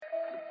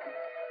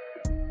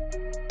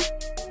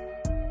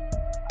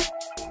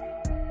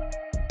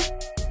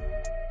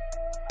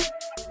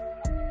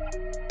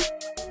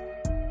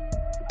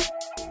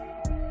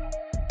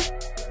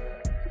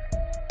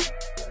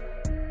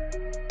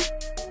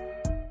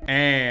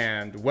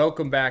and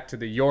welcome back to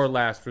the Your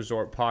Last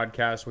Resort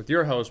podcast with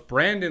your host,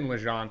 Brandon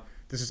Lejean.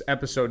 This is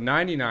episode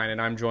 99,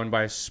 and I'm joined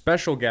by a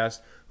special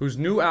guest whose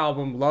new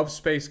album, Love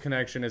Space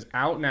Connection, is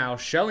out now.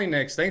 Shelly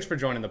Nix, thanks for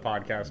joining the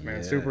podcast, man.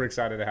 Yeah. Super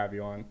excited to have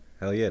you on.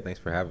 Hell yeah, thanks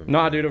for having me.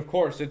 Nah, dude, of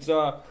course. It's,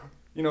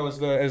 you know,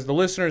 as the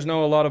listeners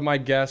know, a lot of my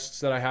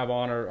guests that I have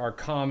on are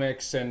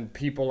comics and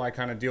people I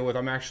kind of deal with.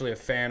 I'm actually a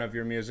fan of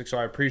your music, so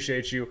I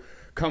appreciate you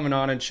coming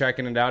on and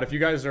checking it out. If you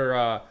guys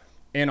are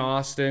in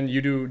Austin,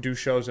 you do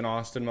shows in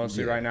Austin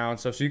mostly right now and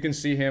stuff, so you can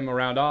see him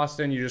around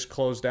Austin. You just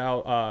closed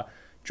out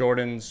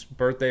Jordan's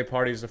birthday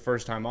party is the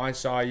first time I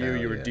saw you.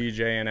 You were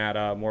DJing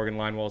at Morgan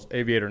Linewell's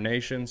Aviator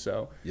Nation,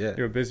 so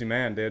you're a busy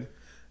man, dude.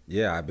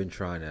 Yeah, I've been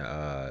trying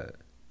to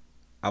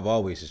I've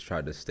always just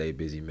tried to stay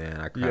busy,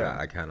 man. I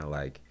kind of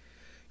like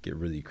get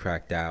really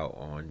cracked out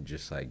on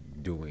just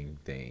like doing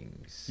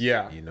things.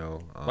 Yeah. You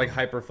know, like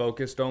hyper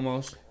focused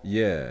almost.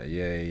 Yeah.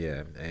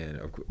 And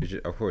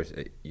of course,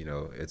 you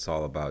know, it's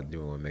all about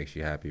doing what makes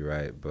you happy,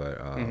 right? But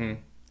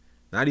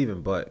not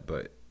even but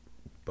but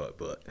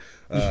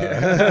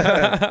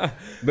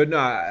no,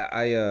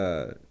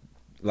 I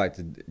like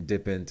to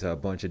dip into a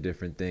bunch of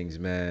different things,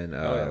 man.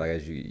 Like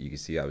as you can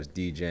see, I was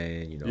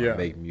DJing, you know, I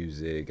make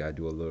music, I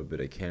do a little bit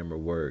of camera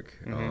work,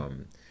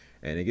 and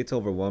it gets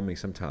overwhelming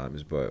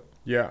sometimes, but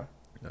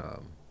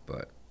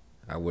but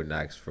I wouldn't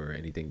ask for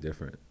anything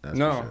different. That's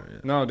for sure,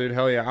 no, dude,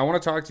 hell yeah. I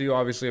want to talk to you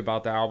obviously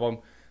about the album.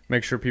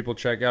 Make sure people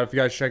check out. If you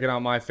guys checking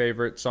out, my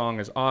favorite song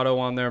is Auto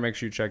on there. Make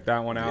sure you check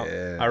that one out.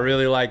 Yeah. I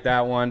really like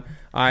that one.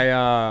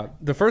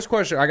 The first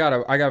question I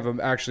got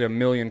actually a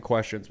million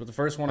questions, but the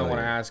first one I want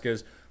to ask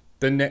is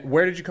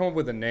where did you come up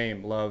with the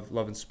name Love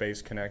and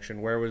Space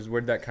Connection?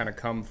 Where'd that kind of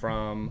come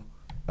from?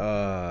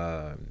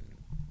 The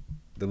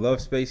Love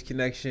Space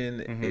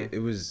Connection.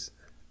 It was.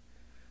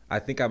 I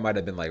think I might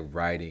have been like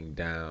writing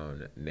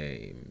down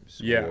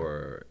names,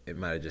 or it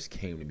might have just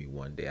came to me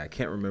one day. I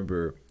can't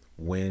remember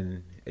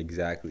when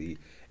exactly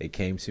it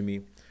came to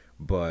me,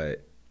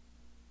 but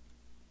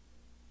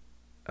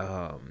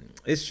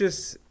it's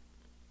just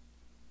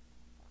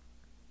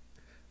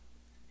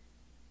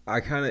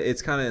it's kind of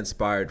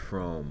inspired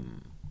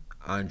from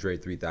Andre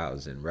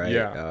 3000,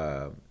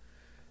 right?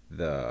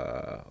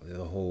 The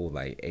whole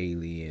like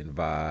alien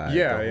vibe,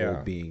 the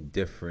whole being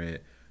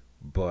different,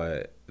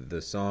 but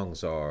the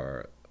songs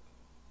are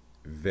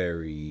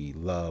very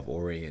love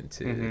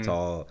oriented. It's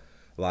all,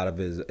 a lot of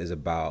it is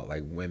about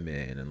like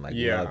women and like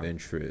love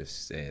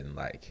interests and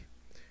like,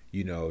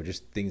 you know,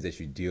 just things that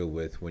you deal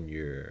with when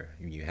you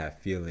have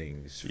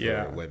feelings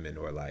for women,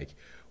 or like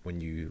when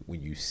you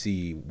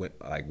see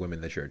like women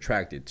that you're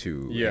attracted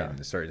to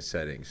in certain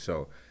settings.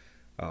 So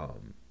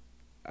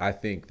I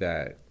think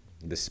that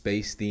the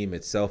space theme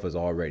itself is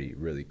already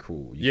really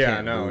cool. You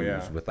can't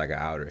lose with like an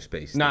outer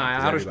space theme,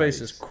 outer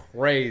space is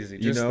crazy.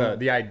 Just you know?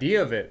 the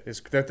idea of it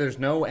is that there's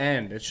no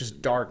end. It's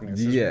just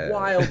darkness. It's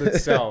wild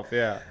itself.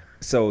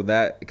 So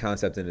that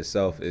concept in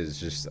itself is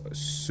just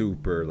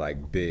super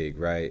like big,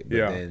 right?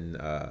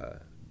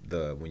 But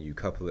then when you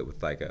couple it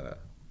with like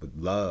with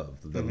love,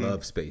 the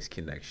love space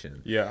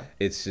connection.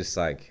 It's just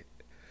like,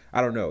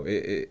 I don't know.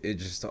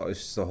 It's just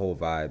a whole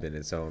vibe in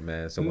its own,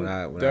 man. So when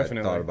I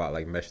thought about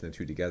like meshing the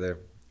two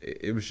together,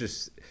 it was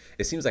just,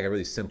 it seems like a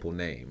really simple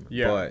name,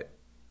 but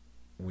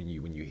when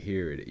you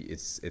hear it,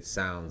 it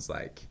sounds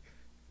like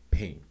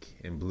pink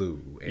and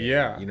blue. And,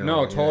 you know,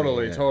 no,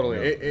 totally.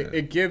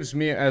 It gives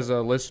me, as a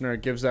listener,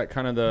 it gives that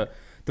kind of the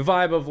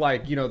vibe of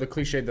like, you know, the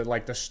cliche that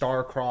like the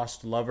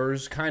star-crossed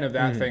lovers, kind of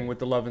that thing with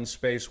the love in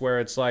space,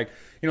 where it's like,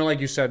 you know, like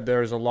you said,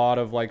 there's a lot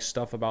of like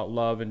stuff about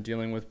love and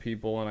dealing with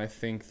people, and I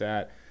think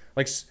that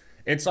like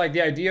it's like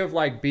the idea of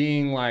like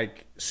being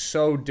like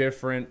so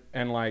different,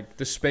 and like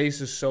the space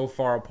is so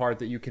far apart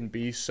that you can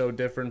be so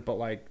different but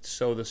like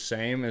so the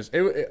same.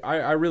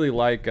 I really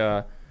like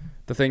the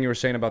thing you were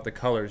saying about the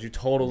colors. You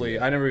totally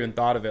I never even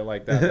thought of it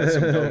like that. That's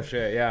some dope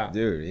shit.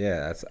 Dude,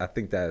 I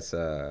think that's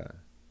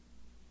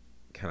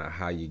kind of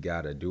how you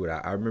gotta do it.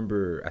 I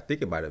remember, I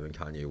think it might have been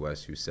Kanye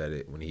West who said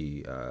it when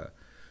he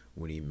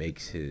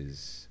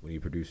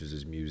produces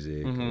his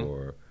music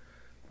or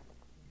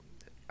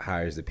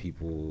hires the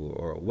people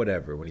or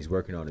whatever. When he's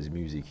working on his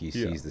music, he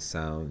sees the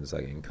sounds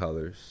like in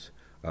colors.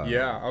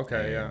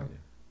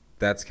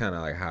 That's kind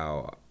of like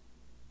how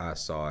I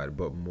saw it,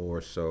 but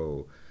more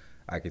so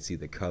I could see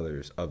the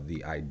colors of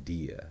the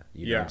idea.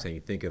 You know what I'm saying?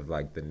 You think of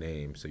like the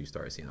name, so you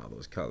start seeing all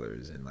those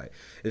colors, and like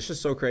it's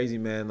just so crazy,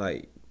 man.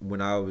 Like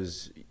when I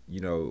was, you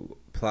know,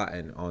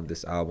 plotting on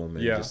this album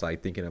and just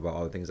like thinking about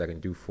all the things I can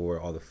do for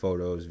it, all the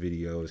photos,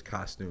 videos,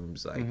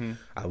 costumes, like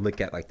I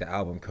look at like the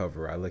album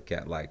cover, I look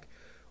at like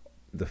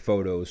the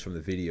photos from the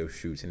video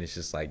shoots, and it's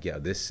just like,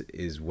 this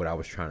is what I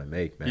was trying to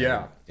make,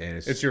 man. And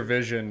it's your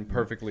vision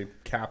perfectly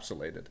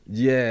encapsulated.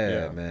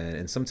 Man.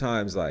 And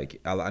sometimes like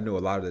I know a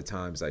lot of the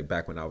times, like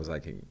back when I was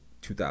like in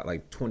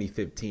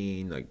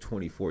 2015, like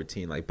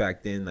 2014, like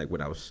back then, like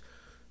when I was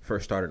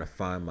first starting to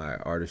find my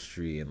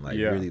artistry and like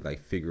really like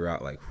figure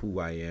out like who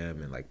I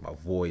am and like my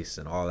voice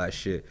and all that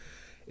shit,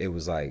 it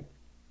was like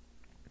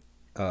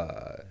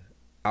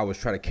I was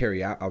trying to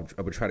carry out.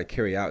 I would try to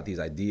carry out these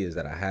ideas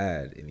that I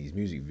had in these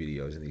music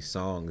videos and these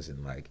songs,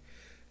 and like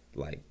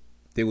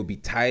they would be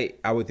tight.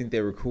 I would think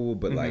they were cool,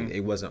 but like it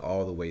wasn't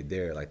all the way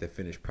there. Like the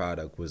finished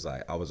product was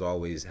like I was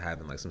always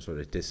having like some sort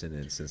of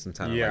dissonance and some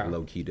kind of like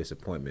low key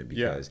disappointment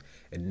because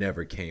it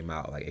never came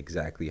out like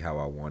exactly how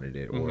I wanted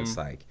it, or it's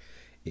like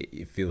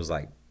it feels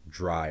like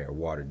dry or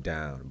watered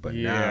down. But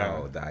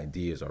now the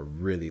ideas are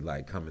really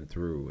like coming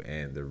through,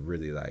 and they're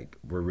really like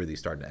we're really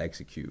starting to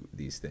execute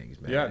these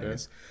things, man.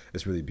 And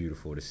it's really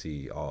beautiful to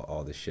see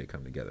all this shit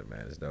come together,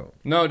 man. It's dope.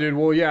 No, dude.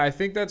 Well, yeah, I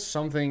think that's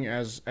something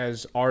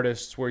as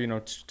artists, where, you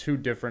know, two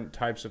different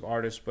types of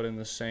artists, but in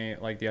the same,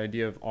 like, the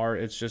idea of art,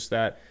 it's just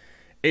that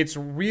it's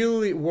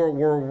really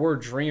we're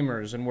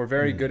dreamers, and we're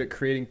very good at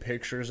creating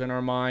pictures in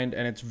our mind,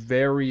 and it's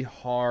very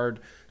hard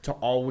to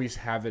always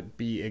have it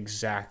be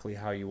exactly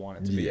how you want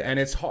it to be. And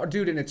it's hard,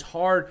 dude, and it's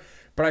hard,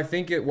 but I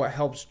think what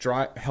helps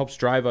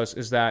drive us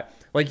is that,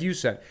 like you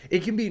said,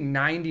 it can be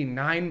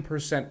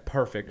 99%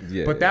 perfect,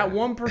 but that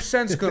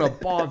 1% is going to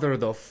bother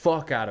the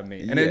fuck out of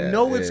me. And I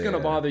know it's going to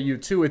bother you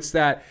too. It's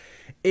that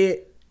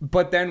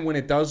but then when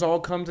it does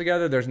all come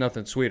together, there's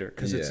nothing sweeter,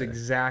 because it's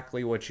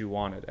exactly what you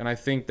wanted. And I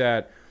think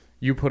that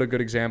you put a good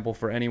example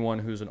for anyone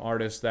who's an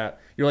artist, that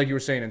you're, like you were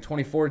saying, in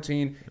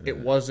 2014, it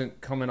wasn't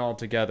coming all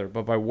together,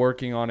 but by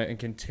working on it and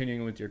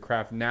continuing with your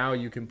craft, now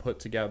you can put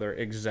together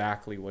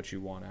exactly what you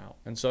want out.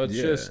 And so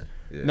it's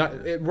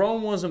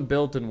Rome wasn't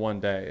built in one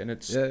day, and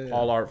it's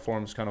all art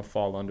forms kind of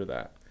fall under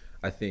that.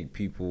 I think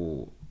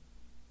people,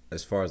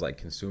 as far as like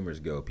consumers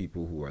go,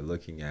 people who are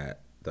looking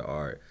at the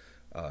art,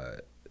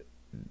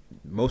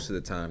 most of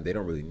the time they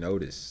don't really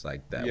notice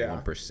like that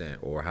 1%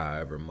 or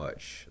however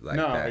much like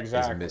that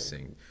is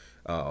missing.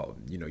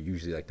 You know,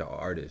 usually like the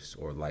artists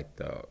or like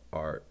the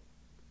art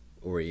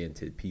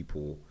oriented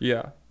people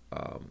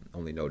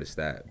only notice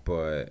that,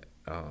 but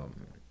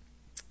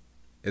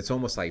it's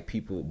almost like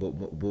people, but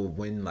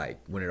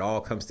when it all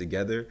comes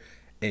together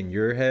in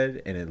your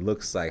head and it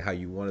looks like how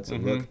you want it to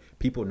look,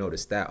 people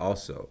notice that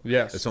also.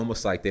 It's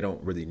almost like they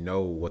don't really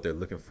know what they're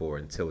looking for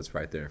until it's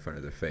right there in front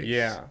of their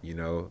face. You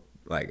know,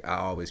 like I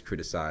always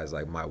criticize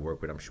like my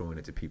work when I'm showing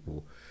it to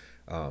people,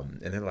 and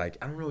they're like,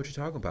 I don't know what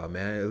you're talking about,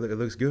 man. It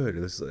looks good.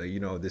 It looks like, you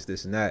know,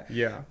 this and that.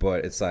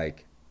 But it's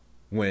like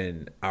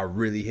when I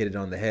really hit it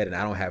on the head and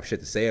I don't have shit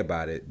to say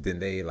about it, then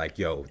they like,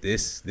 yo,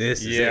 this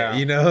is it,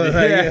 you know.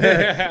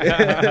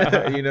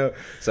 You know.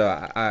 So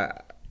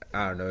I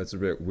don't know. It's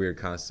a weird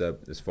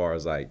concept as far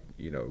as like,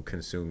 you know,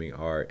 consuming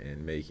art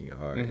and making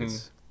art.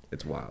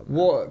 It's wild, man.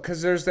 Well,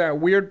 because there's that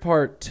weird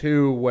part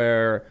too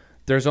where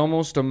there's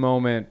almost a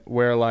moment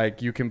where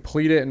like you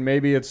complete it, and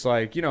maybe it's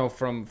like, you know,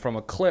 from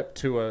a clip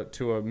to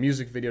a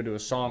music video to a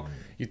song,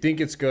 you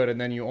think it's good,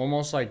 and then you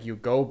almost like you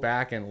go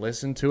back and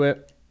listen to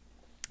it,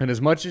 and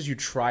as much as you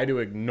try to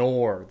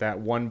ignore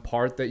that one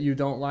part that you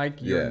don't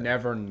like, you're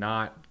never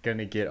not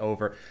gonna get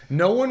over.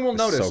 No one will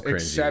notice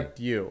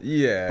except you.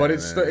 But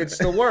it's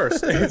the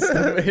worst.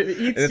 It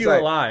eats you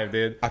like, alive,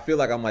 dude. I feel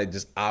like I'm like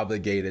just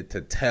obligated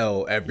to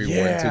tell everyone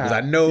too, because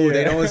I know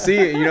they don't see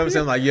it. You know what I'm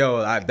saying? I'm like,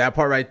 yo, that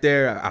part right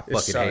there, I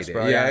fucking hate it.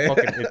 Bro.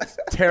 It's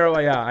terrible.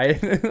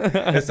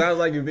 It sounds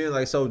like you're being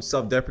like so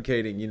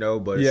self-deprecating, you know,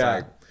 but it's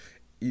like,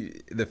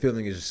 the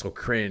feeling is just so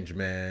cringe,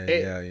 man.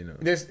 You know.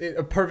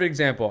 A perfect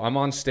example. I'm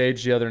on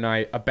stage the other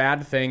night. A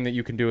bad thing that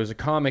you can do as a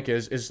comic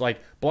is like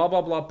blah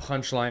blah blah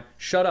punchline.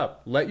 Shut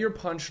up. Let your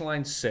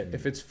punchline sit.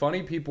 If it's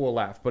funny, people will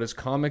laugh. But as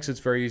comics, it's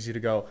very easy to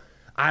go,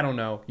 I don't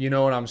know. You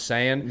know what I'm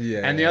saying?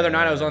 And the other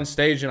night I was on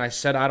stage and I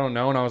said I don't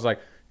know, and I was like,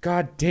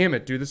 God damn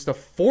it, dude. This is the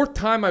 4th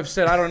time I've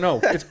said I don't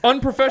know. It's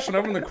unprofessional.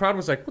 Everyone in the crowd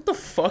was like, what the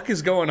fuck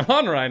is going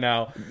on right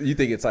now? You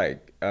think it's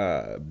like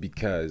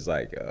because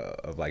like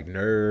of like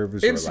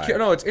nerves or like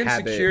no, it's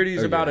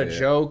insecurities about a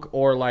joke,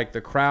 or like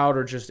the crowd,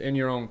 or just in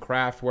your own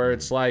craft, where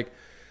it's like,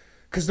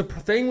 because the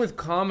thing with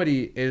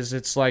comedy is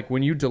it's like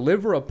when you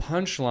deliver a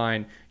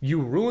punchline, you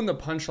ruin the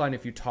punchline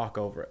if you talk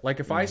over it. Like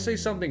if I say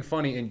something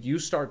funny and you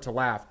start to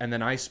laugh and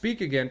then I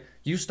speak again,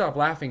 you stop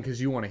laughing because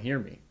you want to hear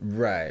me.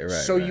 Right.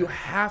 So you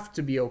have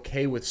to be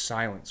okay with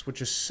silence,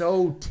 which is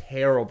so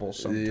terrible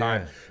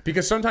sometimes.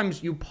 Because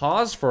sometimes you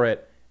pause for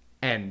it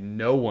and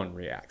no one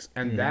reacts.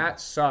 And that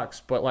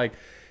sucks. But like,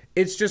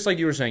 it's just like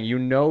you were saying, you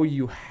know,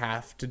 you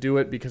have to do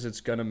it because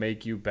it's going to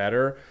make you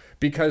better.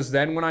 Because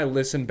then when I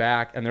listen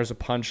back and there's a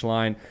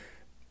punchline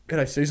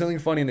and I say something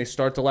funny and they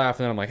start to laugh,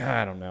 and then I'm like,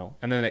 I don't know.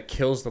 And then it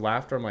kills the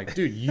laughter. I'm like,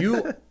 dude,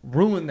 you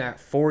ruined that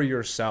for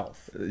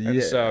yourself.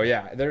 And so,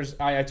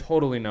 I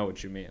totally know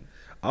what you mean.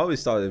 I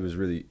always thought it was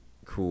really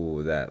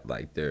cool that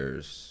like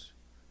there's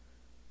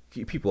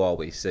people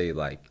always say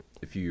like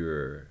if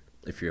you're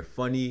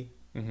funny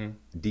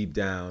deep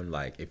down,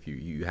 like if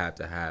you have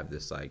to have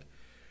this like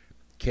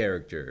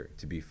character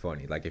to be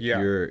funny. Like if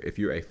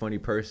you're a funny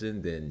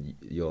person, then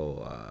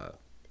you'll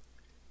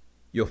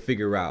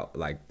figure out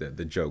like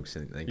the jokes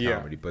and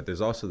comedy. But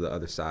there's also the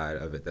other side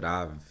of it that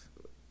I've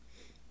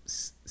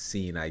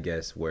seen, I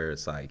guess, where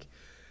it's like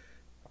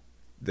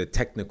the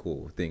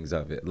technical things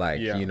of it,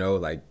 like you know,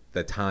 like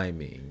the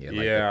timing and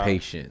like the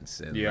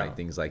patience and like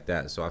things like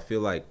that. So I feel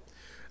like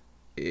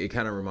it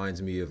kind of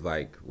reminds me of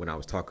like when I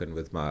was talking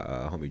with my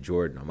homie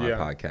Jordan on my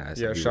podcast.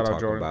 Yeah, and we shout were out talking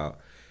Jordan. about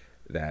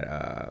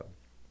that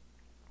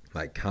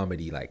like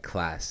comedy like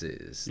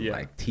classes,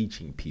 like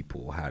teaching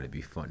people how to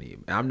be funny.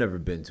 I've never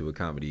been to a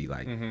comedy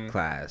like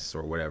class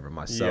or whatever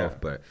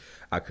myself, but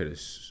I could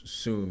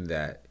assume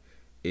that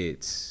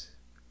it's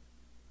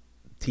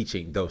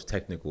teaching those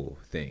technical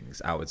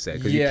things, I would say,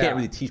 because you can't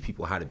really teach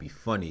people how to be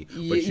funny,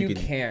 but you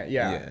can't.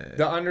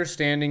 The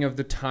understanding of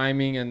the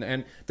timing,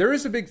 and there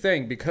is a big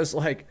thing, because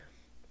like,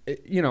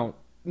 you know,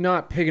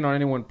 not picking on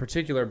anyone in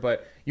particular,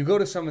 but you go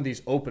to some of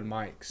these open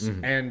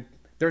mics and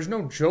there's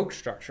no joke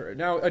structure.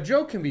 Now, a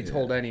joke can be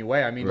told any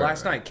way. I mean,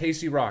 last night,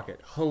 Casey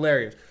Rocket,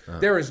 hilarious.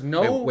 There is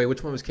no... Wait,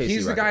 which one was Casey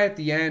He's Rocket? The guy at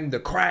the end, the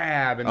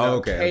crab, and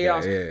the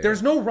chaos.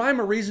 There's no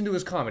rhyme or reason to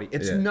his comedy.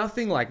 It's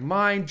nothing like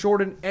mine,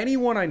 Jordan,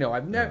 anyone I know.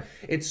 I've never...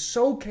 It's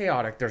so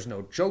chaotic. There's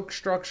no joke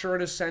structure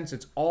in a sense.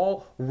 It's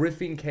all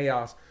riffing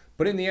chaos.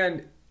 But in the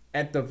end,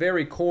 at the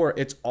very core,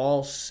 it's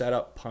all set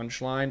up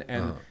punchline.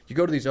 And you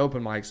go to these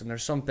open mics, and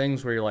there's some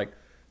things where you're like,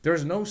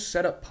 there's no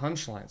setup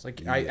punchlines.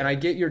 Like, I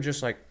get you're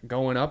just like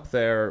going up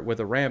there with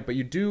a ramp, but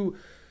you do.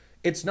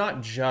 It's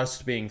not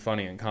just being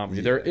funny in comedy.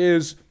 There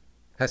has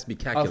to be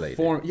calculated.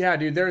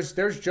 Dude.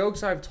 There's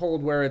jokes I've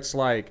told where it's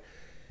like,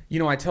 you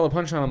know, I tell a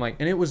punchline, I'm like,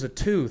 and it was a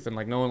tooth, and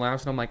like no one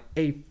laughs, and I'm like,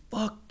 a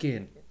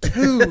fucking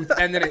tooth,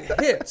 and then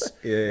it hits,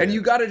 and you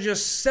got to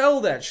just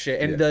sell that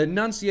shit, and the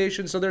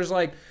enunciation. So there's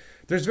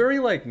very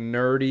like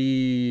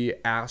nerdy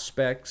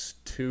aspects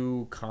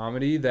to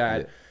comedy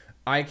that.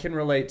 I can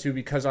relate to,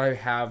 because I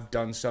have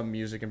done some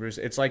music and produce.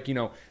 It's like, you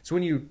know, it's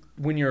when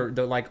you're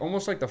the like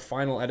almost like the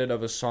final edit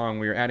of a song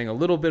where you're adding a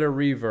little bit of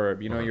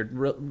reverb, you know, you're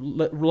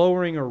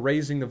lowering or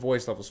raising the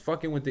voice levels,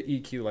 fucking with the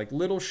EQ, like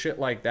little shit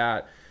like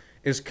that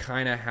is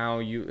kind of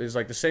how is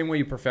like the same way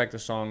you perfect a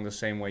song, the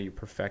same way you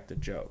perfect a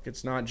joke.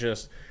 It's not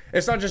just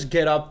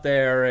get up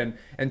there and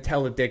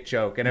tell a dick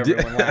joke and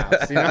everyone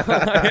laughs, you know?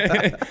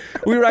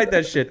 We write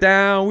that shit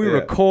down, we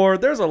record.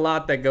 There's a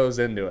lot that goes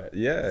into it.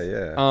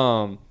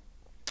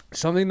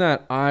 Something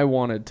that I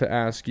wanted to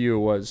ask you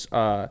was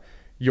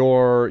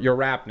your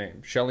rap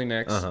name, Shelly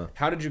Nix.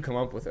 How did you come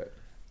up with it?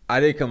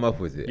 I didn't come up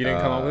with it. You didn't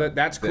come up with it?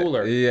 That's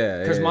cooler.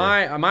 Because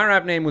my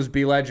rap name was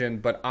B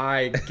Legend, but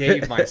I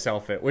gave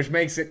myself it, which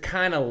makes it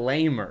kind of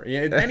lamer.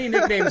 Any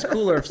nickname is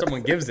cooler if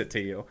someone gives it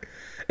to you.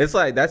 It's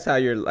like that's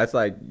like your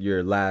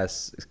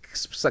last,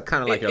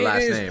 kind of like your last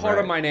name. It is part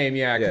of my name,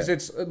 because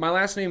it's my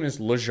last name is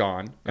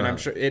Lejean, and I'm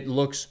sure it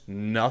looks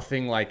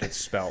nothing like it's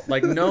spelled.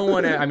 Like no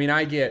one. I mean,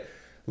 I get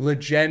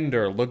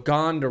Legender,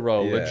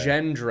 Legondero,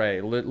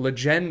 Legendre,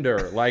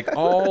 Legender, like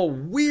all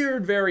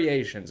weird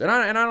variations. And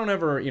I don't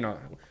ever, you know,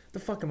 the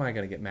fuck am I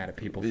gonna get mad at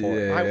people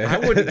for? I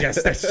wouldn't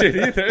guess that shit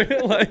either.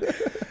 Like,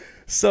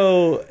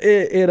 so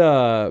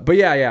but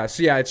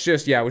it's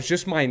just it was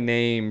just my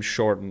name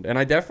shortened, and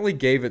I definitely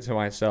gave it to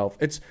myself.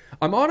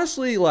 I'm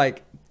honestly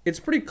like, it's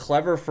pretty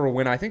clever for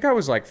when I think I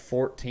was like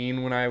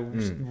 14 when I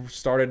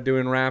started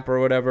doing rap or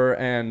whatever,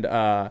 and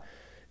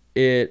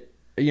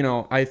you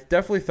know, I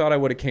definitely thought I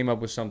would have came up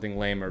with something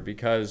lamer,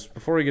 because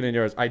before we get into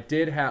yours, I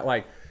did have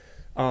like,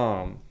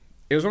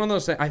 it was one of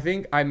those things. I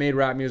think I made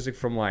rap music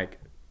from like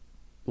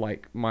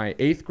my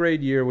 8th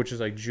grade year, which is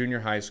like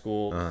junior high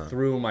school,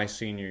 through my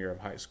senior year of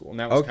high school, and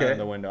that was kind of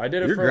the window. I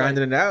did it. You're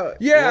grinding it out.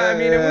 I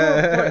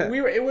mean,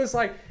 we were. It was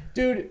like,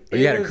 dude.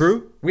 You had a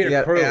crew. We had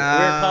a crew. We were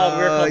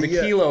called the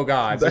Kilo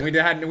Gods,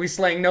 and we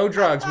slang no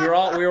drugs. We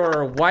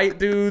were white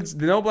dudes.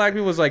 No black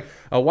people. It was like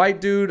a white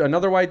dude,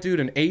 another white dude,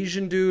 an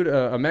Asian dude,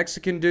 a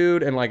Mexican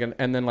dude, and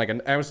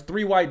I was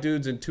 3 white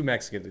dudes and 2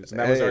 Mexican dudes, and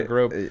that was our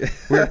group. We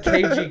were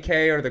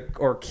KGK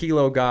or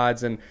Kilo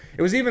Gods, and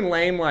it was even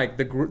lame. Like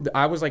the group,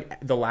 I was like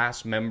the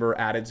last member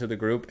added to the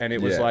group, and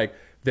it was like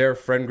their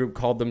friend group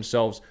called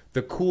themselves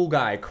the Cool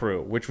Guy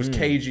Crew, which was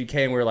KGK,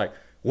 and we were like,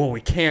 whoa,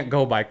 we can't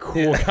go by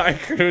Cool Guy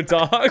Crew,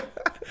 dog.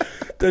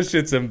 This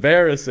shit's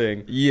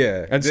embarrassing.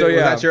 And so was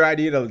that your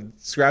idea to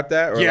scrap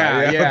that? Or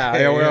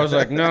where I was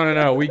like,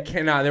 no, we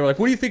cannot. They were like,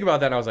 what do you think about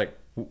that? And I was like,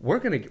 we're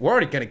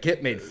already gonna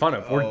get made fun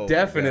of. We're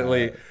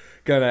definitely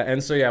gonna.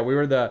 And so we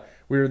were the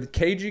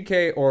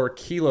KGK or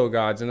Kilo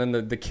Gods, and then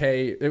the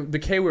K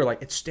we were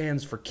like, it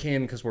stands for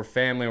kin because we're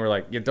family. We're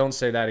like, don't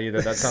say that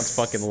either. That sounds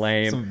fucking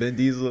lame. Some Vin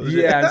Diesel.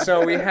 And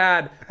so we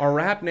had our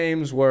rap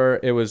names were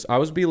I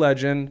was B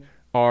Legend.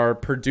 Our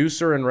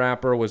producer and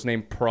rapper was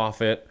named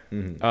Prophet.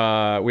 We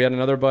had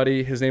another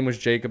buddy. His name was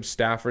Jacob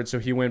Stafford, so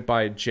he went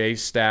by J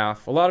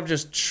Staff. A lot of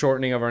just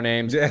shortening of our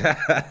names.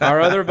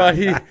 Our other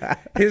buddy,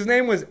 his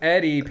name was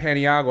Eddie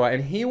Paniagua,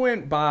 and he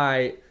went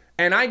by,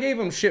 and I gave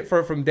him shit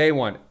from day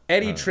one,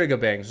 Eddie Trigga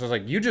Bangs. So I was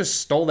like, you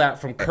just stole that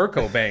from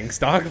Kirko Bangs,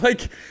 dog.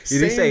 Like, you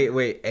didn't say,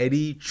 wait,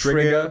 Eddie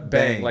Trigga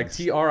Bangs. Like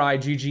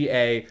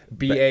TRIGGABANGZ.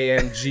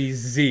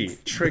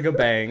 Trigga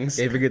Bangs.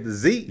 Can't forget the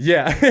Z.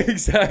 Yeah,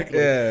 exactly.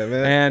 Yeah,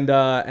 man.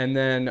 And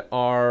then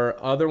our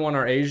other one,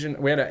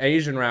 we had an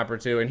Asian rapper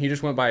too, and he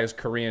just went by his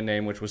Korean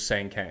name, which was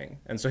Sang Kang.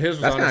 And so his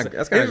was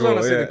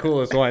honestly the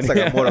coolest one. It's like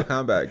a Mortal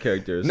Kombat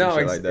character or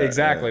something like that.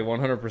 Exactly,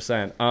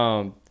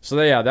 100%. So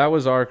that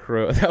was our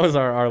crew. That was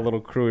our little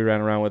crew we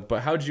ran around with.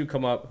 But how did you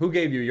come up? Who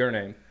gave you your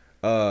name?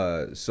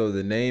 So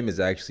the name is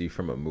actually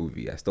from a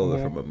movie. I stole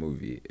it from a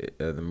movie.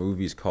 The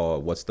movie's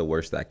called "What's the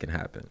Worst That Can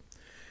Happen."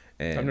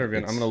 And I'm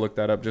gonna look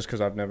that up just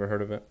because I've never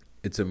heard of it.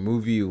 It's a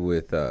movie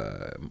with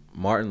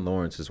Martin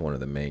Lawrence is one of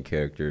the main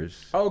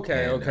characters.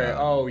 Okay, and, okay.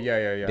 Oh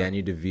yeah.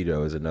 Danny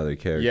DeVito is another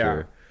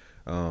character.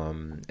 Yeah.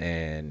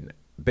 And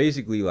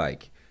basically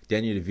like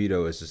Danny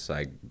DeVito is just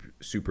like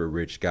super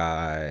rich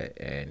guy,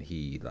 and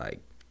he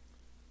like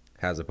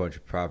has a bunch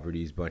of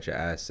properties, bunch of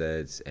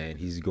assets, and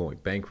he's going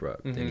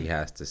bankrupt, and he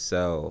has to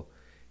sell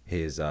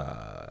his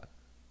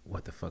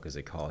what the fuck is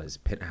it called? His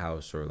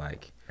penthouse, or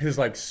like his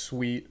like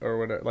suite or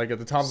whatever, like at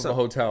the top of a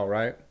hotel,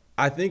 right?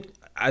 I think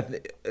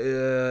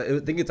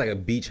it's like a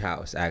beach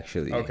house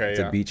actually. Okay, it's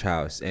a beach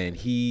house, and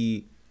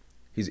he's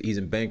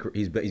in bankrupt.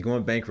 He's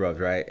going bankrupt,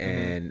 right?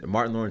 And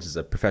Martin Lawrence is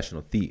a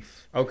professional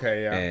thief.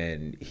 Okay, yeah.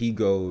 And he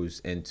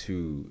goes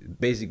into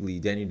basically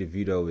Danny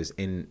DeVito is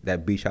in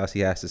that beach house he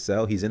has to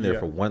sell. He's in there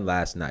for one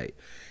last night,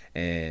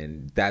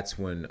 and that's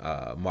when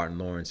Martin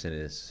Lawrence and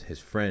his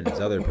friend, his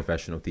other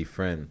professional thief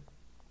friend,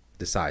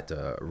 decide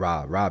to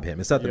rob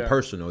him. It's nothing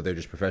personal. They're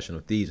just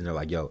professional thieves, and they're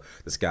like, yo,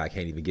 this guy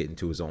can't even get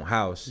into his own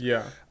house.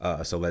 Yeah.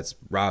 So let's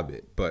rob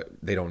it. But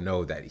they don't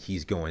know that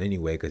he's going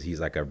anyway, because he's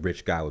like a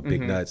rich guy with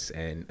big nuts,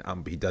 and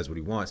he does what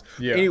he wants.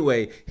 Yeah.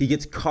 Anyway, he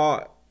gets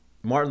caught.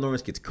 Martin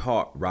Lawrence gets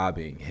caught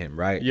robbing him,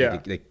 right?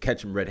 Yeah. They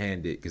catch him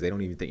red-handed because they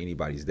don't even think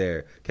anybody's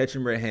there. Catch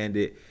him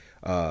red-handed.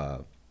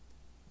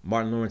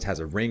 Martin Lawrence has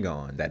a ring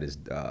on that is,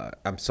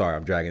 I'm sorry,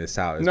 I'm dragging this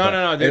out.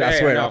 No, dude. I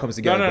swear it all comes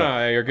together.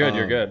 No, you're good,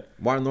 you're good.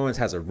 Martin Lawrence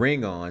has a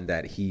ring on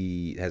that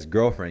his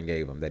girlfriend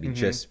gave him, that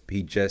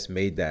he just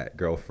made that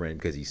girlfriend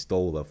because he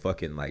stole a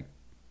fucking like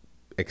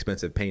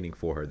expensive painting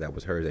for her that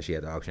was hers that she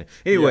had at the auction.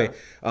 Anyway,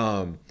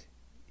 Danny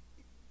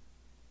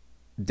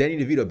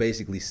DeVito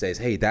basically says,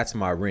 hey, that's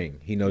my ring.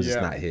 He knows it's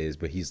not his,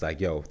 but he's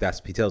like, yo,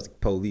 he tells the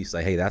police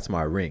like, hey, that's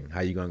my ring. How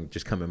you gonna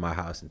just come in my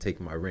house and take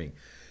my ring?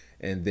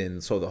 And then,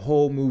 so the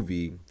whole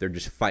movie, they're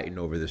just fighting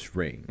over this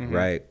ring,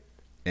 right?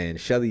 And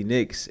Shelly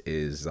Nix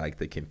is like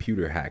the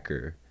computer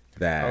hacker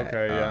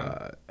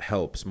that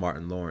helps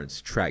Martin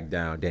Lawrence track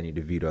down Danny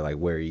DeVito, like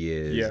where he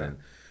is, and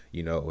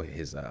you know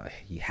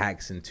he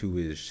hacks into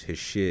his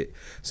shit.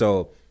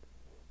 So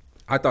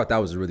I thought that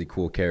was a really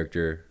cool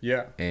character.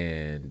 Yeah,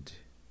 and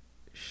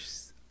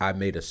I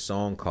made a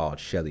song called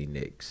Shelly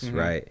Nix,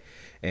 right?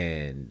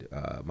 And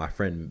my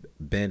friend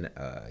Ben,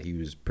 he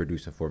was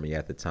producing for me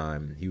at the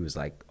time. He was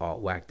like all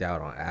whacked out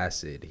on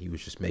acid. He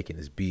was just making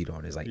his beat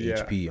on his like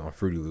HP on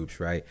Fruity Loops,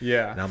 right?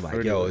 Yeah. And I'm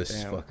like, yo, this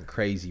is fucking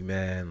crazy,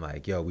 man.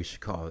 Like, yo, we should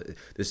call it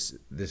this.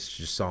 This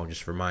song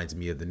just reminds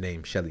me of the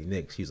name Shelly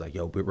Nix. He's like,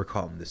 yo, we're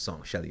calling this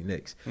song Shelly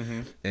Nix.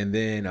 And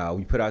then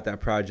we put out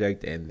that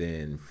project, and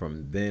then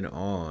from then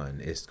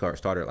on, it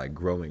started like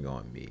growing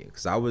on me,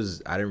 because I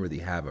didn't really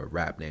have a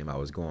rap name I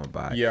was going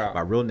by. Yeah.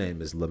 My real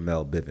name is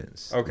Lamel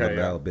Bivens.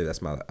 Okay.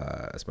 That's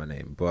my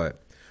name.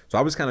 But so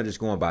I was kind of just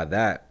going by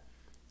that,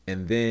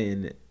 and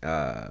then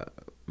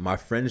my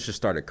friends just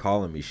started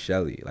calling me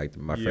Shelly. Like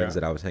my friends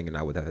that I was hanging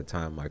out with at the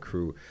time, my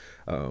crew,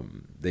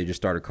 they just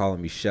started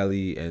calling me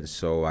Shelly, and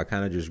so I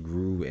kind of just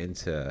grew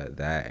into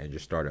that and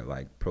just started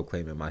like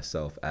proclaiming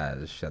myself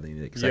as Shelly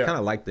Nix. I kind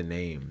of like the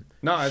name.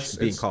 No, it's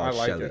being called I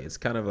like Shelly. it. It's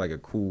kind of like a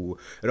cool.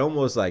 It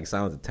almost like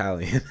sounds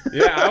Italian.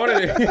 Yeah, I want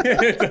to.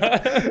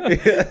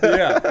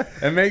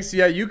 Yeah, it makes.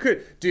 Yeah, you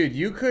could, dude.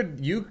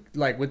 You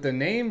like with the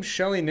name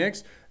Shelly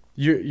Nix.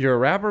 You're a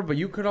rapper, but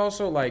you could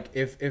also like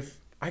if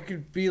I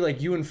could be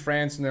like you in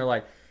France, and they're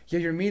like, yeah,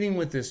 you're meeting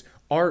with this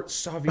Art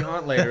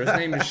Saviant later. His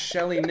name is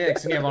Shelly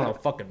Nix, and you have on a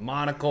fucking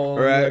monocle,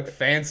 right? Like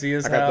fancy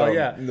as hell.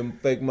 The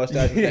fake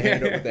mustache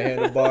with the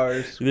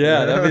handlebars.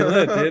 Yeah, that'd be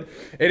lit, dude.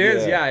 It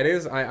is. Yeah, it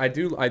is. I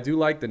do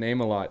like the name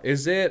a lot.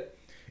 Is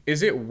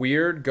it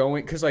weird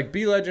going, because like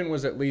B Legend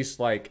was at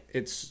least like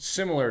it's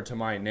similar to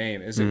my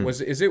name. Is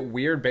it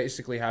weird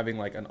basically having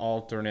like an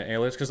alternate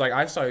alias? Because like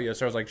I saw you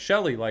yesterday, I was like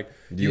Shelly, like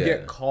you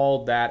get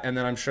called that, and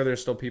then I'm sure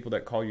there's still people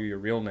that call you your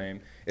real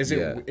name. Is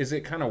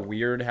it kind of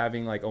weird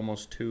having like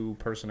almost two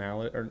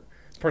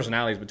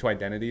personalities, but two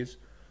identities?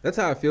 That's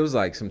how it feels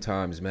like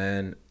sometimes,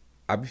 man.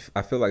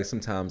 I feel like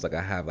sometimes like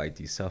I have like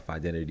these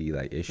self-identity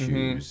like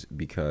issues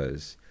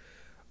because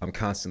I'm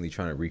constantly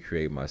trying to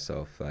recreate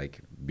myself.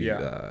 Like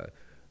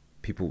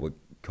people would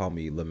call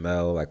me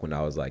Lamel, like when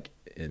I was like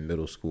in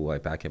middle school,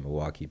 like back in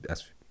Milwaukee.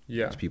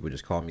 That's people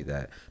just called me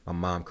that. My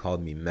mom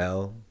called me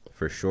Mel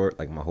for short.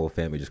 Like my whole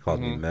family just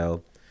called me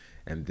Mel.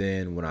 And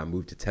then when I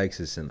moved to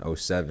Texas in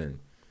 2007,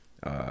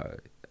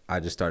 I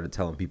just started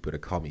telling people to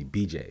call me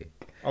BJ.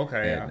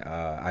 Okay. And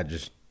I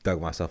just dug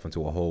myself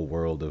into a whole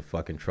world of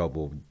fucking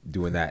trouble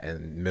doing that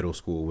in middle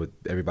school with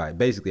everybody.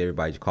 Basically,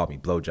 everybody just called me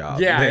Blowjob.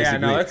 Yeah,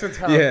 no, that's a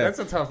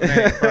tough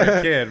name for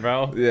a kid,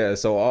 bro. Yeah,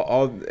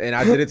 so and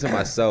I did it to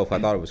myself. I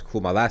thought it was cool.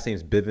 My last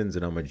name's Bivens,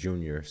 and I'm a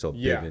junior, so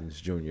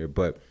Bivens Junior.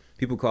 But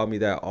people called me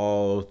that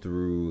all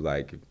through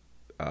like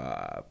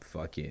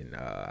fucking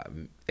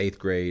 8th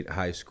grade,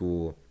 high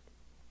school.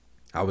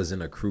 I was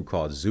in a crew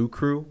called Zoo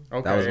Crew.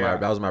 Okay,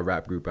 that was my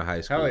rap group in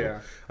high school.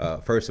 Hell yeah.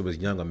 First it was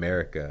Young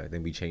America,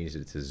 then we changed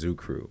it to Zoo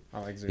Crew. I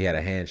like Zoo. He had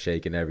a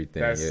handshake and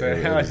everything. That's it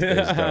was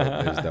dope.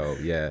 It was dope.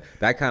 Yeah,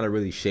 that kind of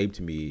really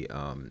shaped me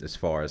as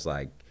far as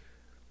like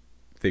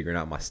figuring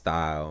out my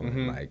style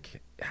and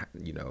like,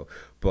 you know.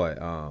 But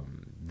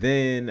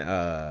then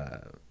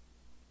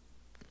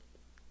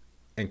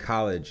in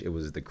college, it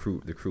was the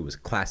crew. The crew was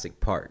Classic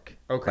Park.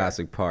 Okay.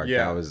 Classic Park.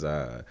 Yeah. That was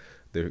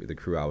the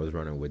crew I was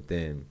running with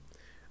then.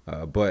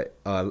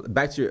 But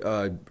back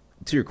to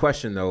your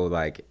question though,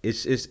 like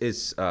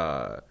it's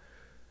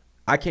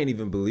I can't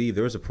even believe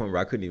there was a point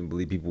where I couldn't even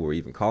believe people were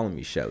even calling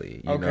me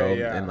Shelly, you know?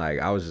 Yeah. And like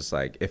I was just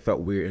like, it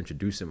felt weird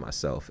introducing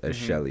myself as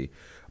Shelly.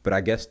 But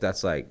I guess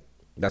that's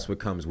what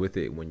comes with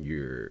it when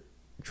you're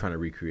trying to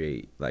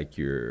recreate like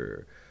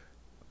your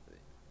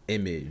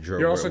image, or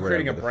you're also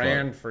creating a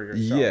brand for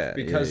yourself.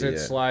 Because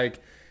it's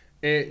like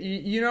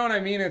you know what I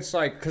mean? It's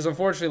like, because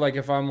unfortunately, like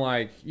if I'm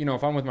like, you know,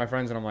 if I'm with my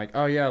friends and I'm like,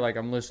 oh yeah, like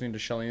I'm listening to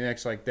Shelly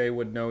Nix, like they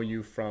would know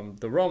you from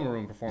the Roma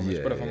Room performance.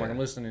 But if I'm like, I'm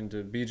listening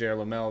to BJ or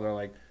Lamel, they're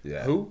like,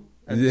 who?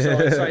 And so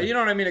it's like, you know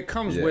what I mean? It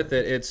comes with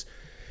it. It's,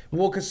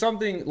 well, because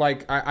something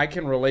like I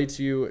can relate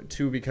to you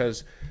too,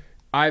 because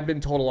I've been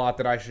told a lot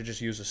that I should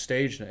just use a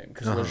stage name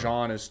because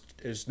LeJean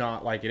is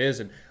not like it is.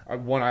 And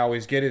one I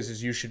always get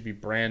is you should be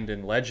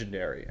Brandon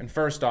Legendary. And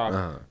first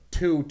off,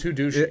 too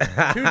douchey.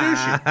 Too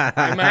douchey.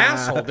 I'm an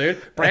asshole,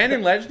 dude.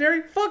 Brandon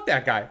Legendary? Fuck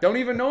that guy. Don't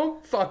even know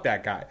him? Fuck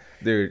that guy.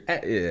 Dude,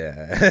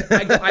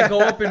 I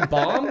go up and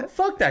bomb?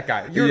 Fuck that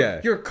guy.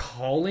 You're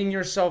calling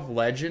yourself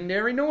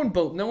Legendary? No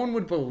one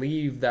would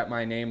believe that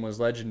my name was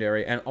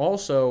Legendary. And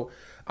also,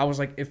 I was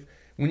like,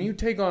 when you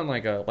take on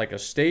like a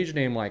stage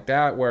name like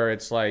that, where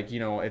it's like, you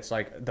know, it's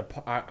like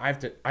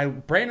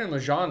Brandon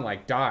LeJean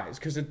like dies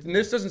because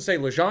this doesn't say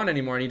LeJean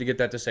anymore. I need to get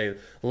that to say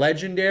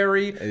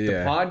Legendary.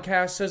 The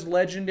podcast says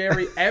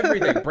Legendary.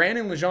 Everything.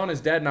 Brandon LeJean is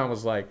dead, and I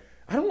was like,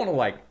 I don't want to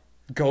like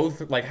go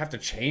through, like have to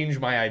change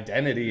my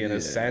identity in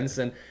a sense,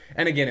 and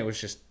again, it was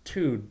just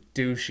too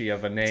douchey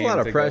of a name. It's a lot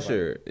of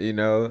pressure, you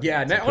know.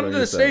 Yeah, onto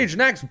the stage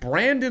next,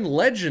 Brandon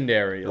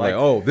Legendary. Like,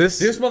 oh,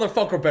 this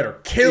motherfucker better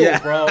kill,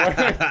 bro. Or you're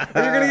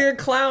gonna get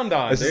clowned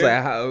on. It's just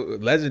like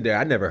Legendary.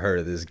 I never heard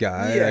of this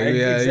guy.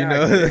 Exactly. You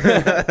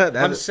know.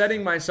 I'm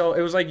setting myself.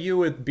 It was like you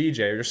with BJ.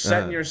 You're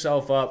setting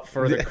yourself up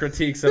for the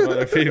critiques of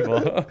other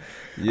people.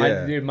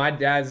 Dude, my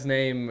dad's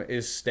name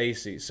is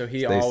Stacy, so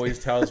he always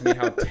tells me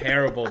how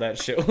terrible that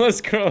shit was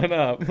growing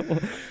up.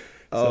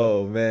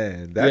 Oh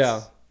man,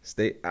 that's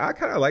I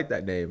kind of like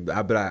that name,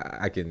 but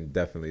I can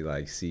definitely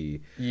like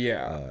see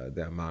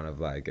the amount of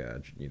like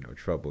you know,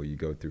 trouble you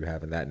go through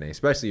having that name,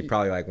 especially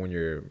probably like when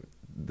you're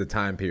the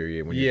time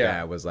period when your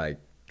dad was like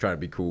trying to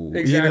be cool.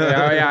 Exactly. You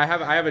know? Oh yeah,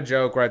 I have a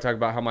joke where I talk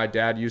about how my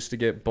dad used to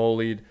get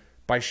bullied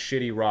by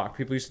Shitty Rock.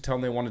 People used to tell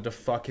him they wanted to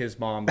fuck his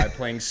mom by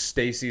playing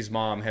Stacy's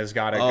Mom Has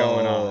Got It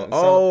Going On.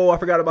 So, I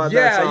forgot about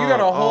that song. Yeah, you got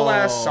a whole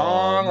ass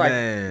song. Like,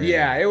 man.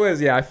 Yeah, it was.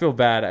 Yeah, I feel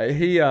bad.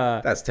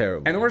 That's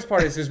terrible. And the worst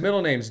part is his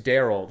middle name's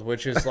Daryl,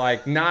 which is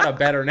like not a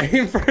better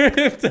name for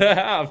him to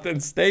have than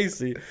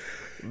Stacy.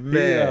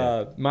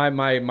 Man,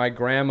 my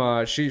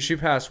grandma, she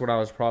passed when I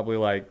was probably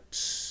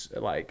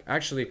like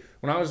actually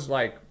when I was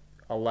like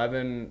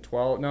 11,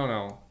 12.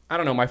 No. I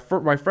don't know, my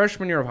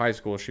freshman year of high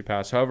school, she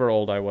passed, however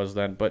old I was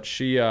then. But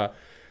she, I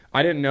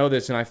didn't know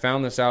this, and I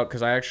found this out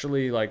because I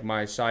actually, like,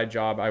 my side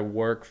job, I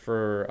work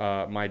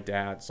for my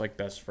dad's, like,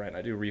 best friend.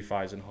 I do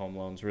refis and home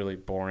loans, really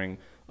boring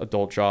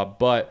adult job.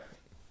 But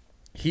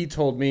he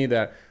told me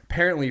that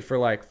apparently for,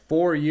 like,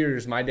 4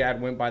 years, my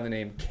dad went by the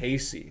name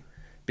Casey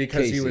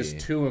because he was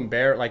too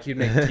embarrassed. Like, he'd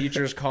make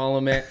teachers call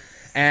him it.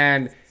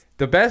 And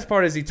the best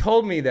part is he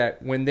told me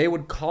that when they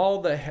would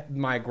call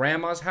my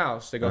grandma's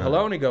house, they go,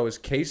 hello, and he go, is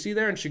Casey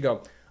there? And she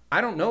go, I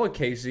don't know a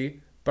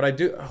Casey, but I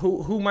do.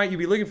 Who might you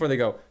be looking for? They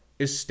go,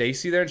 is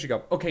Stacy there? And she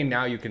go, okay,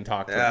 now you can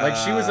talk to him. Like,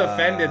 she was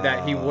offended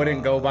that he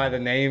wouldn't go by the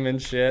name and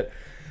shit.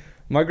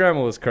 My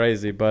grandma was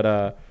crazy,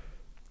 but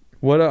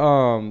what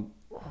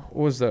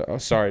was the? Oh,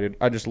 sorry, dude.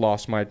 I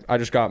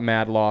just got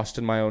mad lost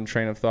in my own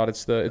train of thought.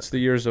 It's the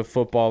years of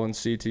football and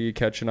CTE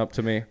catching up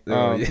to me. Dude,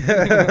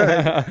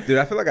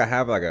 I feel like I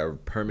have like a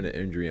permanent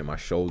injury in my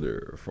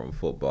shoulder from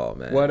football,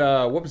 man.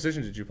 What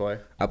position did you play?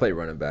 I played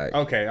running back.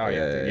 Okay. Oh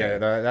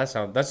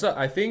yeah.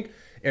 I think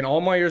in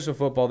all my years of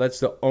football, that's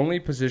the only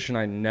position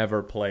I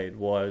never played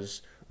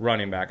was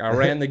running back. I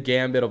ran the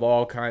gambit of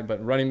all kinds,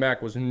 but running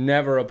back was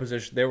never a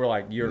position. They were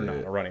like, you're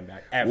not a running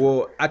back ever.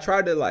 Well, I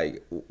tried to,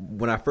 like,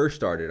 when I first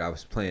started, I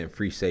was playing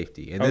free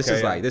safety. And this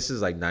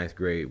is like ninth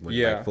grade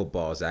when like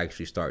football is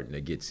actually starting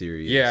to get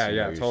serious.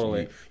 Yeah,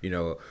 totally.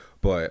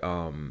 But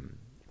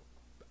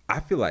I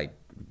feel like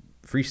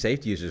free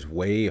safety is just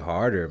way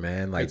harder,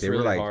 man. Like, they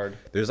were like hard.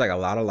 There's like a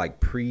lot of like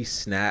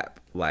pre-snap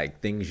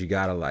like things you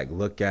gotta like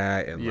look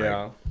at, and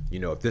like, you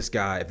know, if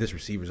this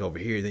receiver's over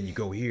here, then you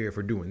go here. If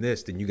we're doing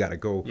this, then you gotta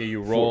go. Yeah,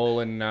 you roll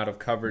in and out of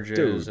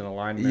coverages and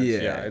alignments.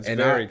 Yeah, it's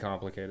very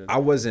complicated. I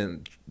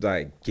wasn't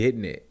like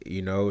getting it,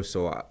 you know.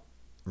 So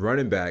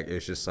running back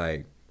is just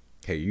like,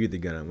 hey, you're either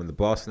gonna, when the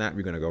ball snaps,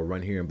 you're gonna go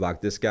run here and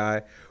block this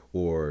guy,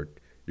 or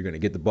you're gonna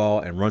get the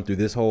ball and run through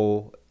this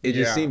hole. It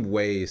just seemed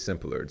way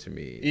simpler to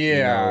me.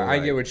 Yeah, I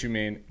get what you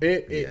mean.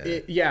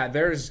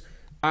 There's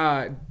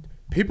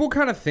people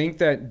kind of think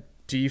that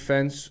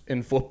defense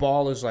in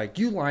football is like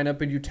you line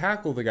up and you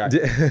tackle the guy.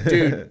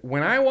 Dude,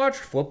 when I watch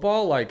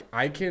football, like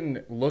I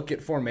can look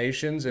at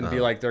formations and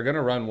be like, they're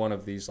gonna run one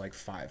of these like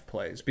 5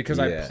 plays because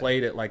I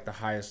played at like the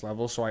highest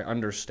level, so I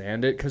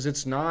understand it. Because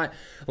it's not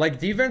like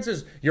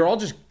defenses, you're all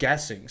just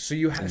guessing. So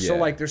so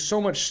like there's so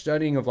much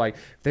studying of like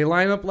they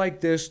line up like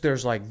this.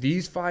 There's like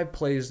these 5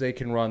 plays they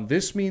can run.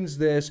 This means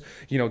this,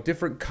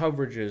 different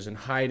coverages and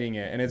hiding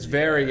it. And it's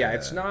very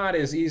it's not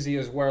as easy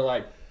as where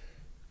like.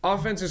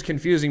 Offense is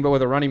confusing, but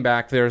with a running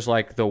back, there's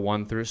like the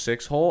 1 through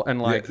 6 hole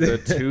and like the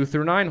 2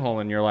 through 9 hole,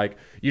 and you're like,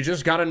 you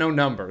just got to know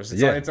numbers.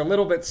 It's a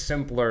little bit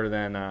simpler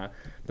than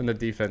the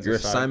defensive Your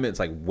side. assignment's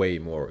like way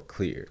more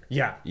clear.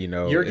 Yeah,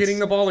 you're getting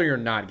the ball or you're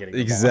not getting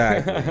the ball.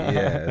 Exactly.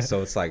 Yeah,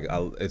 so it's like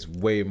it's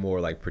way more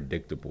like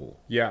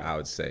predictable. Yeah, I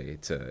would say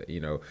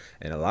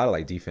and a lot of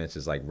like defense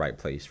is like right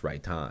place,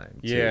 right time.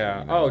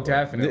 Too,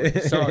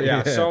 definitely.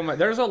 So so much.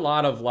 There's a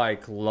lot of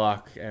like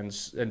luck and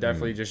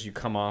definitely just you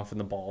come off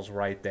and the ball's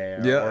right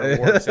there. Or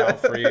it works out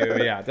for you.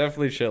 Yeah,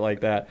 definitely shit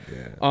like that.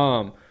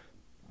 Yeah.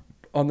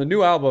 On the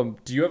new album,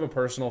 do you have a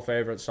personal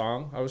favorite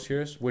song? I was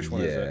curious. Which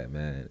one is it?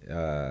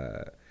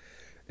 Yeah,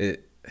 man.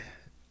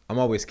 I'm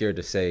always scared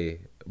to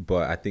say,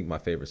 but I think my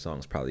favorite song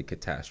is probably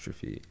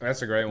Catastrophe.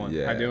 That's a great one.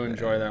 Yeah, I do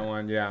enjoy that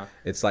one. Yeah.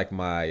 It's like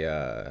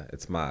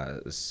it's my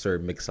Sir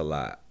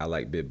Mix-a-Lot. I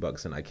like Big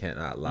Bucks and I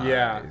Cannot Lie.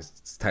 Yeah.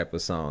 It's type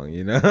of song, I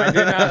do not,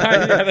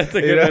 that's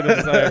a good one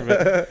to say,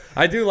 but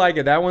I do like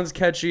it. That one's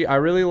catchy. I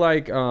really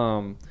like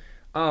oh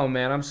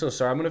man, I'm so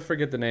sorry. I'm gonna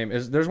forget the name.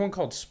 There's one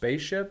called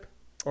Spaceship?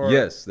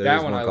 Yes, there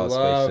is one called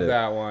Spaceship. I love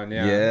that one.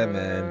 Yeah,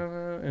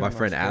 man. My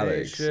friend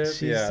Alex.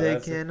 She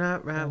said, "Can I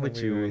ride with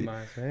you?"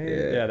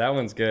 Yeah, that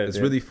one's good. It's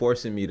really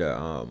forcing me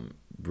to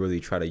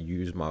really try to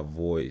use my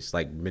voice,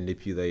 like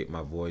manipulate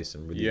my voice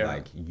and really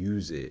like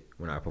use it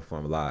when I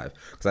perform live.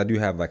 Because I do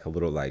have like a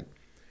little like,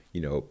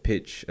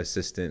 pitch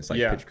assistance, like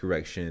pitch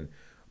correction,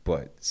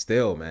 but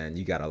still, man,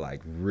 you gotta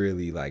like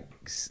really like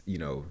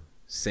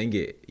sing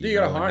it. You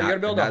gotta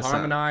be able to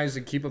harmonize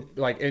and keep it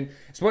like, and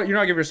it's what you're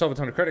not giving yourself a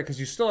ton of credit because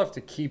you still have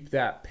to keep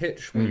that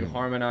pitch when you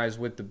harmonize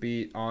with the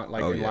beat on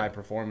like in live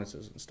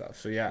performances and stuff.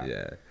 So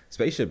yeah.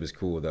 Spaceship is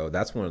cool though.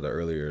 That's one of the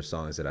earlier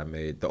songs that I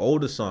made. The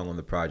oldest song on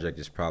the project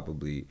is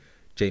probably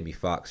Jamie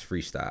Foxx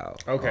Freestyle.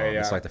 Okay,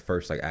 it's like the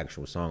first like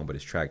actual song, but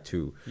it's track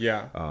 2.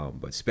 Yeah.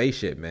 But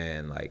Spaceship,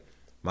 man, like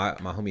my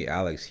homie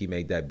Alex, he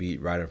made that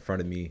beat right in front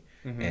of me,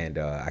 and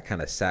I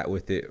kind of sat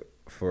with it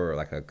for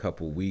like a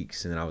couple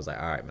weeks, and then I was like,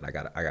 all right, man, I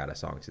got a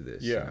song to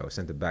this.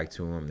 Sent it back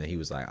to him, and he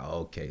was like,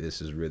 oh, okay,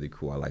 this is really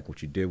cool. I like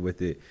what you did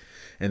with it.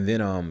 And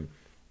then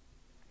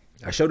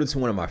I showed it to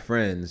one of my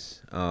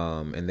friends,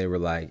 and they were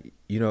like,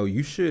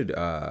 you should,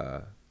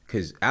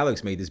 because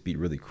Alex made this beat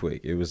really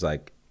quick. It was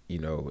like,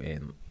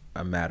 in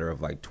a matter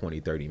of like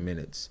 20-30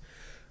 minutes.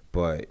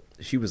 But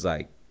she was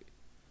like,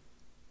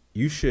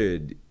 you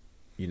should,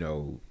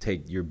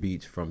 take your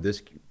beats from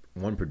this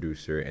one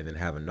producer and then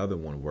have another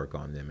one work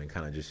on them and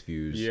kind of just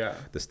fuse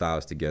the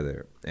styles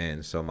together.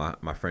 And so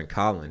my friend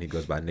Colin, he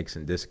goes by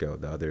Nixon Disco,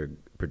 the other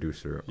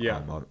producer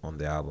on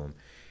the album,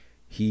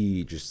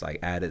 he just like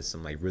added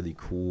some like really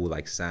cool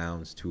like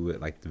sounds to it,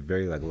 like the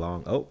very like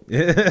long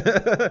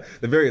the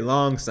very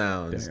long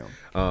sounds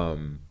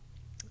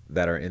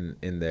that are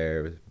in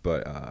there.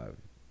 But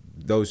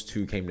those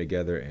two came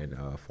together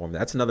and formed.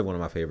 That's another one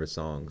of my favorite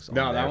songs.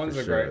 That one's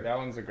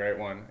a great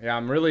one. Yeah,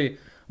 I'm really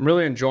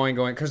enjoying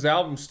going because the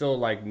album's still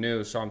like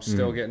new, so I'm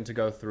still getting to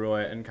go through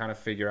it and kind of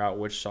figure out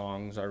which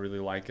songs I really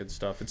like and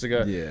stuff. It's a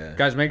good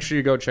guys. Make sure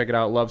you go check it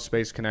out. Love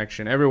Space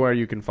Connection everywhere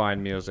you can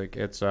find music.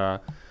 It's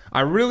I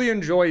really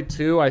enjoy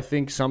too. I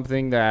think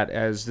something that,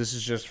 as this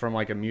is just from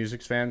like a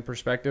music fan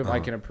perspective,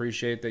 I can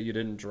appreciate that you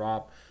didn't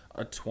drop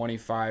a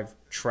 25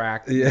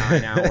 track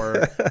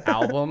 9-hour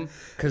album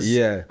because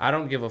I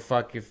don't give a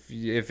fuck if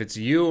it's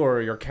you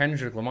or you're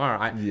Kendrick Lamar.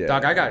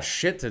 Dog, I got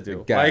shit to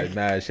do.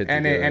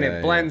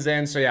 It blends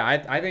in. So yeah,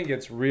 I think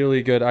it's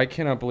really good. I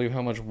cannot believe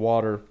how much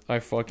water I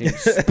fucking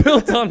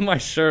spilled on my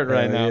shirt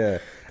right now.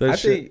 I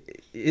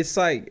think it's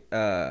like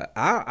I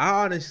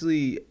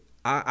honestly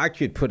I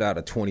could put out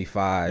a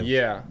 25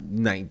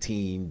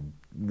 19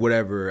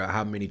 whatever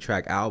how many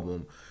track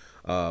album.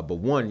 But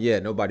one,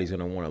 nobody's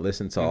gonna want to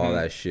listen to all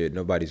that shit.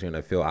 Nobody's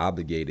gonna feel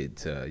obligated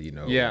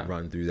to,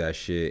 run through that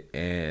shit.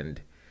 And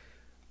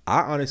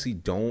I honestly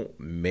don't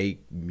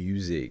make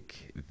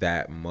music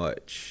that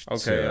much.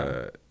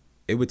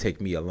 It would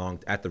take me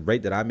at the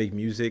rate that I make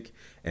music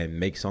and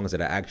make songs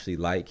that I actually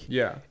like.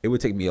 It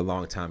would take me a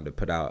long time to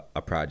put out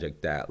a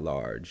project that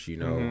large,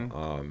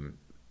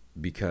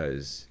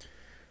 because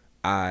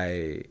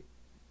I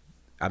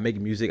make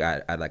music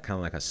at like kind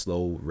of like a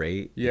slow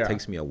rate. It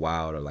takes me a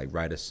while to like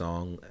write a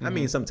song. I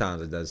mean,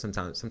 sometimes it does.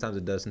 Sometimes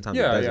it does. Sometimes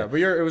it doesn't. But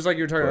it was like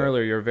you were talking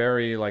earlier. You're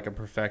very like a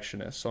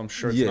perfectionist, so I'm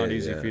sure it's not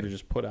easy for you to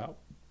just put out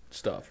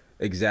stuff.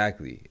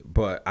 Exactly.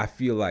 But I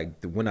feel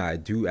like when I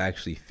do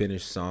actually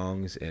finish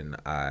songs and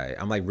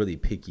I'm like really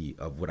picky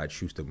of what I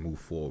choose to move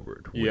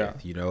forward with. Yeah.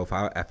 You know, if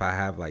I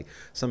have like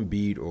some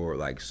beat or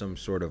like some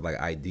sort of like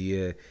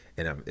idea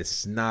and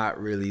it's not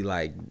really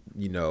like,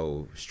 you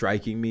know,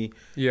 striking me,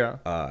 yeah,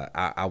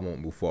 I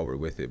won't move forward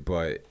with it.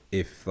 But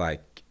if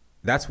like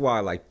that's why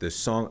like the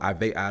song I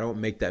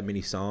don't make that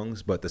many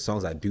songs, but the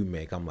songs I do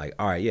make, I'm like,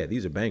 all right, yeah,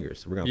 these are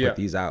bangers. We're gonna put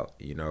these out,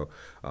 you know.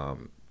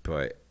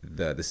 But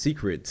the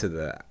secret to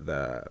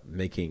the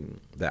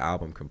making the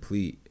album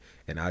complete,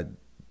 and I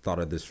thought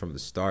of this from the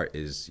start,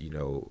 is, you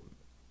know,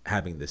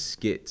 having the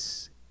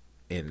skits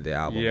in the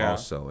album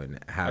also, and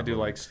I do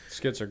like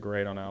skits are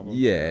great on albums.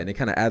 Yeah, and it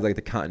kind of adds like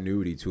the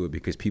continuity to it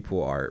because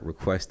people are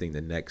requesting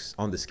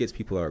on the skits.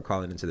 People are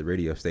calling into the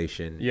radio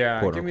station. Yeah,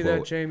 quote, give me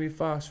that Jamie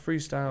Foxx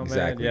freestyle,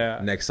 exactly. Man.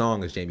 Yeah, next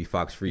song is Jamie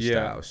Foxx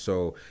freestyle.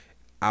 So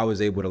I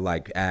was able to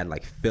like add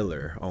like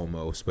filler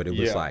almost, but it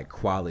was like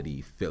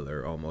quality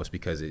filler almost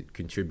because it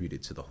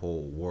contributed to the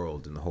whole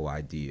world and the whole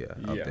idea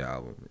of the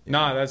album.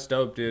 Nah, that's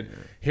dope, dude. Yeah.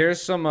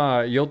 Here's some,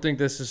 you'll think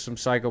this is some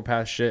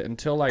psychopath shit.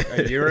 Until like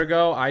a year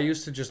ago, I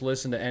used to just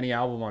listen to any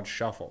album on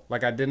shuffle.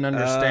 Like I didn't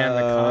understand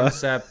the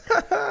concept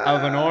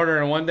of an order.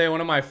 And one day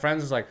one of my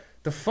friends was like,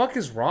 the fuck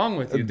is wrong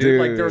with you,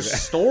 dude? Like, there's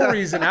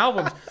stories and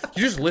albums.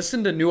 You just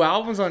listen to new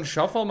albums on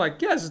shuffle? I'm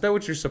like, yes, is that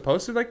what you're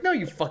supposed to? Like, no,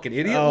 you fucking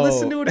idiot. Oh.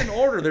 Listen to it in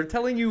order. They're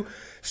telling you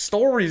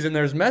stories and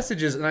there's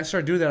messages. And I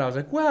started doing that. I was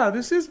like, wow,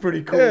 this is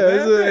pretty cool,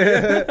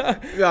 man.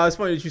 Yeah, it's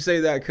funny that you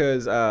say that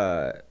because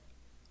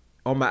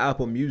on my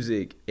Apple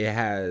Music, it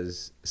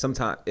has,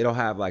 sometimes it'll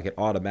have like it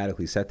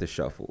automatically set to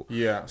shuffle.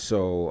 Yeah.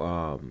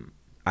 So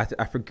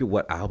I forget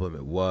what album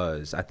it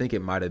was. I think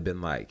it might have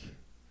been like,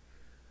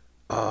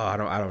 I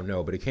don't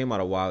know, but it came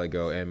out a while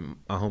ago, and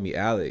my homie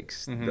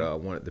Alex,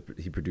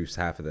 he produced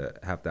half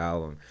the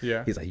album.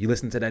 Yeah, he's like, you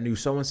listen to that new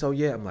so and so?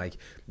 Yeah, I'm like,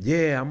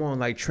 yeah, I'm on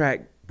like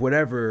track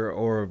whatever,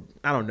 or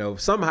I don't know.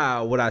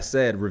 Somehow what I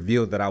said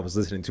revealed that I was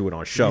listening to it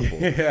on shuffle,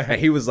 and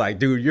he was like,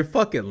 dude, you're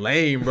fucking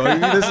lame, bro. You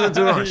listen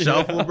to it on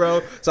shuffle,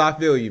 bro. So I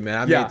feel you, man.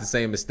 I made the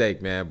same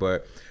mistake, man,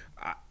 but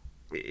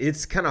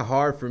it's kind of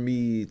hard for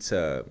me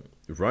to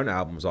run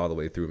albums all the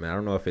way through, man. I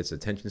don't know if it's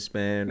attention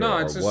span. No,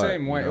 or it's the what,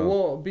 same way. You know?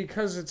 Well,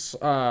 because it's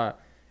a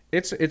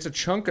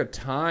chunk of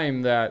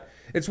time that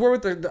it's where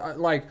with the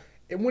like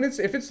when if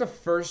it's the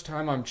first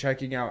time I'm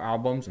checking out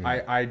albums,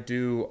 I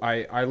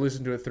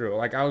listen to it through.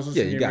 Like I was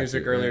listening to your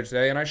music earlier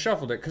today, and I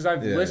shuffled it because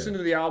I've listened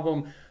to the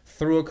album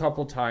through a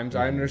couple times.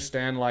 I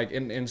understand like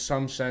in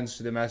some sense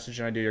the message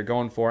and idea you're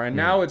going for, and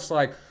now it's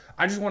like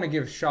I just want to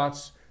give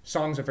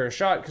songs a fair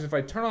shot because if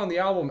I turn on the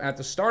album at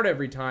the start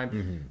every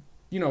time,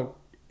 you know,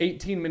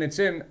 18 minutes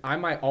in, I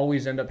might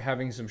always end up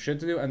having some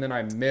shit to do, and then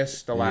I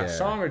miss the last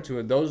song or two,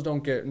 and those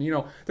don't get, you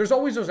know, there's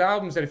always those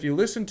albums that if you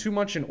listen too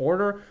much in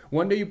order,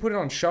 one day you put it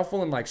on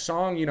shuffle and like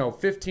song, you know,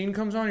 15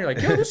 comes on, you're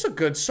like, yo, this is a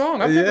good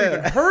song. I've never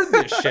even heard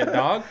this shit,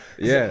 dog.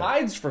 It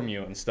hides from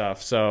you and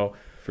stuff, so.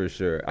 For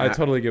sure. I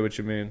totally get what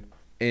you mean.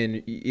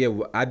 And yeah,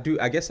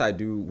 I guess I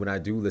do, when I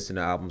do listen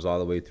to albums all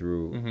the way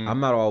through, I'm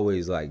not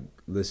always like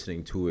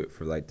listening to it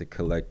for like the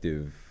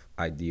collective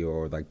idea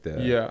or like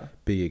the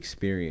big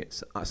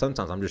experience.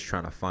 Sometimes I'm just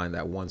trying to find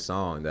that one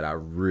song that I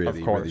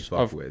really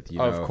fuck with. You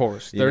know? Of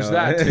course, there's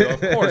that too.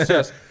 Of course,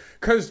 yes.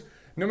 Because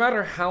no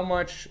matter how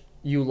much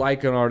you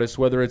like an artist,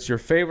 whether it's your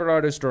favorite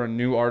artist or a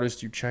new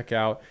artist you check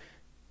out,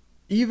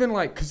 even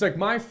like, because like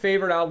my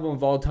favorite album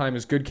of all time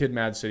is Good Kid,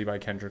 Mad City by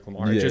Kendrick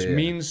Lamar. It just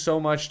means so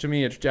much to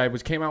me. It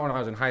came out when I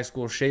was in high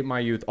school, shaped my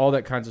youth, all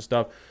that kinds of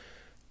stuff.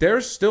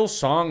 There's still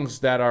songs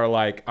that are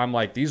like, I'm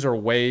like, these are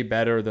way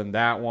better than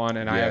that one,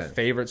 and I have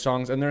favorite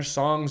songs, and there's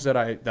songs that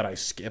I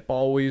skip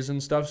always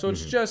and stuff. So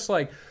it's just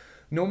like,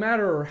 no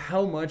matter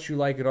how much you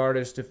like an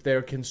artist, if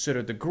they're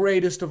considered the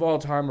greatest of all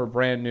time or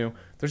brand new,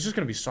 there's just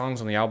gonna be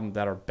songs on the album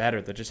that are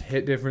better, that just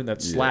hit different,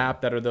 that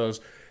slap, that are those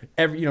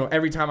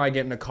every time I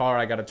get in a car,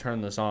 I gotta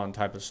turn this on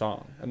type of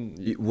song.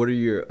 And what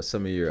are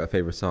some of your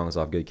favorite songs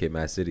off Good Kid,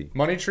 Mad City?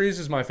 Money Trees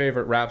is my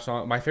favorite rap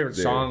song, my favorite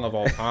song of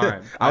all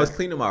time. I was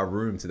cleaning my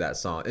room to that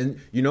song, and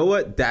you know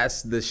what?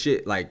 That's the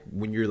shit. Like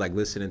when you're like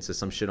listening to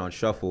some shit on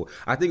shuffle,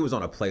 I think it was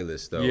on a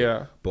playlist though.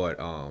 Yeah. But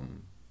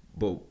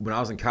when I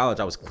was in college,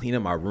 I was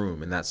cleaning my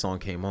room, and that song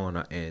came on,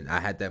 and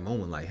I had that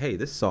moment like, hey,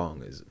 this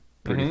song is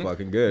pretty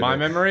fucking good. My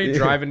memory,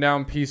 driving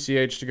down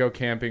PCH to go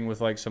camping with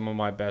like some of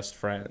my best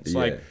friends.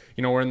 Like,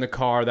 you know, we're in the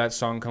car, that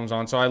song comes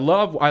on. So I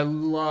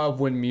love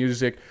when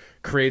music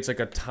creates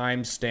like a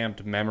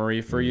time-stamped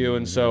memory for you.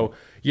 And so,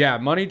 yeah,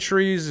 Money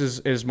Trees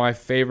is my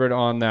favorite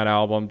on that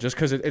album just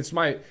because it's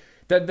my...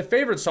 The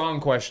favorite song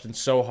question's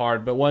so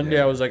hard, but one day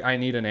I was like, I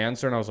need an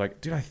answer, and I was like,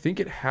 dude, I think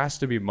it has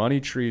to be Money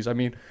Trees. I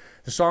mean,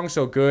 the song's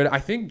so good. I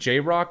think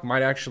J-Rock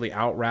might actually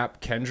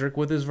out-rap Kendrick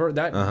with his verse.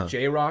 That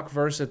J-Rock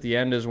verse at the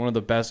end is one of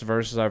the best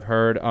verses I've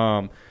heard.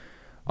 On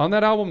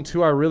that album,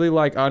 too, I really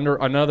like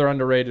another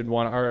underrated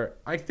one, or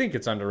I think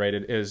it's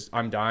underrated, is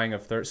I'm Dying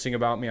of Thirst. Sing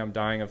About Me, I'm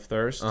Dying of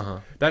Thirst.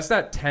 That's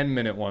that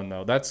 10-minute one,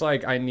 though. That's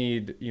like,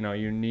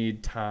 you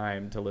need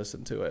time to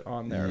listen to it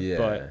on there. Yeah.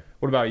 But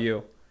what about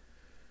you?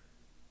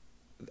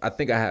 I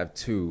think I have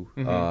two.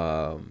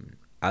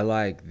 I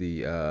like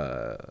the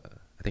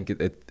I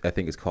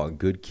think it's called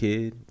Good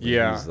Kid.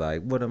 Yeah. He's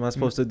like, what am I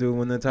supposed to do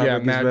when the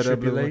topic is mad read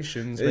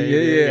tribulations, up?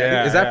 baby.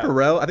 Yeah. Is that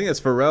Pharrell? I think it's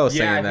Pharrell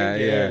saying that. I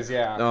think it is,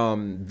 yeah.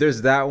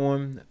 There's that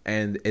one,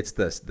 and it's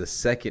the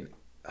second.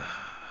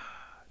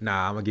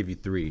 Nah, I'm gonna give you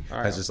three.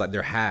 All That's just like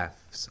they're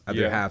halves.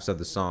 They're halves of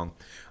the song.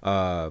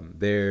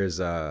 There's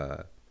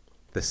the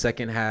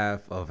second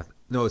half of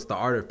it's The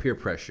Art of Peer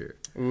Pressure.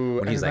 Ooh,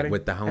 when he's like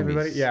with the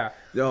homies. Yeah.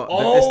 No,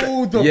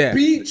 the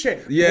beat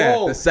change.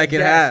 Yeah, the second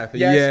half.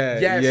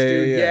 Yes,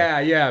 dude.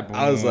 Yeah.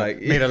 I was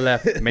like, made a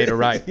left, made a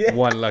right.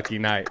 One lucky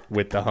night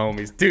with the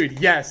homies, dude.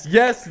 Yes.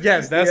 That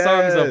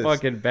song's a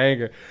fucking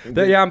banger.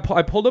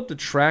 I pulled up the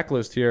track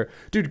list here,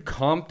 dude.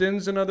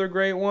 Compton's another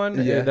great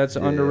one. Yeah, that's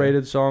an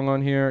underrated song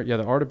on here. Yeah,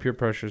 The Art of Peer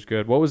Pressure is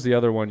good. What was the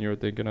other one you were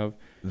thinking of?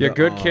 Yeah,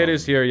 Good Kid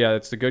is here. Yeah,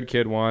 it's the Good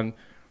Kid one.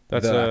 I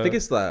think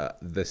it's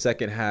the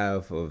second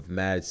half of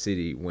Mad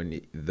City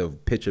when the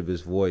pitch of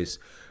his voice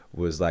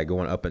was like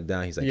going up and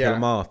down. He's like, kill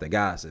him off, the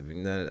gossip.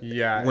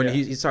 When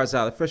he starts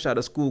out fresh out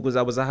of school because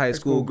I was a high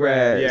school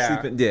grad.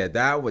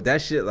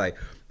 That shit, like,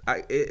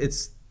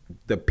 it's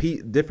the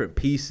different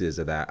pieces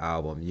of that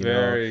album.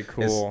 Very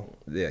cool.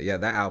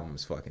 That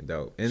album's fucking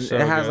dope, and it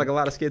has like a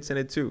lot of skits in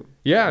it too.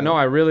 Yeah, no,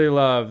 I really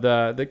love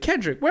the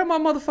Kendrick. Where my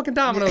motherfucking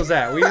dominoes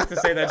at? We used to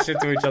say that shit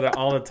to each other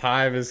all the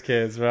time as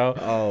kids, bro.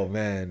 Oh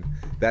man,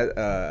 that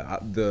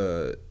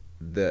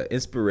the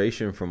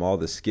inspiration from all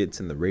the skits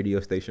and the radio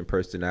station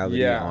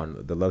personality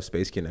on the Love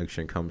Space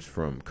Connection comes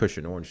from Kush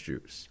and Orange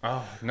Juice.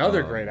 Oh,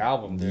 another great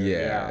album, dude.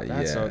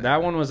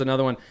 That one was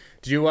another one.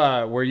 Did you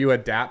were you a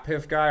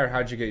DatPiff guy, or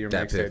how'd you get your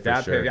mixtape?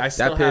 DatPiff, I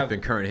still have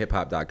and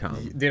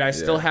currenthiphop.com. Dude, I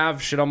still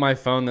have shit on my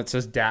phone that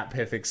says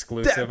DatPiff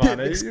exclusive on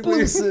it.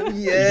 Exclusive,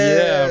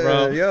 yeah,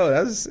 bro. Yo,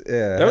 that was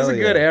a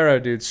good era,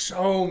 dude.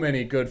 So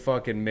many good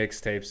fucking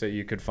mixtapes that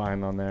you could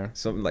find on there.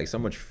 So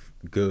much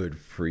good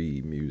free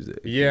music.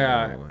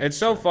 Yeah, it's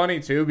so funny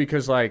too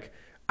because like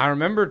I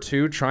remember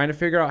too trying to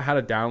figure out how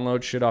to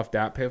download shit off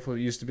DatPiff. It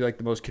used to be like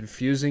the most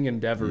confusing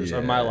endeavors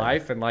of my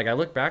life, and like I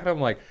look back and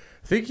I'm like,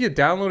 I think you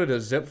downloaded a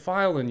zip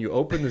file and you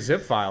opened the zip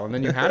file and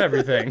then you had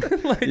everything.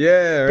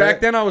 Back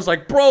then I was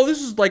like, bro,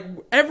 this is like,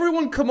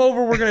 everyone come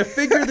over, we're gonna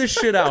figure this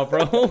shit out,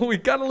 bro. We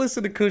gotta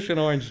listen to Kush and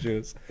Orange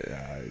Juice.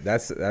 Yeah,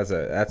 that's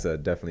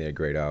definitely a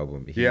great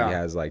album. He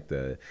has like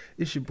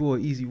it's your boy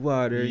Easy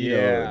Water. You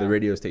know, the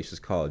radio station is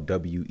called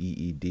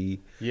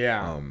WEED.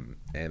 Yeah.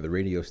 And the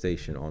radio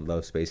station on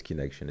Love Space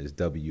Connection is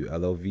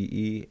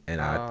WLOVE. And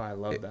I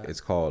love that.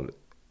 It's called.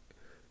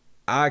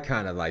 I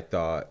kind of like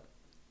thought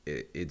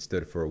it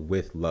stood for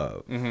With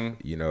Love.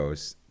 You know,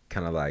 it's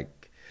kind of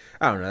like,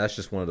 I don't know. That's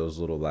just one of those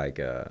little like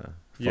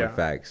fun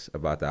facts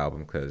about the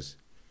album because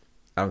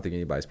I don't think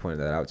anybody's pointed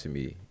that out to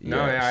me.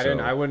 I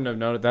didn't. I wouldn't have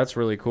known it. That's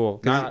really cool.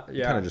 It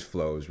kind of just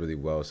flows really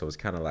well. So it's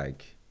kind of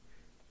like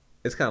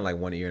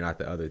one ear, not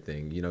the other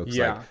thing, you know? Cause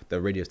like the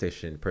radio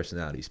station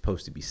personality is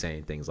supposed to be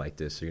saying things like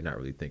this, so you're not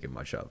really thinking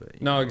much of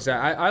it. No,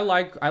 exactly. I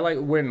like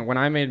when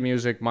I made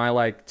music, my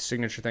like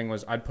signature thing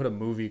was I'd put a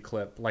movie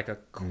clip, like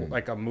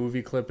a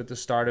movie clip at the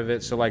start of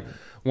it. So like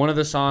one of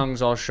the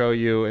songs I'll show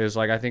you is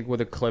like I think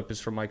with a clip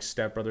is from like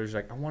Step Brothers,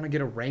 like I want to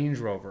get a Range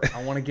Rover,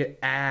 I want to get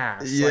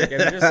ass, like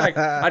and just like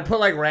I'd put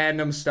like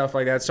random stuff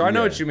like that. So I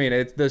know what you mean.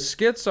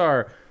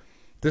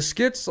 The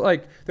skits,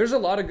 like, there's a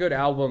lot of good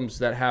albums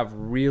that have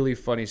really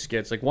funny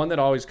skits. Like, one that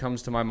always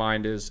comes to my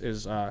mind is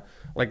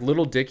like,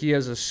 Little Dicky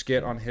has a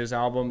skit on his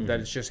album that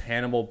is just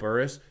Hannibal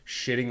Buress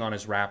shitting on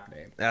his rap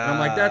name. And I'm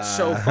like, that's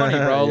so funny,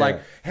 bro. Like,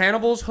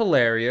 Hannibal's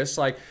hilarious.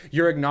 Like,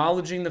 you're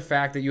acknowledging the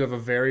fact that you have a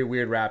very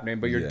weird rap name,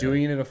 but you're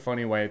doing it in a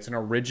funny way. It's an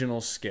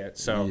original skit.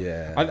 So,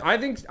 I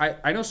think,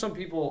 I know some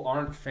people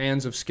aren't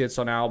fans of skits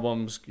on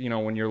albums, you know,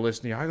 when you're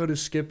listening, I go to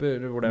skip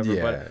it or whatever.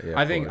 But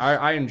I think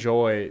I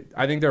enjoy,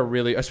 I think they're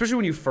really, especially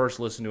when you first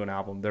listen to an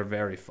album, they're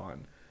very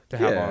fun to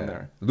have on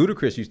there.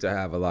 Ludacris used to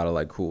have a lot of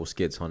like cool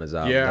skits on his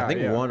album. I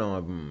think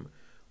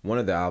one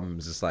of the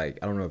albums is like,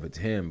 I don't know if it's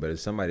him, but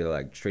it's somebody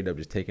like straight up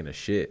just taking a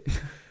shit.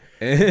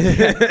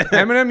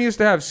 Eminem used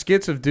to have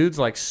skits of dudes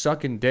like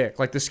sucking dick.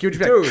 Like the skit would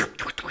be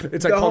like,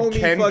 it's like called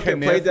Ken Kniff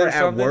played that or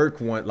something. At work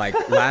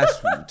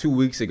last 2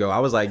 weeks ago. I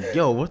was like,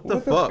 yo, what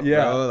the fuck,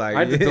 bro? Like,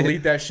 I had to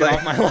delete that shit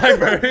off my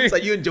library. It's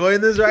like, you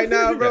enjoying this right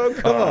now, bro?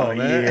 Come on,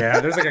 man.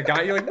 Yeah, there's like a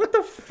guy, you're like, what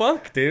the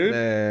fuck, dude?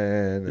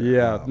 Man.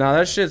 Yeah, no,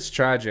 that shit's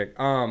tragic.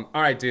 All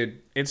right, dude,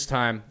 it's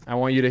time. I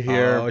want you to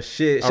hear. Oh,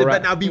 shit. Shit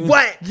better not be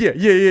wet.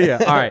 Yeah.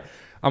 All right.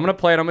 I'm going to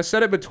play it. I'm going to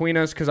set it between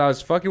us because I was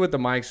fucking with the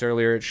mics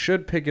earlier. It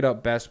should pick it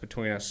up best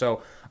between us.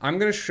 So I'm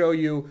going to show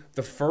you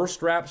the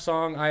first rap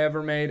song I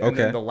ever made and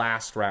then the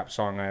last rap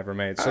song I ever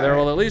made. So there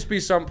will at least be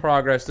some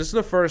progress. This is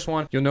the first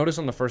one. You'll notice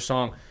on the first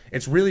song,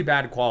 it's really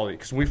bad quality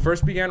because when we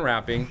first began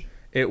rapping,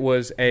 it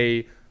was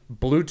a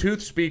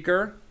Bluetooth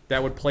speaker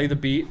that would play the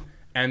beat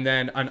and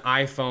then an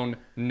iPhone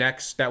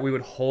next that we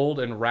would hold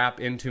and rap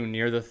into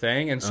near the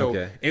thing. And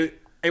so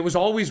it was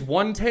always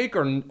one take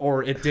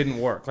or it didn't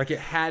work. Like it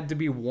had to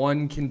be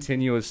one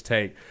continuous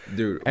take.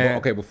 Dude,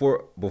 okay,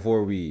 before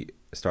we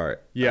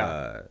start,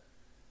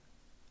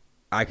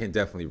 I can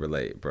definitely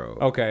relate, bro.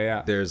 Okay,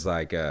 yeah. There's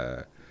like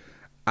I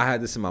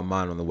had this in my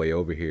mind on the way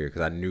over here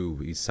because I knew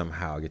we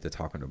somehow get to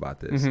talking about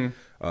this.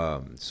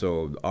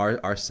 So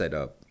our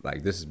setup,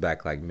 like this is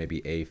back like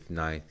maybe 8th,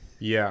 9th,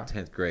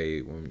 10th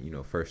grade when, you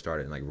know, first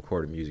started like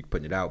recording music,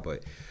 putting it out.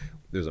 But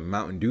there's a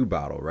Mountain Dew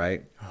bottle,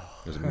 right?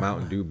 There's a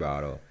Mountain Dew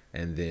bottle.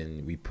 And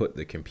then we put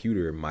the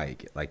computer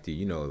mic, like the,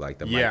 you know, like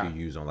the mic you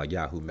use on like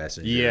Yahoo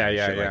Messenger and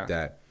shit like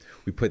that.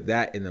 We put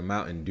that in the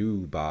Mountain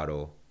Dew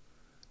bottle,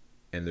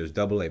 and there's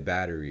AA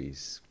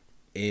batteries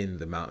in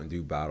the Mountain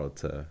Dew bottle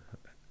to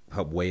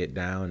help weigh it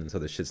down and so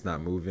the shit's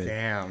not moving.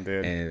 Damn,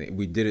 dude. And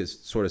we did it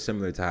sort of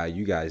similar to how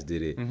you guys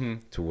did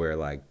it, to where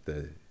like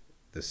the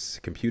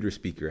computer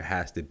speaker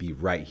has to be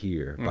right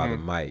here by the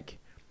mic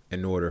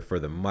in order for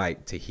the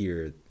mic to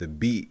hear the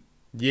beat.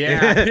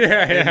 And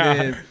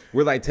then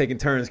we're like taking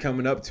turns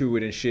coming up to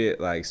it and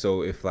shit. Like,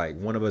 so if like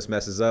one of us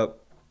messes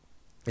up,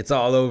 it's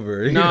all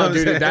over. You know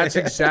dude, that's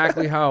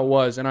exactly how it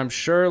was. And I'm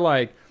sure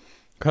like,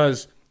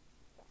 cause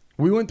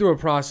we went through a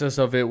process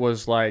of it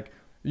was like,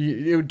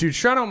 dude,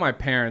 shout out my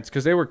parents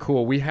because they were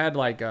cool. We had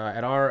like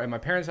at my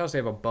parents' house they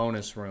have a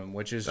bonus room,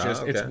 which is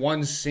just it's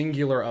one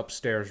singular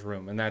upstairs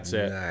room and that's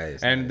it.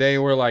 And they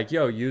were like,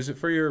 yo, use it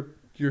for your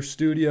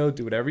studio,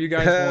 do whatever you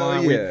guys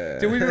want. We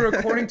were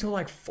recording till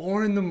like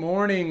 4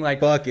 a.m. Like,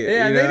 fuck it.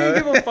 Yeah, they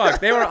didn't give a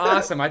fuck. They were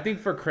awesome. I think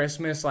for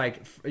Christmas,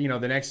 like, you know,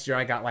 the next year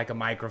I got like a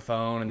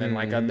microphone and then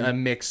like a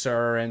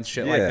mixer and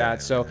shit like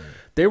that. So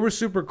they were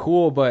super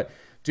cool. But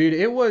dude,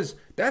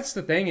 that's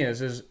the thing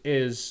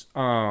is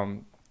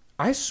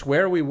I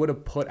swear we would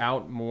have put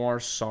out more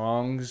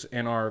songs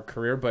in our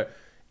career, but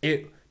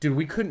dude,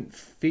 we couldn't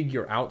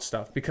figure out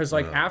stuff because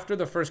like after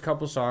the first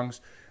couple songs,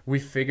 we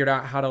figured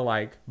out how to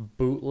like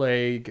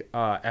bootleg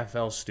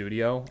FL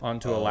Studio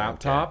onto a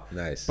laptop.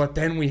 Okay. Nice. But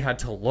then we had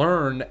to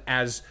learn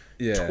as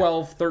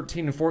 12,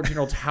 13, and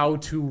 14-year-olds how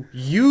to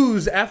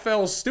use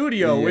FL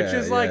Studio, which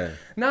is like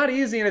not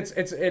easy, and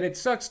it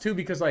sucks too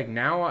because like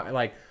now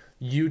like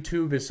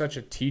YouTube is such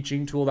a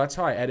teaching tool. That's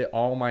how I edit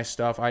all my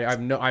stuff. I've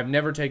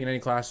never taken any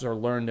classes or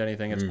learned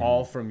anything. It's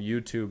all from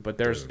YouTube.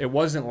 But it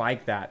wasn't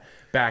like that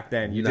back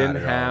then. You didn't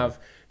have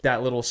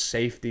that little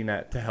safety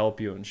net to help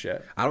you and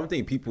shit. I don't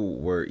think people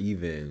were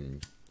even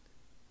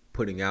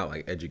putting out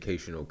like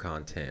educational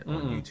content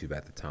on YouTube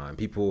at the time.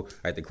 People,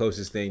 like the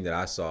closest thing that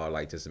I saw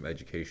like to some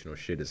educational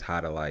shit is how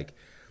to like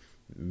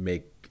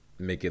make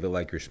it look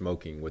like you're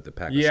smoking with a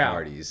pack of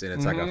Smarties, and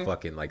it's like a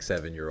fucking like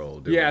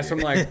 7-year-old doing it. Some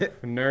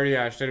like nerdy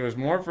ass shit. It was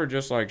more for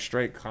just like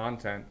straight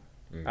content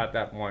at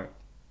that point.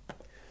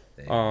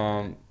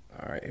 Damn.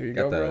 All right, here you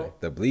go, bro.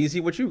 The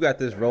Bleezy, what you got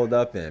this rolled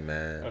up in,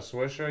 man? A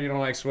Swisher? You don't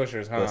like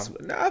Swishers, huh?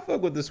 Nah, I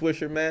fuck with the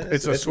Swisher, man.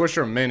 It's a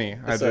Swisher Mini.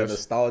 It's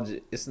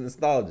nostalgic. It's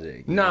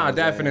nostalgic. Nah,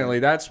 definitely.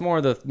 That's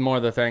more the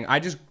thing.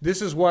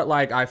 This is what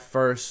like I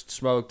first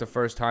smoked the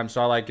first time,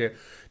 so I like it.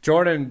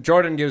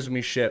 Jordan gives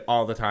me shit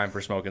all the time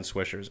for smoking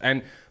Swishers,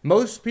 and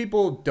most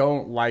people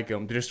don't like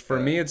them. Just for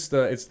me, it's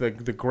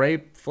the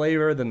grape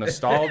flavor, the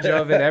nostalgia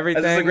of it,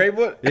 everything. Is this a grape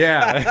one?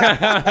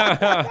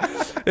 Yeah,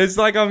 it's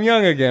like I'm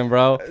young again,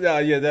 bro. No,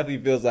 yeah, it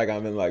definitely feels like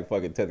I'm in like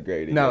fucking 10th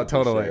grade. Again, no,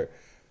 totally. Sure.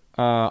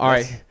 All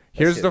right,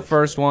 here's the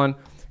first one.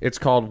 It's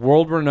called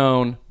World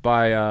Renown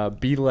by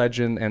B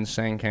Legend and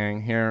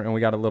Sankang here, and we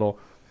got a little.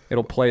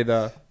 It'll play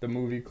the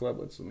movie clip.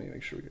 Let me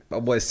make sure we get. My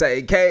boy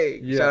Say K.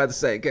 Yeah. Shout out to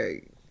Say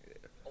K.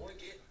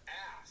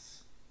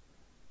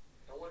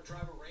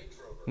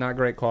 Not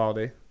great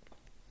quality.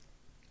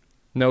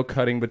 No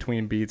cutting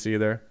between beats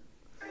either.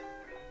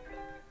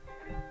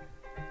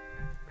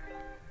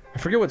 I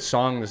forget what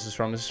song this is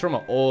from. This is from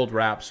an old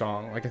rap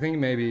song. Like I think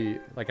maybe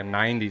like a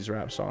 90s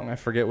rap song. I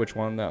forget which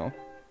one though.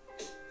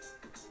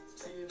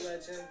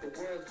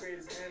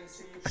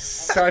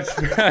 Such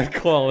bad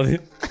quality.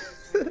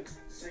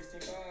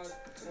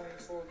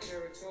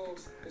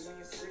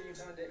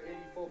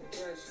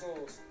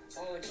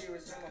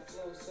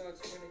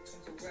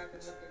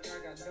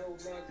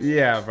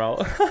 Yeah, bro.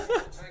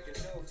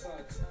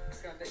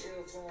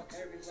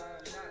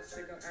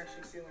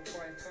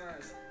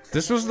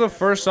 This was the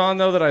first song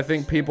though that I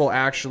think people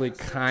actually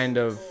kind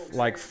of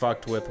like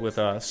fucked with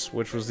us,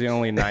 which was the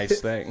only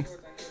nice thing.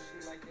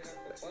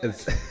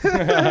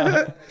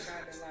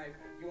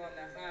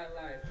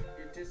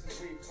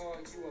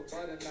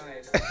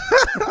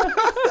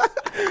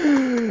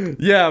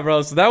 Yeah,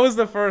 bro. So that was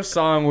the first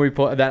song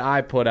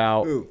I put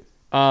out.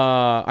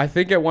 I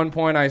think at one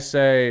point I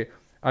say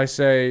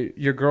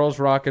your girl's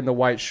rocking the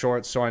white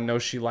shorts, so I know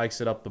she likes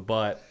it up the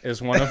butt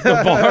is one of the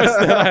bars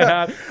that I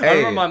had. I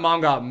remember my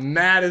mom got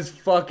mad as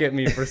fuck at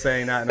me for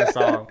saying that in a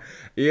song.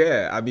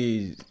 Yeah, I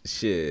mean,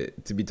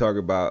 shit. To be talking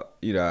about,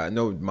 you know, I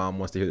know mom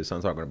wants to hear the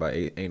son talking about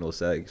anal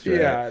sex. Right?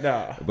 Yeah,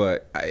 no.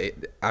 But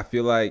I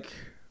feel like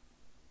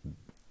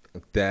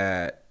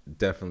that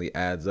definitely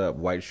adds up.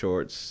 White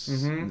shorts,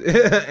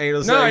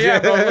 anal sex. No, yeah,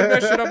 bro. Look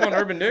that shit up on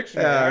Urban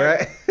Dictionary. Yeah,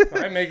 right.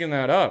 I'm making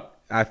that up.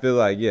 I feel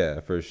like, yeah,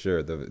 for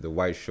sure, the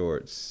white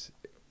shorts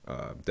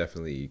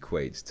definitely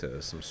equates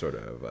to some sort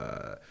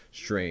of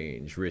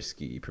strange,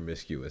 risky,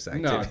 promiscuous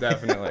activity. No,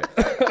 definitely.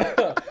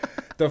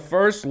 The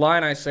first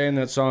line I say in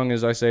that song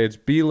is I say it's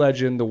B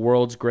Legend, the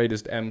world's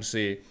greatest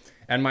MC.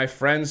 And my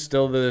friends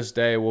still to this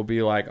day will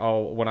be like,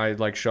 oh, when I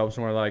like show up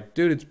somewhere, like,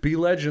 dude, it's B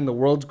Legend, the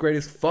world's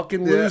greatest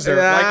fucking loser.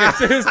 Like, it's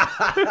just,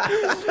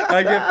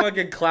 I get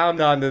fucking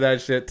clowned onto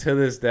that shit to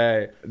this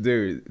day.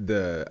 Dude,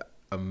 the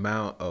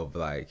amount of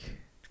like,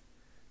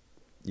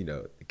 you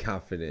know,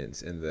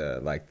 confidence and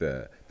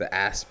the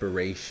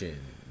aspiration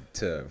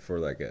for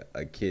like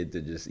a kid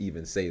to just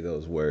even say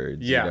those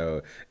words. Yeah. You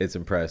know, it's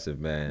impressive,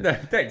 man.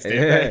 Thanks,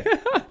 dude.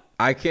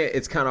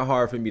 It's kind of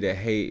hard for me to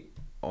hate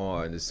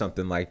on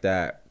something like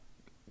that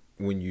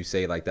when you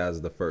say like that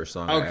was the first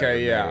song I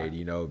ever made,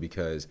 you know,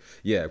 because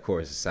of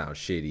course it sounds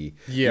shitty.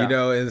 Yeah. You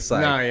know, and it's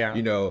like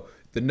you know,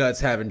 the nuts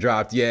haven't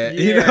dropped yet.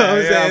 You know what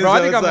I'm saying? Bro, so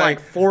I think I'm like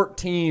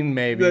 14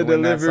 maybe. The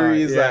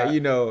delivery is like,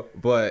 you know,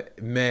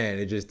 but man,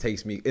 it just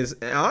takes me. It's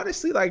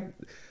honestly like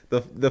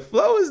the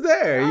flow is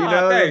there. You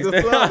know,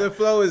 the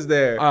flow is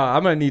there.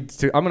 I'm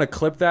gonna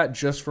clip that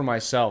just for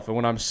myself, and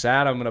when I'm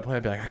sad, I'm gonna play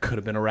and be like, I could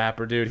have been a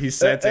rapper, dude. He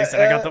said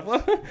I got the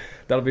flow.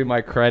 That'll be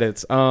my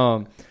credits.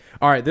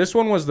 All right, this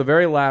one was the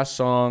very last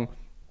song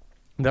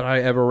that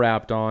I ever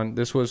rapped on.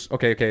 This was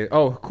okay.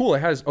 Oh, cool.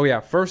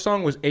 First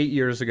song was 8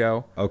 years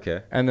ago.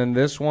 Okay. And then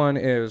this one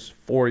is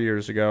 4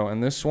 years ago,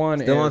 and this one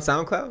still on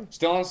SoundCloud.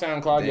 Still on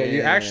SoundCloud. Damn. Yeah,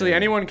 you actually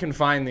anyone can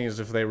find these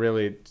if they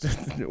really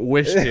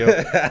wish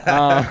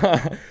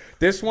to.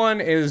 This one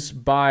is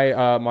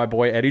by my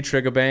boy Eddie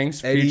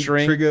Triggerbangs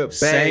featuring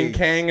Sang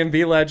Kang and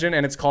B Legend,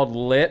 and it's called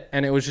Lit,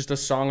 and it was just a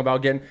song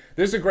about getting.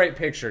 This is a great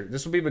picture.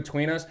 This will be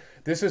between us.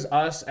 This is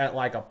us at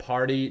like a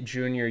party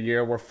junior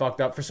year. We're fucked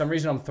up. For some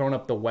reason, I'm throwing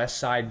up the West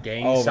Side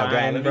Gang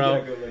sign,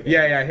 bro.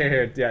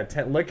 Here.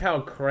 Look how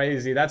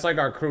crazy. That's like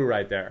our crew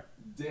right there.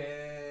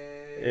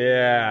 Damn.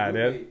 Yeah,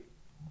 dude.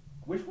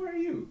 Which one are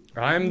you?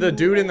 I'm the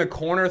dude in the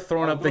corner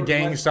throwing up the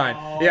gang sign.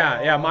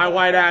 Yeah, my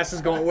white ass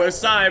is going West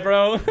Side,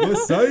 bro.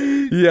 West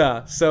Side?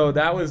 Yeah, so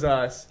that was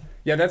us.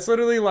 Yeah, that's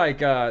literally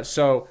like,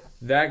 so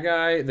that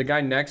guy, the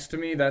guy next to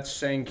me, that's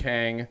Sang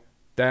Kang.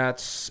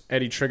 That's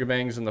Eddie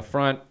Triggerbangs in the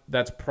front.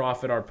 That's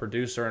Prophet, our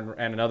producer,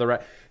 and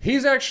another.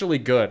 He's actually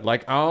good.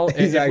 Like,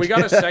 if we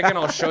got a second,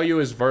 I'll show you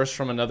his verse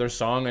from another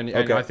song, and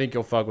I think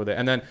you'll fuck with it.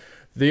 And then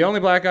the only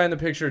black guy in the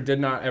picture did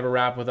not ever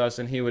rap with us,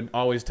 and he would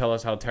always tell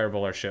us how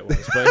terrible our shit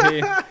was. But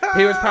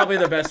he was probably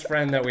the best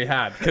friend that we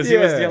had, because he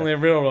was the only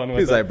real one with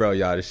us. He's like, bro,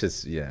 y'all, it's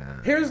just,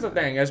 Here's the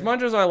thing. As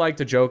much as I like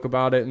to joke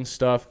about it and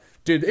stuff,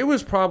 dude, it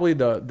was probably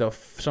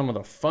some of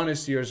the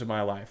funnest years of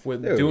my life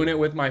with doing it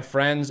with my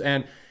friends.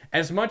 And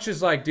as much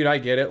as, like, dude, I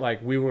get it,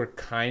 like, we were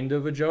kind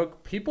of a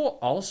joke, people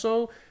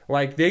also,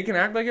 like, they can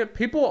act like it.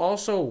 People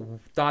also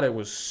thought it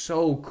was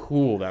so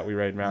cool that we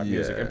made rap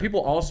music. And people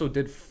also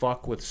did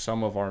fuck with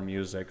some of our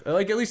music.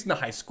 Like, at least in the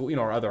high school, you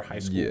know, our other high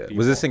school people.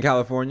 Was this in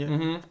California?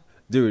 Mm-hmm.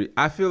 Dude,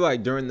 I feel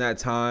like during that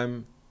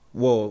time,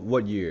 well,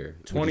 what year?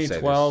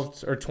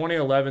 2012 or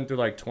 2011 through,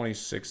 like,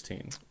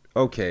 2016.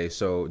 Okay,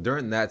 so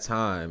during that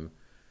time,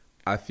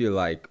 I feel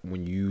like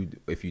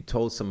if you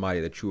told somebody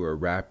that you were a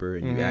rapper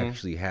and you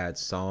actually had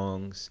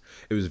songs,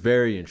 it was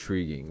very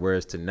intriguing.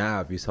 Whereas to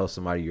now, if you tell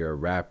somebody you're a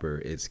rapper,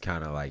 it's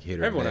kind of like hit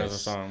or miss. Everyone has a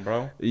song,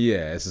 bro.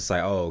 Yeah, it's just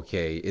like, oh,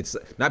 okay. It's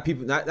not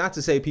people. Not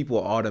to say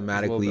people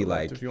automatically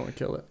like if you want to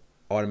kill it,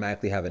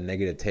 automatically have a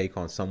negative take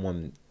on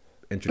someone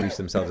introduce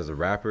themselves as a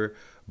rapper,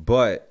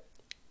 but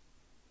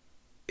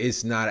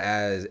it's not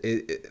as.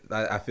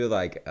 I feel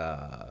like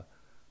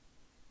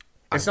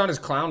it's not as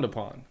clowned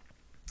upon.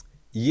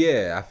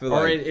 Yeah, I feel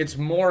like... Or it's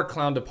more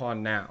clowned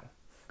upon now.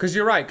 Because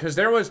you're right. Because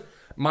there was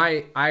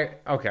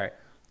okay.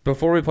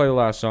 Before we play the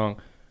last song,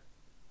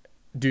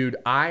 dude,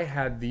 I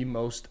had the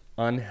most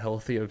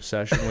unhealthy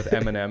obsession with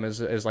Eminem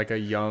as like a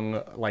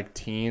young, like,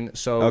 teen.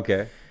 So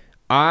okay.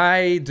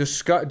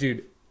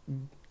 Dude,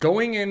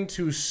 going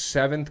into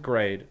 7th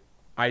grade,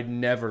 I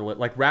never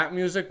like rap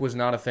music was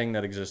not a thing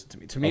that existed to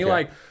me. To me,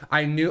 like,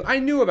 I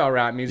knew about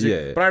rap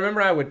music, but I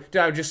remember I would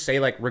just say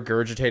like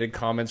regurgitated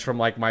comments from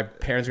like my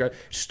parents.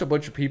 Just a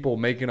bunch of people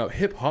making up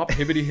hip hop,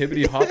 hibbity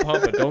hibbity hop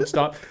hop, but don't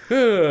stop.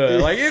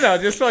 Like, you know,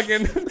 just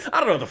fucking. I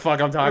don't know what the fuck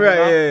I'm talking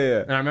about.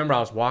 Yeah. And I remember I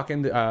was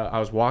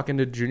walking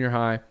to junior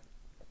high,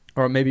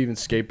 or maybe even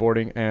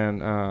skateboarding,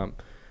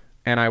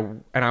 and I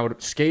would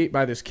skate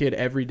by this kid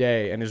every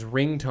day, and his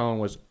ringtone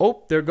was,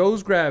 "Oh, there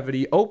goes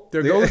gravity. Oh,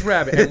 there goes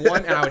rabbit." And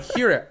I would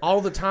hear it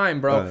all the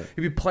time, bro.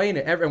 He'd be playing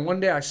it and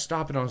one day I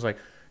stopped and I was like,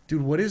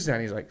 "Dude, what is that?"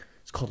 And he's like,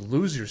 "It's called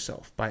Lose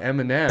Yourself by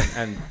Eminem."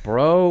 And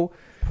bro,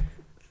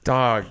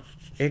 dog,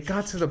 it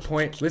got to the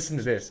point. Listen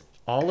to this.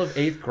 All of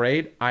 8th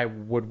grade, I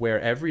would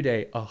wear every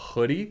day a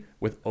hoodie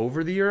with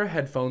over-the-ear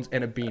headphones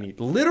and a beanie.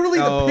 Literally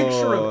the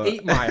picture of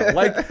 8 Mile.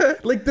 Like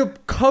the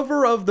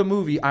cover of the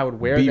movie, I would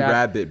wear that. Be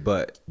Rabbit,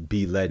 but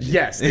be Legend.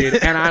 Yes, dude.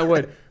 And I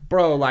would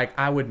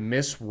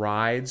miss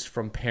rides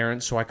from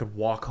parents so I could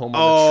walk home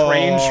on the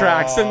train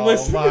tracks and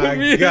listen to the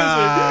music.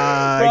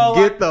 God.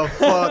 Get the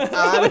fuck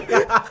out of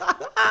here.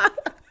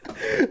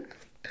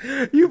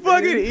 You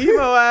fucking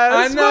emo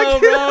ass. I know,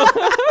 bro.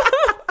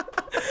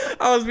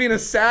 I was being a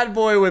sad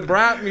boy with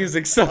rap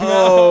music somehow.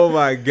 Oh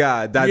my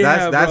god,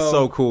 that's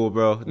so cool,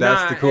 bro.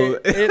 That's the cool.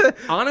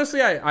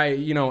 Honestly, I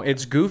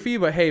it's goofy,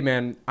 but hey,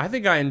 man, I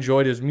think I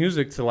enjoyed his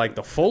music to like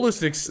the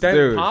fullest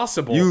extent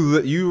possible.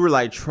 You were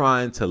like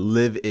trying to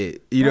live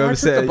it. You know what I'm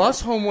saying? I took the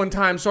bus home one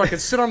time so I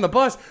could sit on the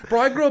bus,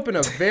 bro. I grew up in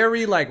a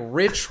very like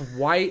rich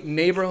white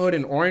neighborhood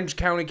in Orange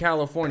County,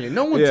 California.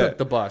 No one took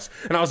the bus,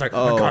 and I was like,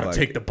 I gotta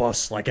take the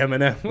bus like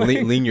Eminem.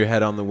 Lean your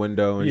head on the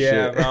window and shit.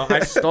 Yeah, bro.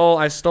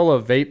 I stole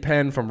a vape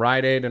pen from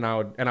Rite Aid, and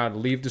I'd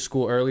leave to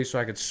school early so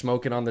I could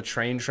smoke it on the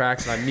train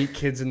tracks, and I'd meet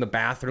kids in the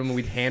bathroom and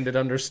we'd hand it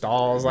under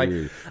stalls. Like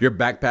your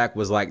backpack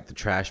was like the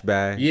trash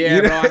bag.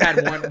 Yeah, bro. I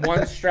had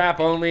one strap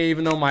only,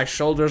 even though my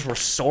shoulders were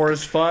sore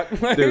as fuck.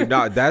 Dude,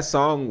 no, that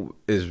song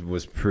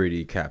was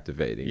pretty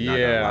captivating.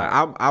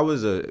 Yeah, I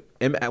was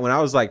when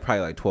I was like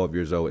probably like 12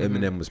 years old.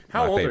 Eminem was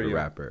my favorite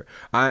rapper.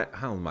 How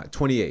am I?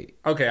 28.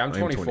 Okay, I'm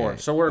 24.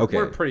 So we're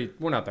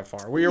not that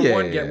far. We're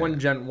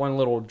one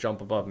little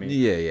jump above me.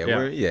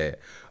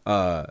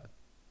 Yeah.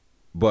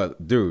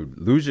 But dude,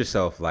 Lose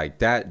Yourself, like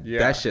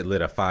that shit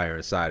lit a fire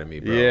inside of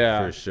me, bro.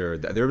 Yeah, for sure.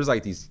 There was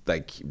like these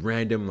like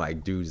random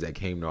like dudes that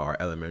came to our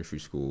elementary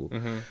school.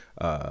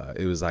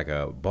 It was like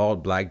a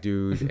bald black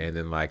dude and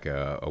then like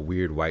a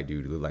weird white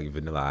dude who looked like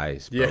Vanilla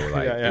Ice, bro.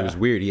 It was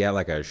weird. He had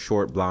like a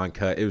short blonde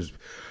cut. It was,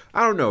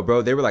 I don't know,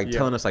 bro. They were like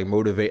telling us like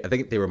I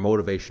think they were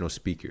motivational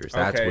speakers.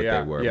 That's what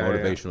they were,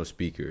 motivational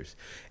speakers.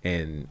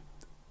 And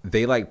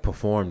they like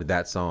performed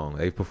that song.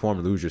 They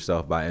performed "Lose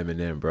Yourself" by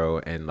Eminem, bro,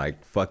 and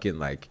like fucking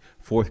like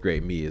fourth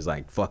grade me is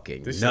like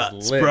fucking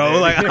nuts, bro.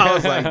 Like I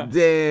was like,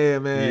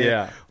 damn, man.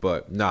 Yeah.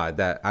 But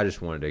that I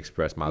just wanted to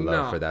express my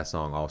love for that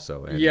song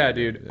also. And,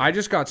 dude. I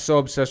just got so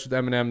obsessed with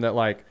Eminem that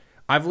like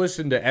I've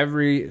listened to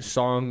every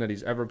song that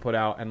he's ever put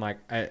out, and like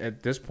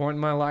at this point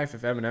in my life,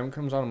 if Eminem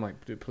comes on, I'm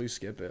like, dude, please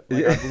skip it.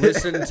 Like, I've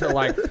listened to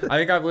I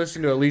think I've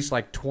listened to at least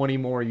like 20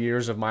 more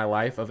years of my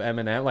life of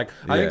Eminem. Like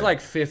I think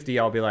like 50,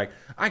 I'll be like,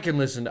 I can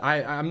listen to,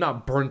 I'm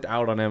not burnt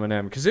out on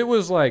Eminem, because it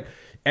was like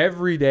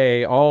every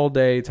day, all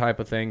day type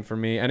of thing for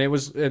me, and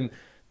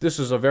this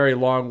is a very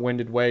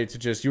long-winded way to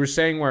just, you were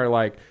saying where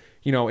like,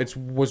 you know, it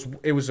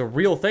was a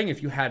real thing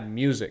if you had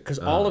music, because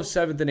all of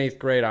 7th and 8th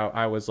grade,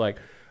 I was like,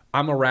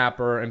 I'm a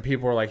rapper, and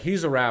people were like,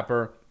 he's a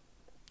rapper,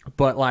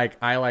 but like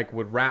I like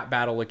would rap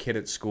battle a kid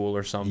at school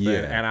or something,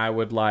 and I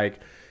would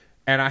like,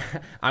 and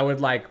I would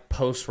like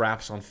post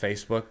raps on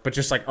Facebook, but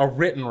just like a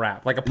written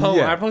rap, like a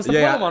poem. I post a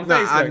poem on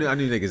Facebook. I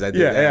knew niggas that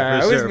did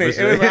that. It was me.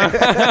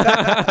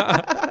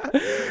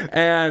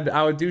 And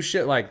I would do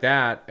shit like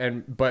that,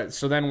 but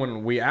so then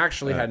when we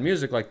actually had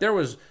music, like there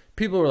was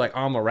people who were like,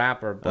 I'm a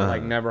rapper, but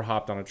like never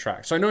hopped on a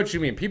track. So I know what you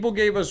mean. People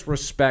gave us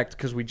respect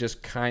because we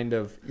just kind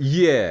of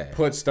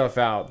put stuff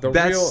out.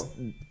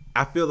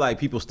 I feel like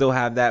people still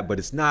have that, but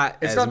it's not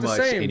as much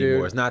anymore.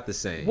 Dude. It's not the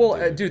same.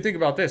 Well, dude, think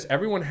about this.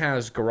 Everyone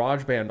has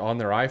GarageBand on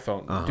their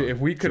iPhone. Dude, if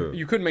we could,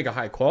 you couldn't make a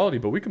high quality,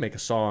 but we could make a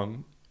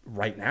song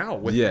right now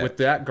with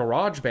that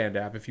GarageBand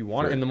app if you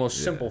want it in the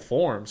most simple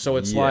form. So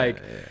it's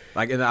like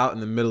out in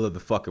the middle of the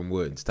fucking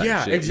woods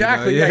type shit.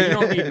 Exactly. You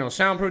don't need no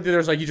soundproof.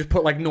 There's like, you just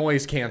put like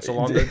noise cancel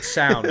on the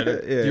sound,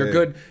 and you're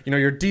good. You know,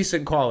 you're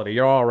decent quality.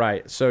 You're all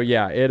right. So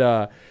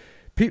yeah,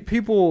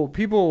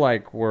 people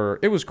like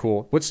it was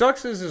cool. What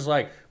sucks is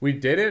like we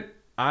did it.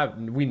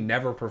 We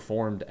never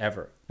performed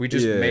ever. We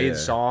just made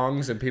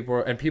songs, and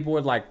people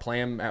would like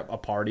play them at a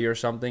party or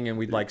something, and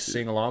we'd like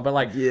sing along. But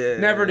like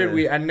never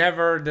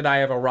did I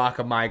ever rock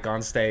a mic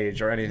on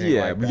stage or anything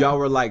like that. Y'all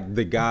were like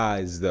the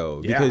guys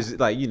though, because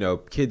like, you know,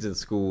 kids in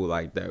school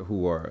like that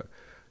who are,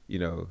 you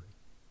know,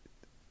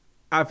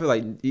 I feel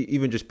like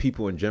even just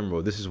people in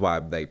general, this is why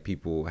like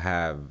people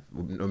have,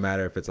 no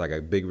matter if it's like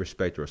a big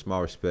respect or a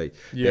small respect,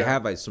 they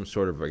have like some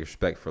sort of like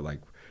respect for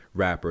like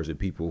rappers and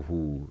people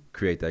who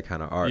create that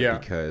kind of art,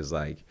 because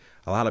like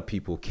a lot of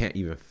people can't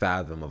even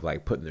fathom of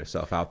like putting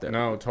themselves out there.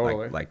 No,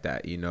 totally. Like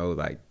that, you know,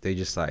 like they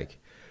just like,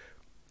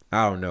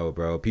 I don't know,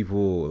 bro.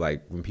 People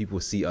like when people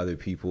see other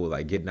people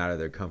like getting out of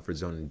their comfort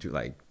zone and do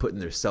like putting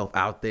themselves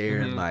out there,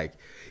 and like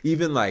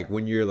even like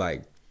when you're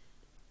like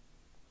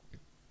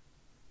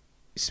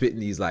spitting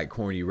these like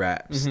corny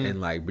raps and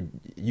like, but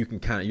you can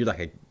kind of, you're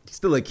like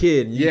still a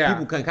kid, and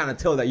people can kind of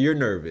tell that you're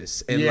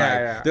nervous, and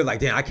they're like,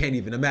 damn, I can't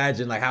even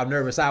imagine like how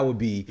nervous I would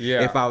be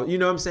if I, you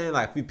know what I'm saying,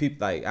 like people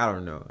like, I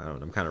don't know,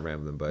 I'm kind of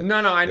rambling, but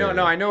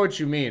I know what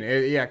you mean.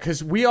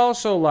 Because we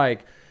also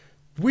like,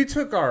 we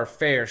took our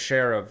fair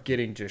share of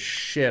getting just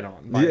shit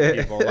on by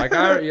people. Like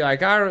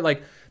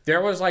there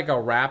was like a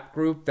rap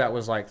group that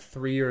was like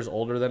 3 years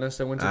older than us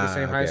that went to the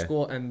same high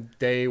school, and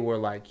they were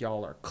like,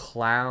 y'all are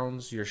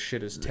clowns, your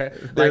shit is they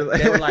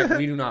were like,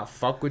 we do not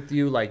fuck with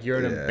you, like you're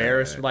an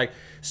embarrassment, like,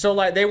 so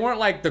like they weren't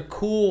like the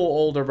cool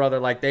older brother,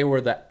 like they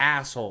were the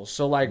assholes.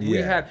 So like we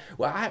had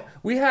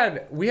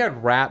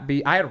rap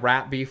beef. I had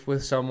rap beef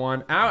with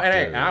someone,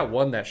 and I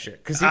won that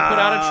shit because he put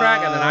out a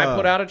track, and then I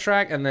put out a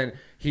track, and then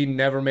he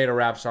never made a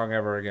rap song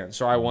ever again.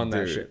 So I won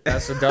that shit.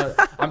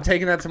 I'm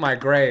taking that to my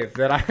grave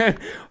that I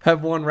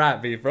have won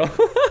rap beef, bro.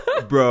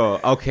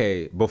 Bro,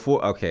 okay.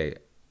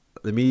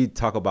 let me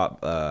talk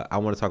about. I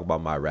want to talk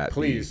about my rap.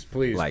 Please,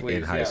 like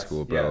in high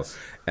school, bro. Yes.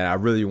 And I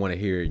really want to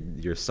hear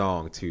your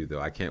song too, though.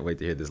 I can't wait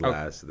to hear this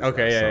last. This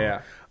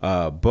last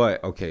song.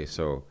 But okay,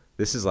 so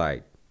this is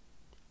like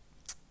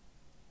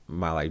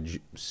my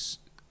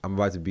I'm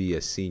about to be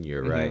a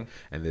senior, right?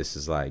 And this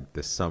is like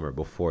the summer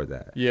before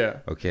that.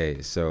 Yeah.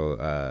 Okay,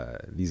 so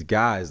these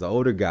guys, the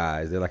older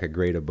guys, they're like a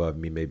grade above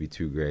me, maybe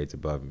 2 grades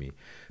above me.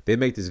 They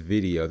make this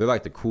video. They're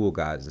like the cool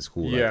guys in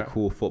school, like the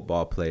cool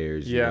football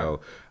players. You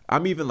know,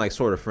 I'm even like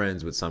sort of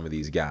friends with some of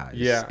these guys.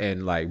 Yeah.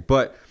 And like,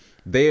 but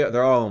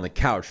they're all on the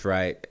couch,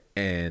 right?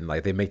 And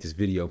like they make this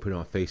video, put it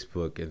on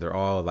Facebook, and they're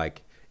all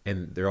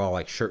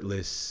like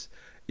shirtless,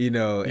 you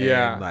know,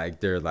 and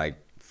like they're like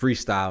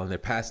freestyle, and they're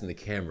passing the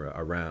camera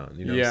around,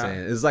 you know what I'm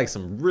saying? It's like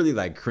some really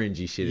like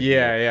cringy shit.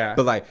 Yeah.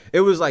 But like it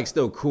was like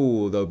still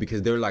cool though,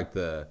 because they're like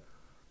they're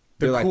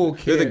cool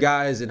kids. They're the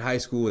guys in high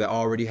school that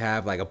already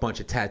have like a bunch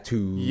of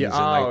tattoos. Yeah.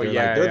 And like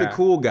they're the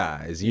cool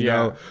guys, you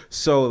know?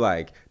 So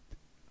like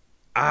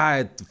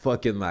I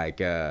fucking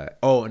like and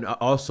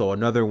also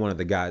another one of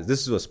the guys,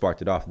 this is what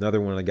sparked it off. Another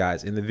one of the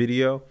guys in the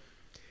video,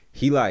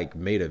 he like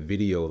made a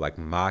video like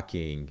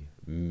mocking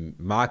me.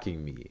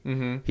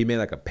 He made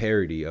like a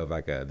parody of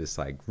like this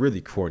like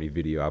really corny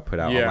video I put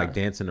out. I'm like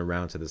dancing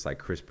around to this like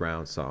Chris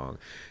Brown song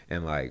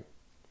and like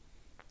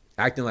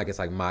acting like it's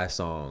like my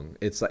song.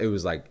 It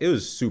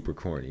was super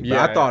corny, but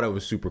I thought it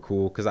was super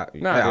cool because I put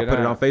it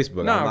on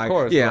Facebook. No, I'm like, of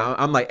course,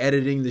 I'm like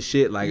editing the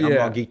shit. Like I'm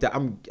all geeked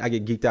out. I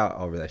get geeked out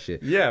over that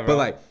shit. Yeah, bro. But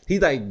like he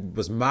like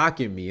was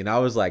mocking me, and I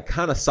was like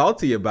kind of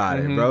salty about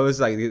it, bro. It's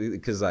like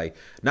because like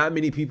not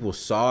many people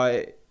saw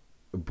it,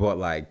 but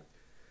like.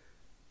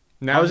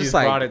 Now I was just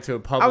like, brought it to a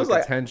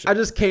public attention. I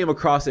just came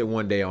across it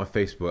one day on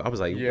Facebook. I was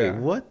like, wait,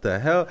 what the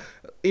hell?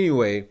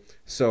 Anyway,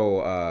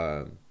 so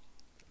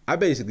I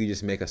basically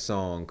just make a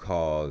song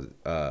called,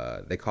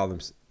 they call them,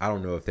 I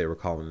don't know if they were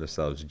calling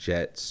themselves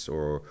Jets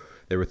or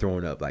they were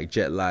throwing up like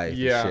Jet Life and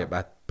shit.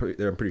 But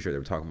I'm pretty sure they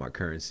were talking about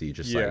currency,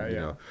 just like, you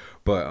know.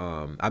 But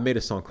I made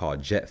a song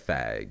called Jet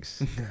Fags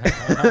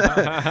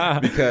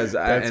because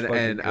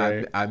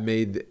I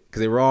made, because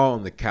they were all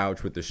on the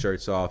couch with their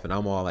shirts off and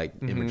I'm all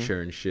like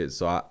immature and shit.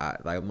 So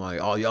I'm like,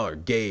 oh, y'all are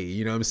gay,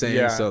 you know what I'm saying?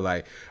 Yeah. So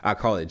like I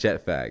call it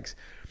Jet Fags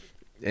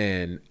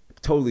and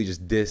totally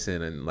just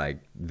dissing and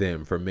like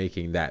them for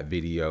making that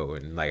video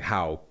and like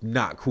how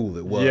not cool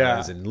it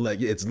was and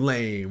like it's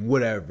lame,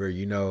 whatever,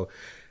 you know.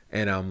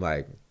 And I'm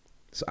like,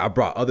 so I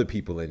brought other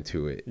people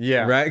into it,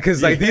 right?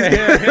 Because like these,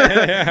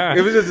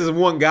 it was just this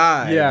one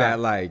guy that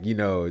like, you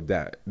know,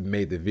 that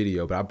made the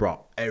video, but I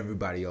brought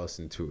everybody else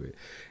into it,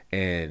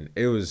 and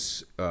it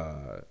was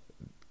so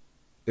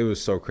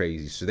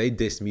crazy. So they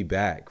dissed me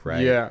back,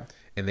 right? Yeah,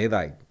 and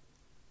they're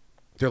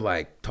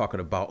like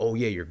talking about, oh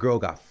yeah, your girl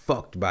got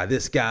fucked by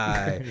this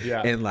guy,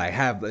 and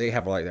like they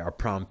have like our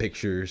prom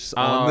pictures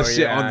on the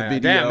shit on the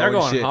video. Damn, they're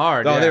going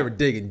hard. Oh, they were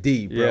digging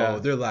deep, bro.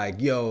 They're like,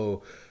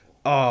 yo.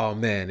 Oh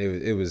man,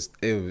 it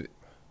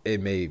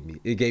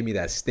gave me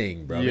that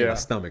sting, bro. It made my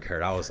stomach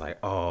hurt. I was like,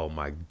 oh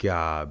my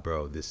god,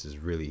 bro, this is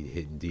really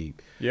hitting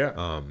deep.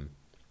 Yeah.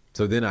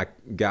 So then I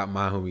got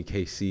my homie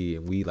KC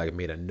and we like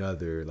made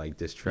another like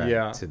diss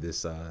track to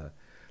this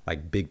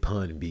like Big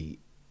Pun beat.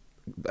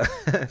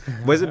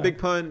 Was it Big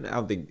Pun? I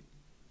don't think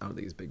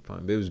it's Big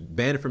Pun, but it was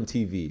Banned from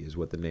TV is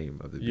what the name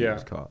of the video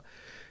was called.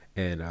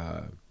 And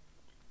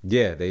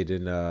they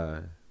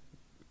didn't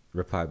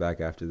reply back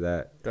after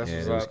that. And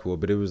it was cool,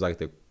 but it was like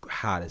the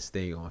hottest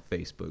thing on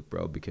Facebook,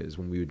 bro, because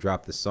when we would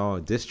drop the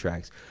song diss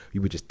tracks,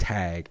 we would just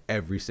tag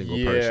every single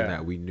person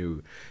that we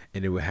knew,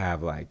 and it would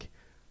have like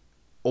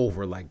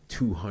over like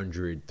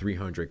 200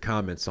 300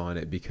 comments on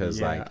it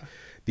because like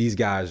these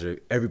guys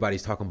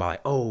everybody's talking about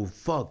like, oh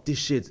fuck, this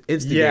shit's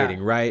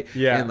instigating, right?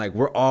 And like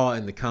we're all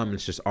in the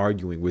comments just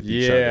arguing with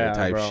each other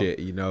type shit,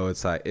 you know.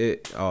 It's like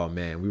oh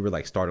man, we were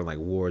like starting like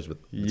wars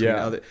between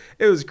other.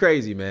 It was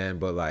crazy, man.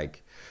 But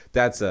like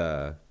that's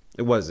it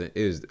was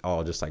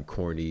all just like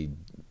corny,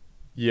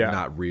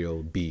 not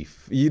real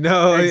beef, you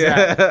know.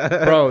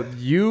 Exactly. Bro,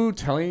 you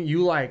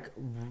like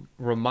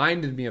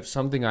reminded me of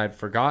something I'd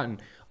forgotten.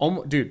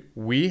 Dude,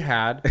 we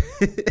had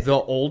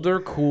the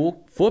older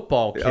cool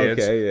football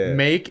kids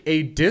make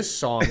a diss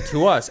song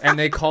to us, and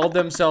they called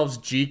themselves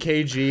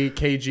GKG,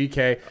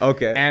 KGK.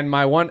 Okay. And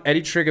my one,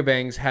 Eddie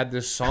Triggerbangs, had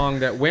this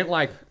song that went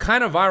like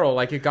kind of viral.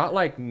 Like it got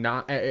like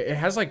it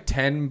has like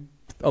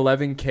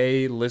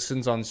 11K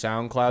listens on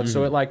SoundCloud.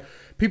 So it like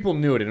people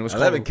knew it, and it was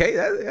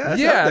 11K.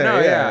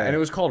 And it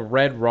was called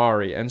Red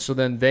Rari. And so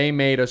then they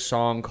made a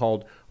song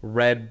called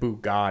Red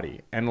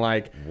Bugatti, and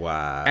like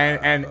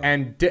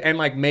and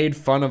like made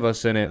fun of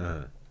us in it.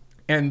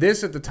 And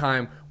this at the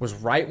time was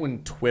right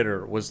when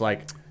Twitter was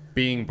like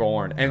being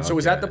born, and so it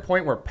was at the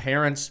point where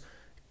parents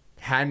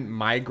hadn't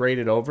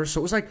migrated over, so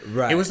it was like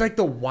it was like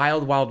the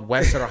wild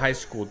west at our high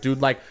school,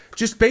 dude. Like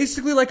just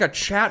basically like a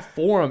chat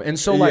forum. And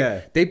so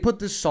like they put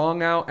this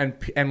song out,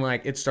 and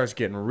like it starts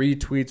getting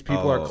retweets,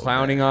 people are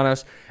clowning on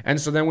us.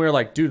 And so then we were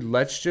like, dude,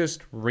 let's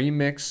just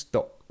remix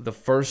the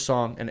first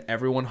song and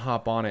everyone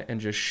hop on it and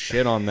just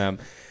shit on them.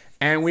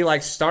 And we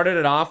like started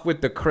it off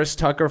with the Chris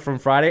Tucker from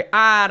Friday.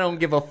 I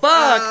don't give a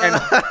fuck. And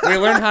we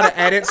learned how to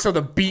edit so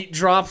the beat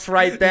drops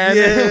right then.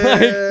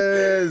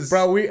 Yes. Like,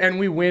 bro,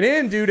 we went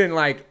in, dude, and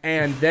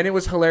then it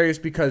was hilarious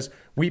because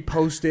we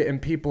post it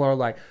and people are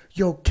like,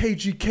 yo,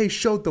 KGK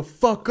showed the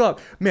fuck up.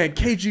 Man,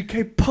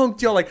 KGK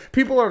punked y'all. Like,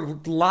 people are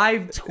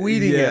live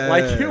tweeting it.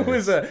 Like, it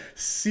was a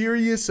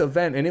serious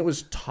event and it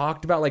was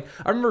talked about. Like,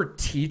 I remember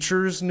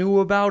teachers knew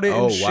about it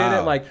and shit.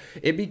 Wow. Like,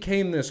 it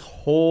became this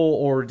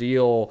whole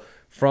ordeal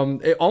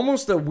from it,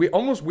 almost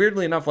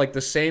weirdly enough, like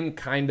the same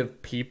kind of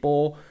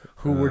people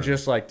who were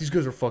just like, these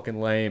guys are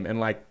fucking lame, and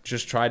like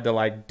just tried to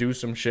like do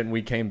some shit, and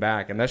we came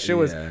back, and that shit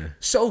was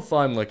so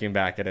fun looking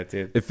back at it,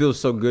 dude. It feels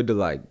so good to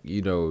like,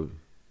 you know,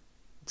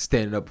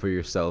 stand up for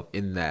yourself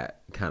in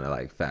that kind of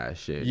like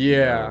fashion. Yeah.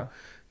 You know?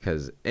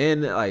 Cause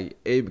and like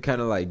it kind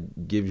of like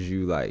gives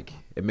you like,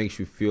 it makes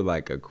you feel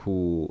like a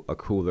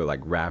cooler like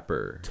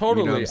rapper.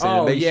 Totally. You know what I'm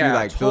saying? It makes you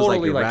like totally, feels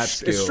like your like rap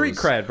skills. It's street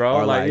cred, bro.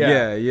 Or like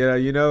yeah,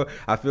 you know.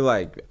 I feel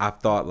like I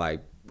thought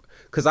like,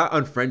 cause I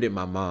unfriended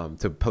my mom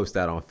to post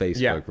that on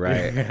Facebook,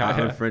 right? Yeah. I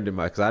unfriended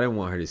because I didn't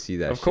want her to see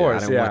that. Of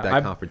course, I didn't want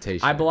that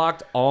confrontation. I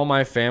blocked all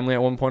my family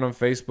at one point on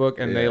Facebook,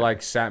 and they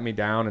like sat me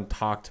down and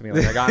talked to me.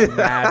 Like I got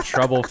mad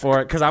trouble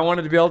for it because I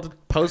wanted to be able to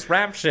post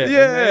rap shit.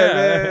 Yeah,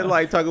 man.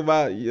 Like talk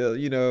about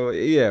you know,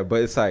 yeah.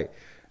 But it's like,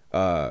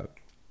 fuck,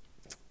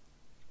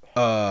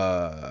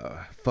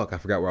 I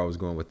forgot where I was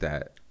going with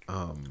that.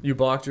 You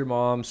blocked your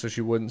mom so she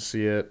wouldn't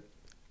see it,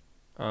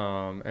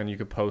 and you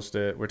could post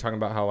it. We're talking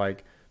about how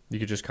like you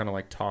could just kind of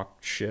like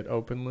talk shit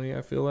openly.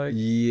 I feel like.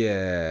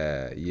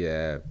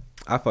 Yeah.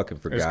 I fucking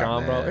forgot. It's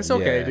gone, man. bro. It's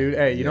okay, dude.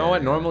 Hey, you know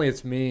what? Normally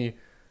it's me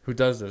who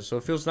does this, so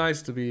it feels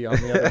nice to be on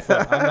the other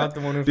foot. I'm not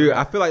the one who. Dude,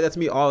 I feel like that's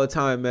me all the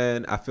time,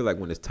 man. I feel like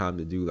when it's time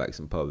to do like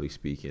some public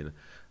speaking,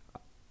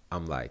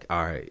 I'm like,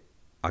 all right,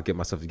 I'll get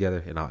myself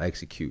together and I'll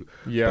execute.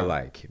 Yeah. But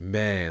like,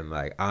 man,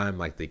 like I'm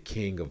like the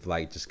king of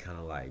like just kind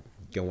of like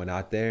going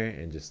out there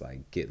and just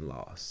like getting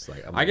lost.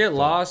 Like I get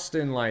lost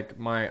in like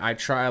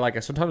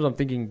sometimes I'm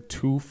thinking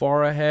too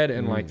far ahead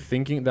and like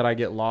thinking that I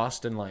get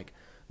lost in like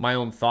my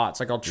own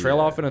thoughts. Like I'll trail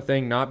off in a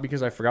thing, not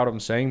because I forgot what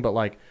I'm saying, but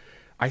like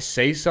I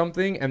say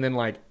something and then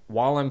like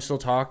while I'm still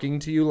talking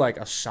to you, like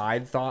a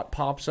side thought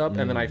pops up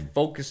and then I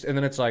focus and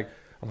then it's like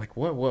I'm like,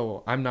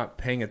 whoa, I'm not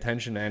paying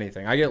attention to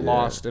anything. I get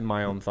lost in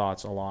my own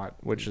thoughts a lot,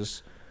 which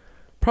is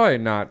probably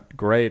not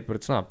great, but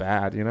it's not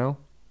bad, you know?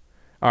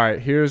 All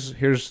right, here's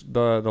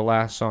the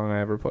last song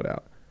I ever put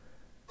out.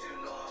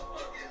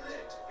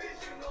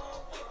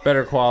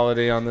 Better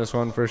quality on this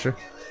one for sure.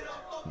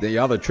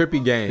 Y'all the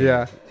trippy gang.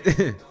 Yeah.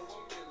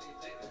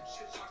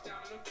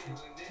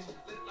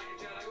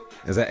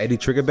 Is that Eddie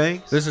Trigger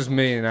Bangs? This is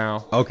me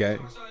now. Okay.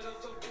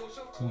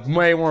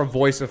 Way more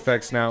voice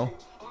effects now.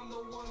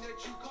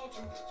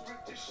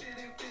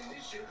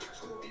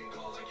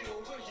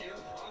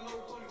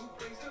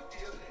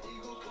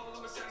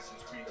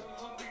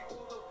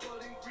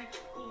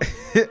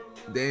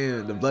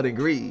 Damn, the blood and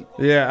greed.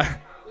 Yeah.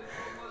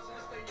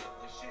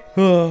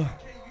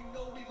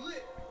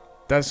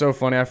 That's so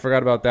funny. I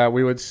forgot about that.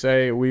 We would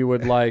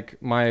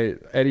like, my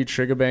Eddie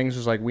Triggerbangs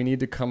was like, we need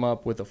to come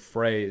up with a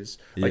phrase,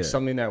 like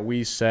something that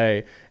we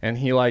say. And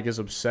he like is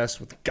obsessed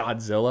with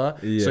Godzilla.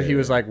 Yeah. So he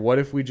was like, what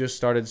if we just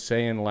started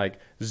saying like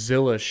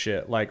Zilla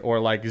shit, like, or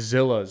like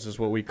Zillas is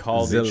what we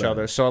called each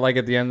other. So like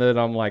at the end of it,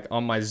 I'm like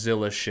on my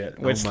Zilla shit,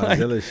 which on my like,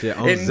 Zilla shit.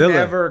 On it Zilla.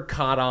 never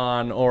caught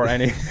on or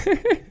anything.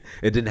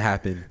 It didn't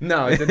happen.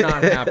 No, it did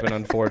not happen,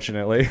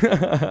 unfortunately.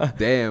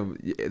 Damn,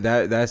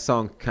 that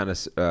song kind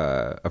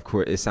of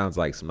course, it sounds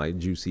like some like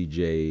Juicy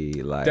J,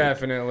 like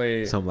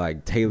definitely some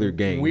like Taylor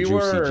Gang,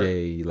 Juicy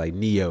J, like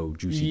Neo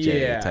Juicy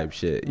J type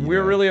shit.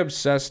 We're really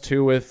obsessed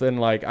too with,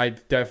 and like I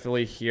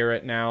definitely hear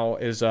it now.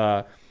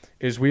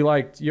 Is we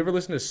like, you ever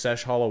listen to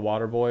Sesh Hollow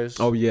Water Boys?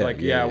 Oh yeah,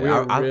 like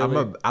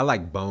I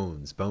like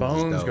Bones.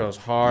 Bones goes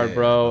hard,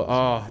 bro.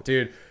 Oh,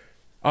 dude.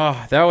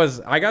 Oh,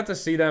 I got to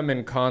see them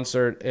in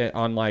concert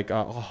on like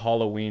a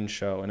Halloween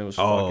show, and it was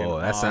fucking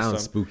that awesome.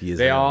 Sounds spooky as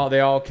they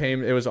all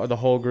came. It was the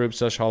whole group,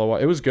 Sesh Hollow.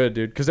 It was good,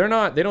 dude, because they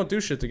don't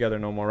do shit together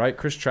no more, right?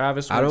 Chris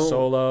Travis went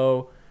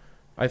solo,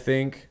 I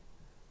think.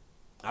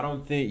 I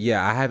don't think.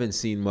 Yeah, I haven't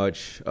seen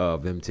much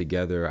of them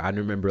together. I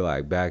remember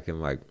like back in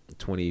like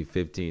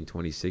 2015,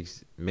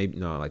 2016, maybe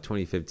no, like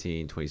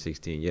 2015,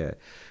 2016. Yeah,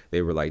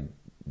 they were like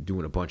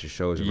doing a bunch of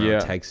shows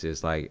around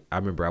Texas. Like I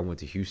remember I went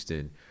to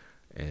Houston.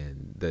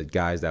 And the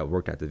guys that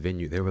worked at the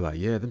venue, they were like,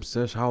 yeah, them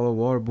Sesh Hollow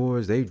Water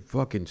Boys, they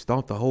fucking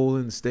stomped a hole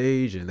in the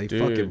stage and they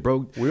fucking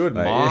broke. We would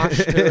mosh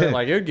to it.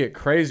 Like, it would get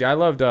crazy. I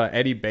loved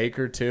Eddie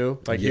Baker, too.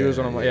 Like, he was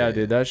one of my,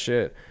 dude, that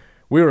shit.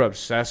 We were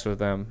obsessed with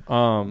them.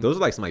 Those are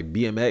like some like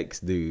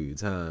BMX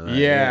dudes, huh? Like,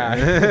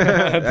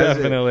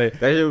 definitely.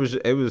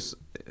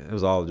 It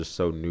was all just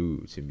so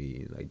new to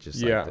me. Like,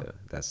 just like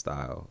that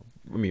style.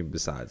 I mean,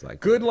 besides like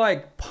good,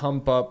 like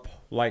pump up,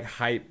 like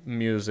hype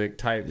music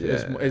type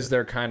is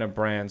their kind of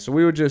brand. So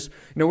we would just,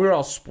 we were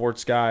all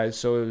sports guys.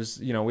 So it was,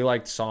 we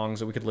liked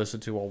songs that we could listen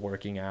to while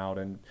working out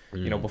and,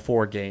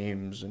 before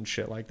games and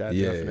shit like that.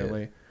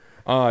 Definitely.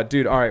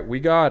 Dude. All right. We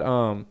got,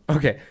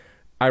 okay.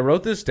 I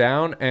wrote this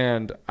down,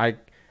 and I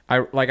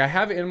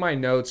have it in my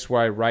notes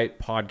where I write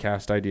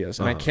podcast ideas,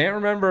 and I can't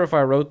remember if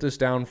I wrote this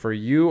down for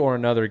you or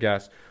another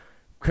guest,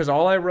 because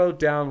all I wrote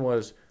down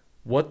was,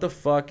 what the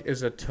fuck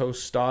is a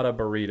tostada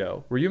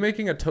burrito? Were you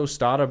making a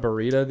tostada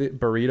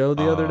burrito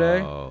the other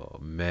day? Oh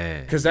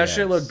man, because that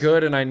shit looked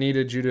good, and I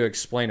needed you to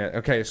explain it.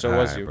 Okay, so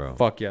was you? Bro.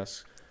 Fuck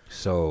yes.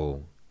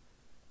 So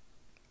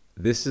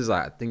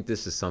I think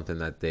this is something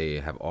that they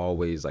have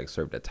always like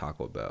served at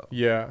Taco Bell.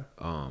 Yeah.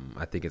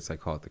 I think it's like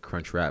called the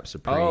Crunch Wrap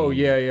Supreme. Oh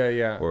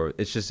yeah. Or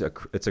it's just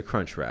it's a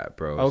Crunch Wrap,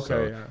 bro. Okay.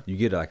 So yeah. you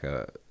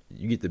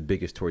get the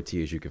biggest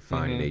tortillas you can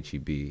find in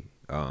HEB,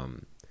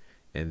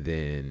 and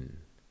then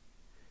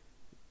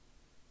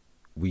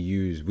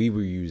we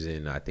were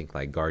using, I think,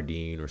 like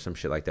Gardein or some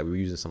shit like that. We were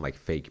using some like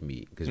fake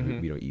meat because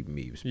we don't eat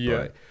meat,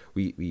 but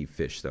we eat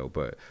fish though.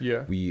 But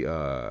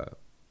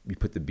we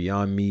put the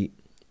Beyond Meat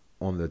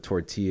on the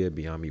tortilla,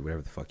 Beyond Meat,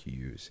 whatever the fuck you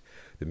use,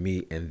 the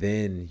meat, and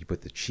then you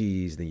put the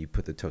cheese, then you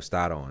put the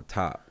tostada on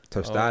top.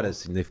 Tostada is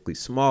significantly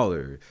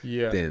smaller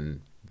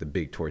than the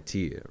big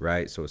tortilla,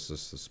 right? So it's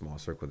just a small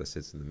circle that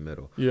sits in the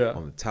middle. Yeah.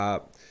 On the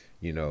top,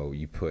 you know,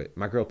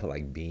 my girl put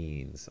like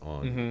beans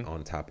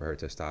on top of her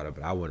tostada,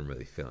 but I wasn't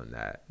really feeling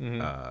that.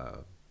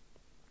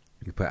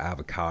 You put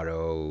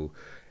avocado,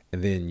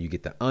 and then you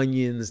get the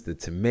onions, the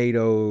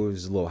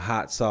tomatoes, a little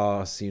hot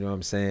sauce, you know what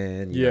I'm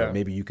saying? You know,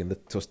 maybe you can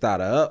lift the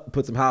tostada up,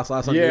 put some hot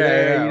sauce on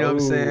there, you know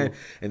what I'm saying?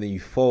 And then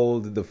you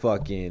fold the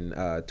fucking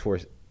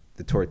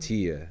the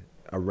tortilla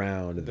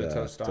around the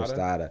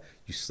tostada.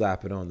 You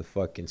slap it on the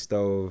fucking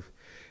stove,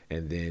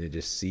 and then it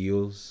just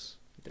seals,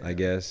 I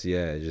guess.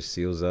 Yeah, it just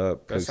seals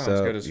up, cooks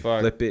up. Good as fuck.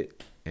 Flip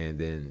it, and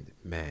then,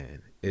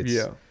 man,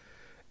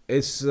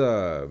 it's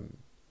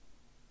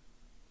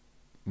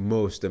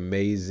most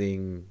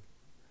amazing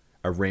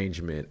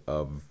arrangement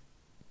of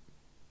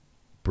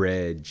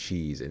bread,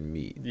 cheese, and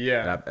meat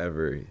that I've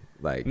ever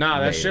like. Nah,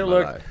 that shit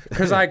looked,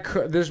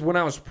 because when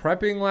I was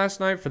prepping last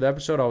night for the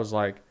episode, I was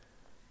like,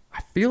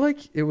 I feel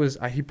like it was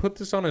he put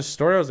this on his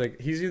story. I was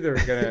like, he's either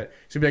gonna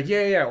be like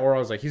yeah, or I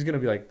was like, he's gonna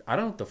be like, I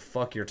don't know what the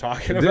fuck you're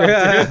talking about,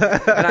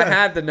 dude. And I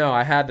had to know,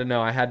 I had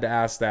to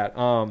ask that.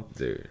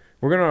 Dude,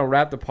 we're gonna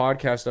wrap the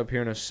podcast up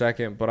here in a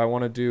second, but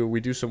we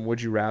do some would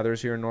you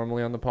rathers here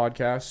normally on the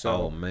podcast.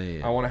 So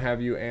I want to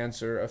have you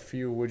answer a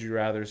few would you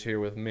rathers here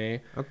with me.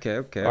 Okay.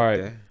 All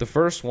right. The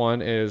first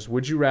one is,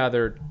 would you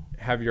rather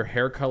have your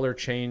hair color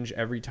change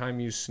every time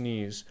you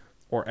sneeze,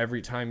 or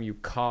every time you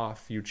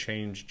cough you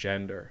change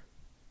gender?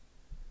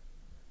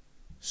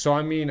 So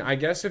I mean, I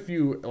guess if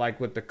you like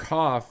with the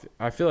cough,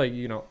 I feel like,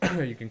 you know,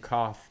 you can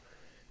cough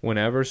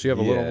whenever, so you have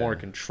a little more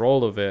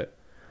control of it.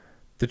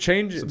 The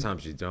change.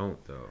 Sometimes you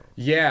don't though.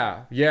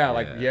 Yeah,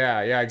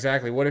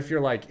 exactly. What if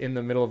you're like in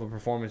the middle of a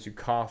performance, you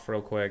cough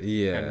real quick,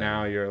 and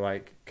now you're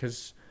like,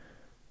 because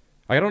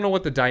I don't know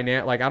what the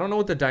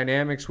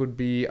dynamics would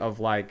be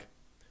of like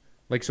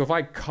so if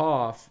I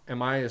cough,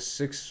 am I a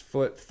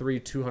 6'3",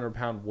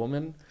 200-pound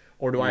woman,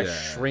 or do I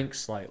shrink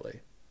slightly?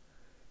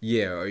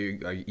 Yeah,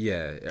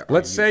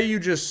 Let's say you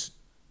just,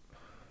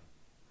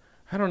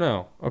 I don't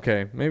know.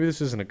 Okay, maybe this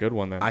isn't a good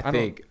one then. I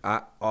think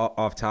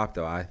off top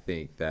though, I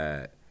think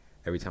that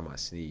every time I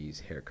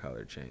sneeze, hair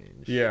color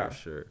change. Yeah, for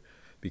sure.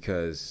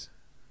 Because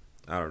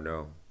I don't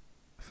know,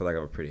 I feel like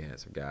I'm a pretty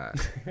handsome guy,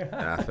 and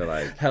I feel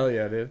like hell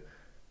yeah, dude.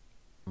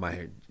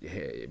 My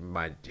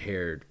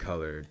hair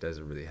color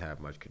doesn't really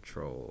have much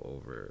control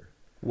over.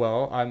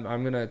 Well, I'm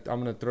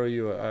gonna throw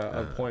you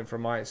a point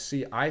for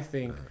I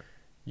think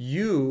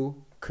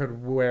you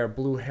could wear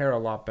blue hair a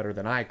lot better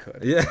than I could.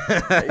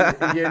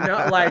 Yeah. You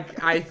know,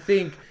 like, I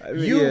think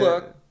you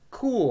look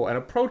cool and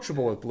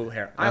approachable with blue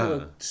hair. I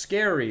look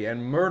scary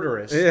and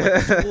murderous, like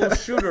a school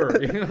shooter.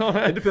 You know,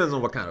 it depends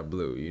on what kind of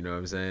blue. You know what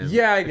I'm saying?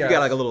 Yeah, I guess. If you got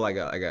like a little like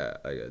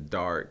a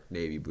dark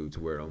navy blue to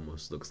where it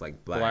almost looks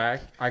like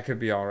black. I could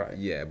be all right.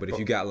 Yeah, but if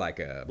you got like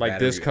a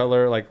this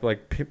color, like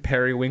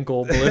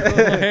periwinkle blue,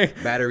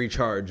 like, battery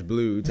charged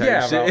blue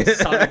type shit. Bro,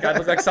 Sonic. I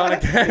look like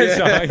Sonic the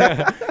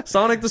Hedgehog.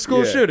 Sonic the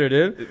school shooter,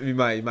 dude. You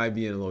might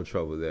be in a little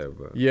trouble there,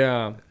 bro.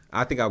 Yeah.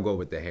 I think I'll go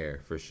with the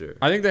hair for sure.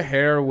 I think the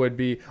hair would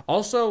be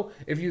also,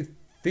 if you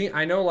think,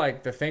 I know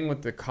like the thing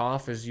with the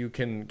cough is you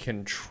can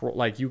control,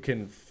 like you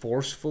can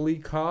forcefully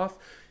cough.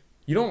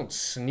 You don't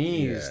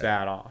sneeze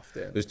that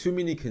often. There's too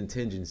many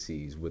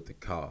contingencies with the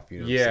cough.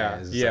 You know what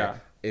I'm saying? Like,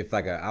 if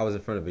like I was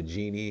in front of a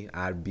genie,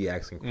 I'd be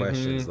asking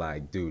questions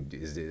like, dude,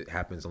 it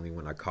happens only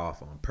when I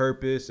cough on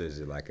purpose? Or is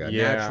it like a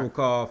natural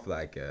cough?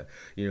 Like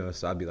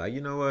so I'd be like,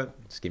 you know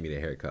what? Just give me the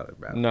hair color,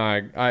 bro.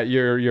 No,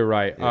 you're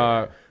right.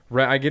 Yeah.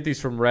 I get these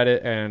from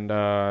Reddit,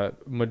 and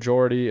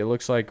majority, it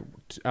looks like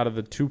out of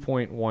the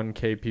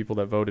 2.1K people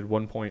that voted,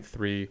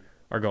 1.3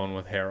 are going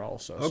with hair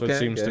also. So it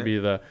seems to be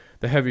the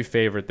heavy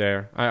favorite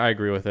there. I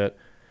agree with it.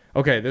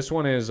 Okay, this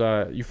one is,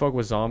 you fuck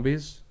with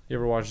zombies? You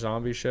ever watch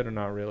zombie shit or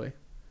not really?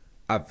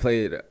 I've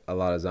played a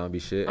lot of zombie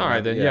shit. All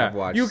right, then,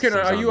 you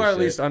can. You at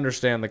least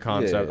understand the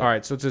concept. Yeah. All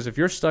right, so it says, if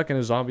you're stuck in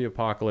a zombie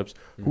apocalypse,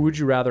 who would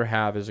you rather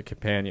have as a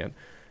companion?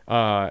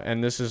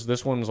 And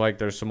this one's like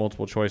there's some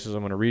multiple choices.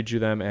 I'm going to read you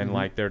them and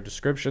like their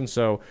description.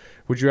 So,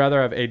 would you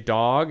rather have a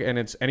dog, and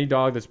it's any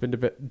dog that's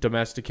been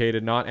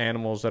domesticated, not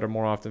animals that are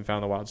more often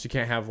found in the wild. So you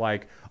can't have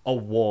like a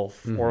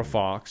wolf or a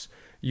fox.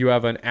 You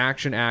have an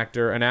action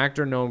actor, an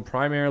actor known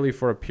primarily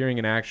for appearing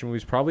in action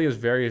movies, probably has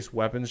various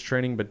weapons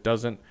training, but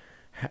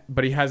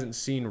he hasn't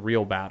seen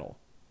real battle,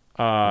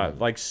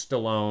 like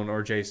Stallone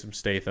or Jason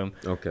Statham.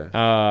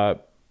 Okay.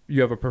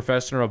 You have a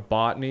professor of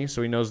botany,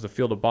 so he knows the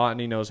field of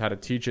botany, knows how to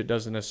teach it,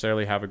 doesn't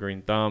necessarily have a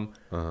green thumb,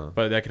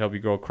 but that could help you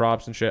grow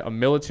crops and shit. A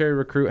military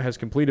recruit has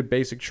completed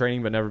basic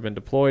training but never been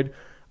deployed.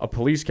 A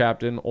police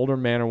captain, older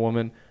man or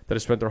woman that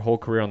has spent their whole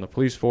career on the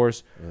police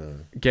force.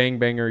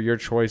 Gangbanger, your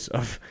choice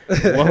of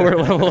lower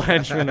level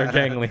henchman or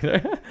gang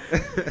leader.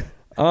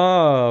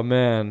 Oh,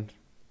 man.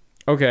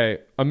 Okay,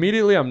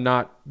 immediately I'm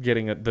not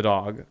getting the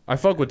dog. I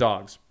fuck with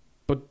dogs,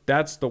 but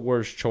that's the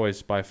worst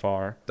choice by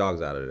far.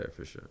 Dog's out of there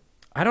for sure.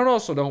 I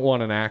don't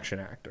want an action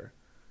actor.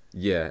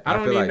 Yeah. I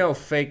don't need no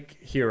fake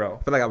hero.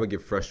 I feel like I would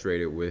get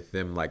frustrated with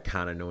them like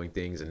kind of knowing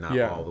things and not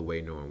all the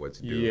way knowing what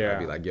to do. Yeah. I'd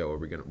be like, yo,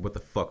 what the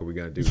fuck are we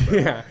going to do, bro?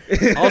 Yeah.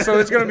 Also,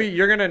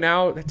 you're going to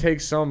now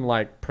take some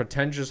like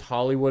pretentious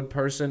Hollywood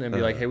person and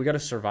be like, hey, we got to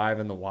survive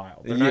in the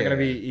wild. They're not going to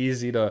be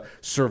easy to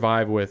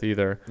survive with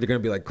either. They're going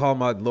to be like, call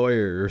my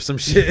lawyer or some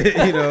shit,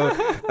 you know?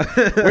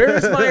 Where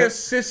is my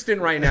assistant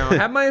right now?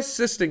 Have my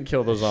assistant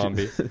kill the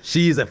zombie.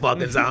 She's a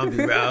fucking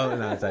zombie, bro.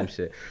 Nah, type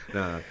shit.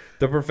 Nah.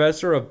 The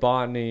professor of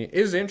botany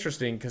is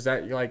interesting because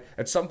that like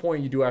at some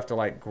point you do have to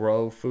like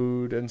grow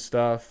food and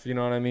stuff. You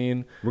know what I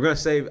mean? I'm gonna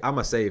save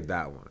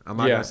that one. I'm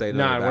not gonna say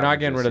no. We're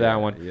not getting rid of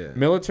that one. Yeah.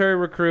 Military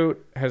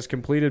recruit has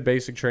completed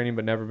basic training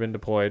but never been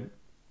deployed.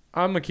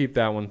 I'm gonna keep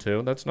that one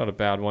too. That's not a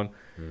bad one.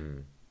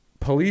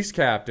 Police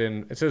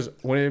captain. It says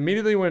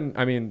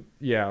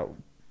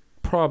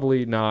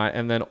probably not.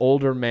 And then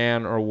older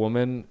man or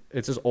woman.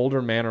 It says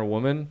older man or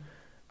woman.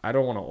 I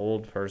don't want an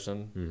old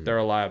person. They're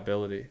a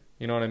liability.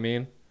 You know what I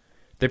mean?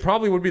 They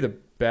probably would be the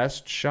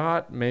best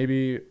shot,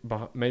 maybe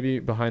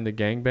behind the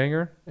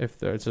gangbanger.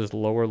 If it says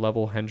lower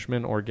level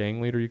henchman or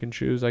gang leader, you can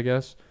choose, I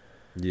guess.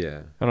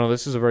 Yeah. I don't know.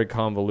 This is a very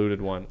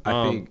convoluted one.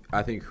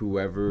 I think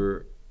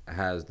whoever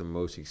has the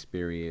most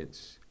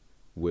experience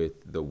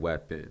with the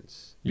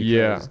weapons.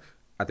 Yeah.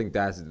 I think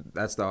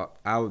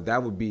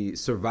that would be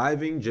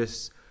surviving.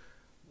 Just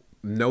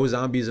no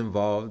zombies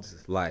involved.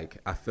 Like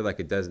I feel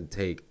like it doesn't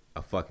take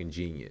a fucking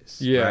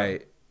genius. Yeah.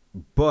 Right.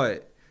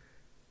 But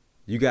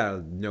you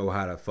gotta know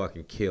how to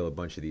fucking kill a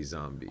bunch of these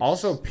zombies.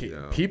 Also,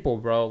 people,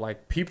 bro.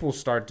 Like people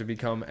start to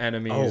become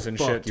enemies and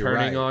shit,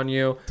 turning on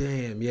you.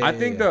 Damn, yeah. I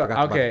think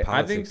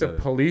the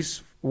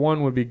police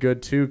one would be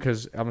good too,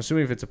 because I'm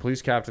assuming if it's a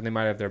police captain, they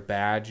might have their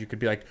badge. You could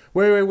be like,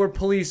 wait, we're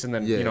police, and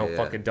then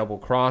fucking double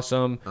cross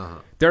them.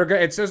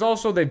 It says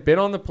also they've been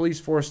on the police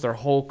force their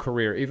whole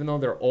career, even though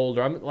they're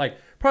older. I'm like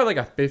probably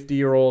like a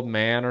 50-year-old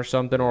man or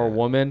something or a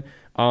woman.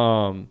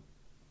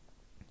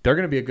 They're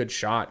gonna be a good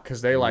shot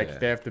because they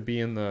have to be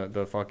in the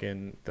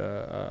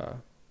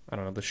I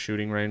don't know, the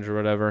shooting range or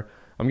whatever.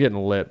 I'm getting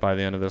lit by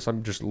the end of this.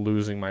 I'm just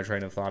losing my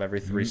train of thought every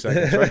 3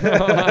 seconds right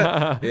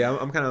now. Yeah,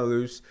 I'm kind of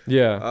loose.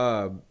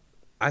 Yeah.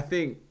 I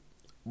think,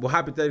 well,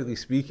 hypothetically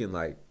speaking,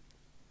 like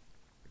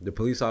the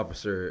police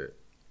officer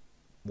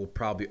will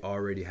probably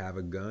already have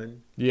a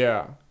gun.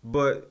 Yeah.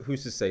 But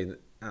who's to say?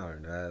 I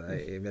don't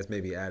know. That's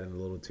maybe adding a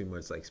little too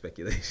much like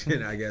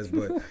speculation, I guess.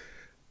 But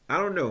I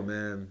don't know,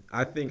 man.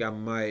 I think I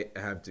might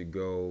have to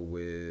go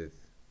with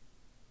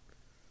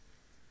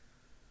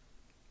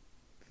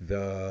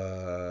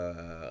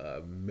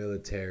the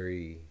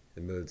military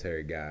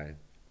guy.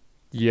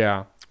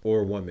 Yeah.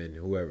 Or woman,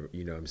 whoever,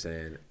 you know what I'm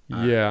saying?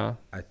 Yeah.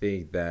 I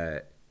think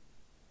that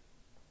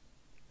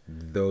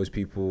those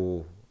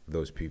people, I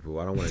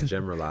don't want to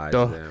generalize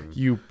them.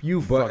 You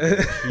fucking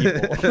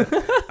people.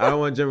 I don't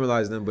want to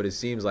generalize them, but it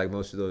seems like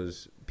most of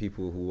those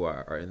people who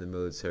are in the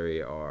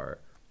military are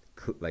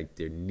like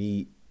they're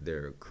neat,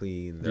 they're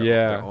clean,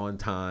 they're on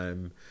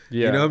time.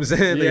 Yeah. You know what I'm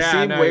saying? They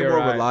seem way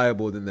more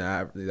reliable than the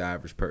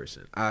average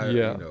person.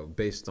 You know,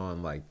 based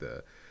on like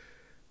the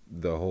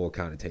whole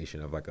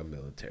connotation of like a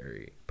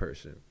military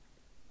person.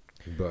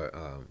 But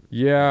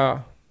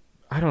yeah,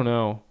 I don't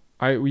know.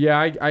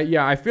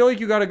 I feel like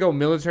you got to go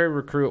military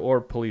recruit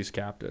or police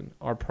captain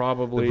are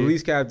probably the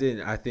police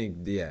captain. I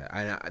think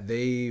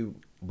they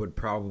would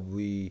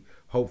probably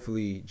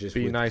hopefully just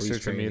be nicer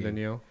to me than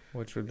you,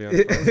 which would be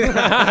right.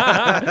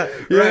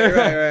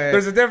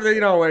 There's a difference,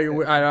 you know.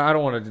 I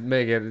don't want to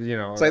make it, you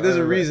know. It's like there's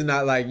a reason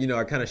not like, you know,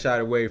 I kind of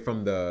shied away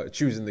from the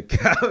choosing the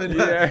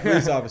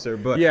police officer,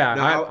 but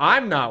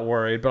I'm not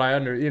worried, but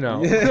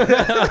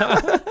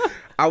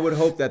I would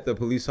hope that the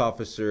police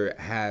officer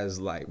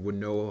would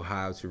know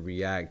how to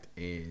react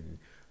in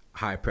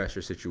high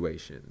pressure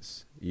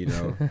situations, you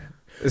know.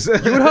 You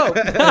would hope.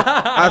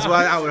 That's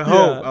why I would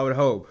hope. Yeah. I would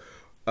hope.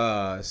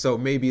 So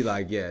maybe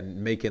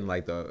making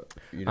like the.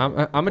 You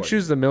know, I'm gonna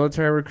choose the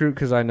military recruit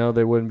because I know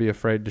they wouldn't be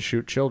afraid to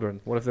shoot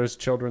children. What if there's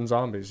children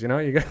zombies? You know,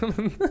 you got.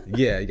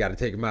 Yeah, you got to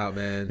take them out,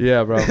 man.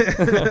 Yeah, bro.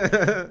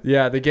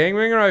 Yeah, the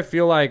gangbanger I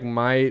feel like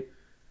might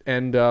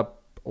end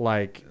up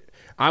like.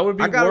 I would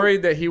be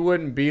worried that he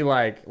wouldn't be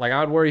like I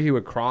would worry he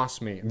would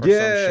cross me or some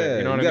shit.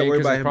 You know what I mean?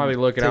 Because he's probably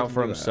looking out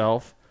for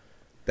himself.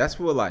 That's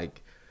what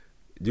like,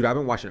 dude, I've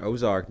been watching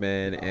Ozark,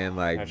 man, and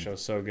like that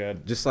show's so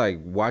good. Just like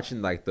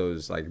watching like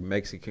those like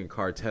Mexican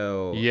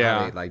cartel,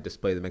 how they like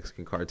display the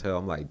Mexican cartel.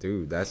 I'm like,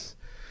 dude, it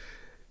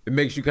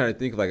makes you kind of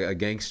think of like a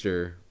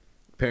gangster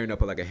pairing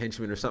up with like a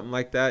henchman or something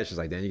like that. It's just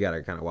like, then you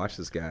gotta kind of watch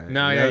this guy.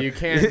 No, you know? You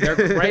can't. They're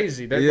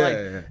crazy.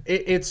 They're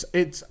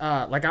it's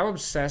like I'm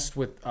obsessed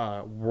with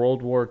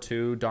World War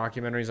II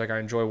documentaries. Like I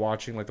enjoy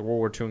watching like the World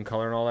War II in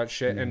color and all that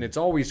shit. And it's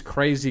always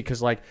crazy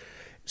because like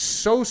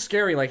so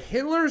scary. Like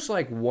Hitler's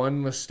like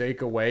one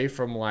mistake away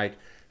from like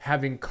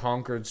having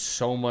conquered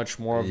so much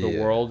more of the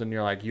world, and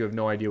you're like, you have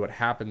no idea what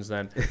happens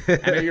then.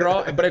 And you're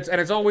all, but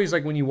it's always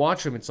like when you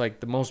watch him, it's like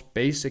the most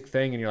basic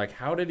thing, and you're like,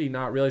 how did he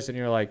not realize? And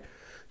you're like,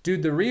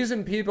 dude, the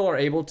reason people are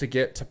able to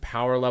get to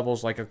power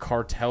levels like a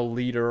cartel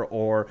leader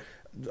or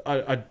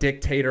a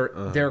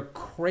dictator, they're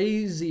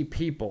crazy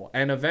people.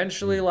 And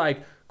eventually,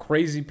 like,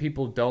 crazy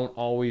people don't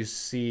always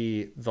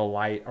see the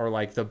light or,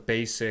 like, the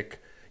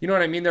basic... You know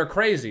what I mean? They're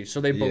crazy.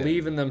 So they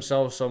believe in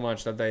themselves so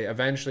much that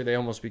they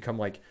almost become,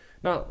 like,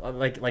 not,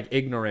 like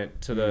ignorant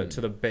to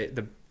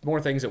the more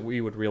things that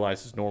we would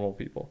realize as normal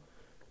people.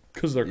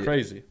 Because they're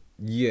crazy.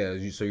 Yeah,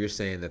 so you're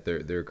saying that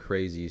they're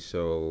crazy,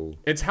 so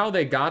it's how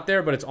they got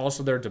there, but it's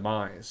also their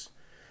demise,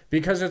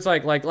 because it's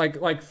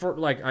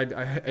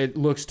it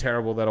looks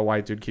terrible that a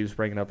white dude keeps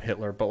bringing up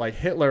Hitler, but like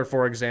Hitler,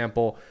 for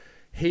example,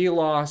 he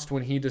lost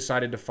when he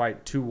decided to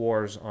fight 2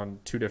 wars on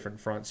 2 different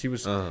fronts. He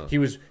was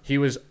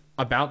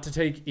about to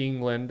take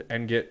England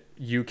and get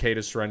UK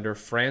to surrender.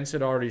 France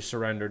had already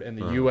surrendered, and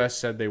the US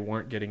said they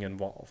weren't getting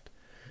involved.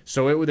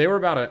 So they were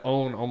about to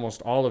own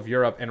almost all of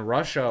Europe, and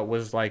Russia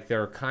was like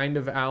their kind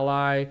of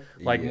ally,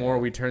 like more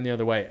we turn the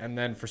other way. And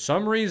then for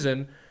some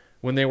reason,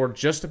 when they were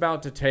just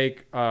about to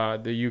take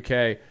the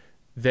UK,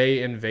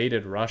 they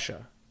invaded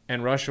Russia.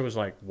 And Russia was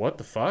like, what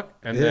the fuck?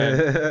 And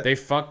then they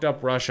fucked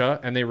up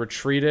Russia, and they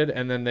retreated,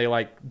 and then they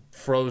like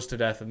froze to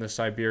death in the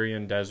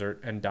Siberian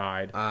desert and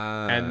died.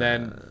 And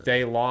then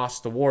they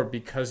lost the war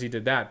because he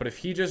did that. But if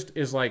he just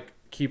is like,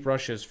 keep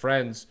Russia as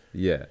friends,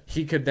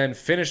 he could then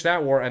finish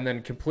that war and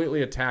then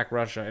completely attack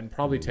Russia and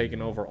probably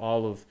taken over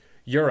all of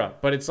Europe.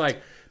 But it's like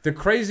the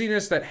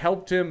craziness that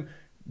helped him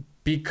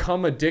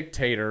become a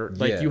dictator.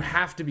 Like you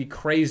have to be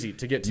crazy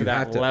to get to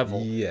that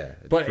level.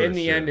 But in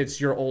the end, it's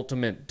your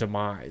ultimate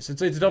demise.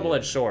 It's a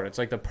double-edged sword. It's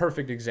like the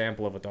perfect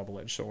example of a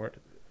double-edged sword.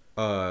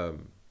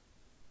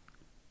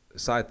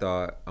 Side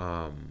thought,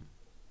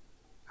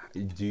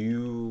 do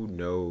you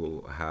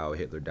know how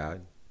Hitler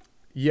died?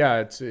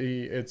 Yeah,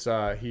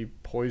 he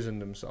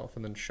poisoned himself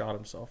and then shot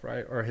himself,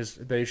 right? Or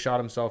they shot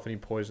himself and he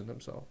poisoned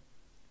himself.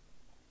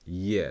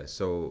 Yeah,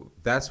 so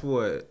that's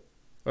what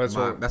my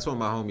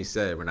homie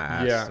said when I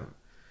asked him.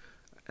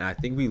 And I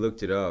think we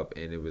looked it up,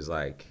 and it was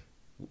like,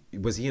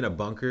 was he in a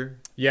bunker?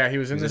 Yeah, he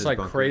was in this like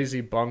bunker?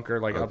 Crazy bunker,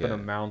 like up in a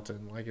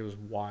mountain. Like it was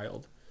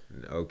wild.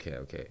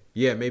 Okay.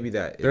 Yeah, maybe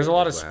that. There's a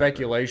lot of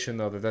speculation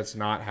though that that's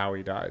not how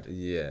he died.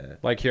 Yeah.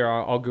 Like here,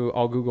 I'll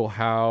Google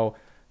how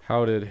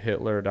did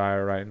Hitler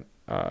die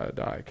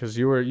because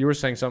you were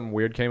saying something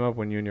weird came up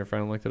when you and your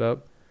friend looked it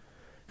up.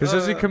 Because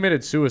says he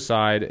committed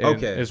suicide.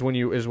 And is what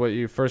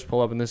you first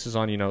pull up, and this is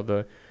on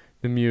the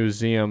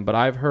museum. But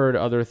I've heard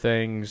other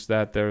things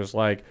that there's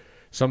like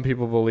some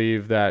people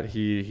believe that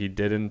he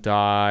didn't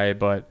die,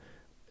 but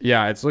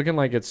yeah, it's looking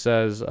like it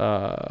says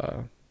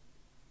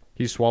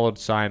he swallowed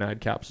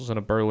cyanide capsules in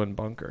a Berlin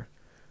bunker.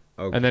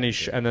 And then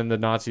and then the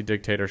Nazi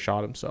dictator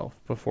shot himself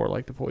before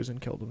like the poison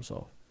killed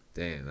himself.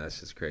 Damn, that's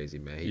just crazy,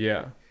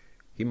 man.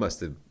 He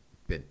must have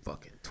been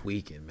fucking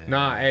tweaking, man.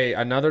 Nah, hey,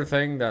 another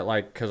thing that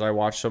like, because I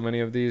watch so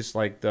many of these,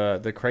 like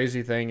the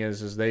crazy thing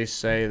is they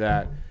say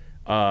that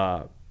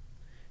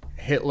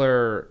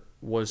Hitler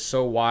was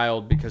so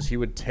wild because he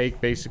would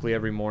take basically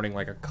every morning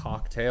like a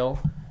cocktail,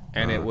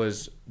 and it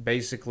was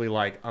basically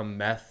like a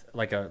meth,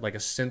 like a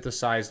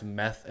synthesized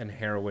meth and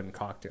heroin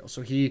cocktail.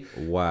 So he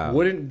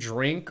wouldn't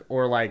drink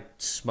or like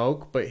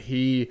smoke, but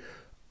he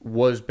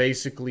was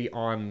basically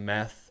on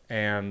meth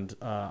and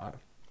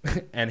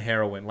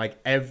heroin like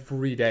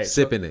every day,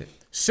 sipping it.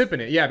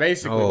 Yeah,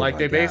 basically, like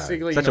they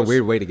basically such a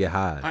weird way to get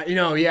high.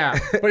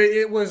 But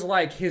it was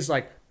like his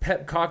like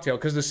pet cocktail,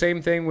 because the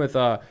same thing with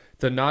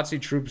the Nazi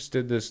troops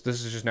did this.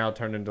 This is just now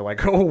turned into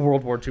like a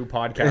World War II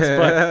podcast,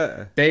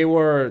 but they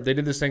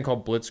did this thing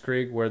called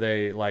Blitzkrieg where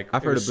they like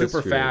I've heard of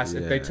super Blitzkrieg, fast.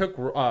 yeah. They took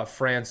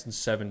France in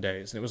 7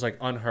 days, and it was like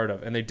unheard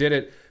of. And they did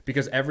it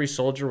because every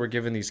soldier were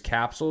given these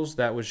capsules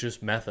that was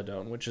just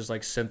methadone, which is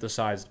like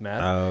synthesized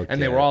meth,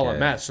 and they were all on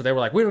meth. So they were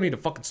like, we don't need to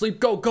fucking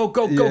sleep. Go.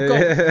 And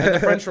the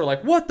French were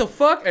like, what the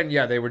fuck? And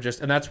yeah, they were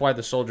just, and that's why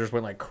the soldiers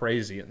went like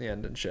crazy in the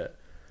end and shit.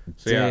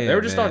 So yeah, they were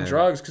just on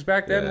drugs, because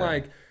back then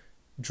like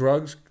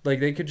drugs, like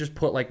they could just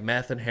put like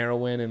meth and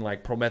heroin and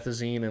like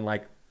promethazine and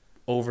like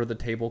over the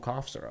table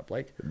cough syrup,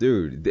 like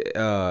dude.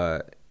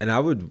 And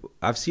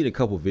I've seen a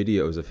couple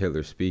videos of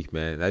Hitler speak,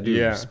 man. That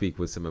dude speak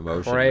with some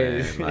emotion,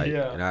 man. Like,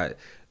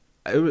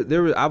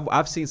 and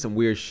I've seen some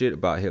weird shit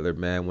about Hitler,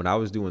 man. When I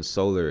was doing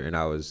solar and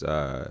I was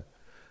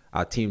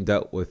I teamed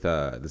up with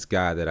this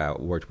guy that I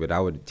worked with. I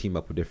would team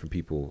up with different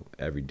people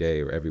every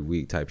day or every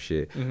week type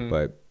shit.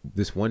 But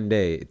this one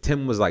day,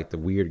 Tim was like the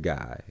weird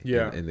guy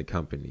in the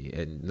company.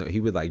 And he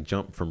would like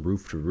jump from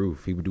roof to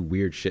roof. He would do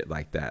weird shit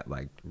like that,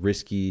 like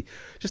risky,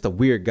 just a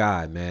weird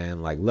guy,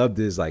 man. Like loved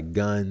his like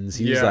guns.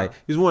 He was like,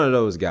 he was one of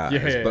those guys.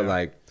 But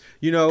like,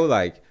 you know,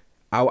 like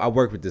I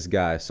work with this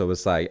guy. So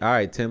it's like, all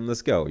right, Tim,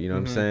 let's go. You know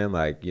what I'm saying?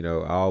 Like, you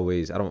know, I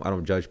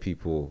don't judge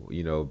people,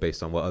 you know,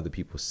 based on what other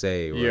people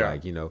say or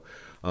like, you know,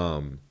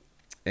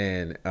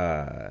 and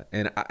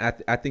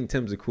I think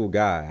Tim's a cool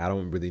guy. I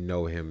don't really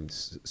know him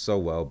so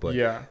well,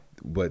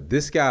 but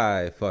this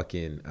guy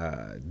fucking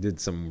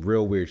did some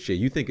real weird shit.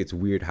 You think it's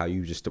weird how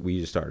we just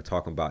started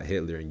talking about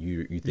Hitler, and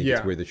you think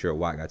it's weird that you're a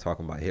white guy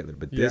talking about Hitler,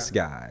 but this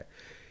guy,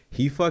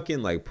 he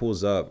fucking like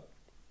pulls up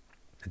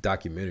a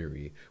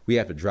documentary. We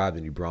have to drive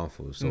to New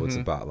Braunfels, so it's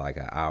about like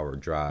an hour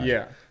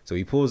drive. So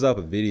he pulls up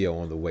a video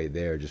on the way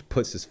there, just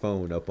puts his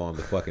phone up on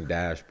the fucking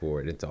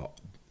dashboard. It's a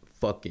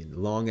fucking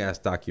long ass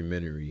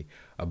documentary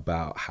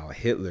about how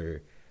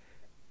Hitler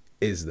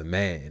is the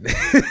man.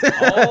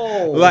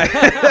 Like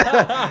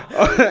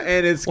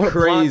and it's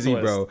crazy,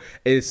 bro.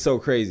 It's so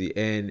crazy.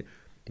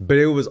 But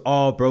it was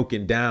all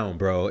broken down,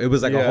 bro. It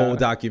was like a whole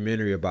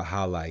documentary about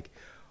how like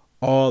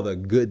all the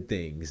good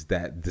things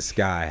that this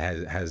guy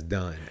has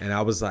done. And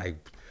I was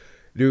like,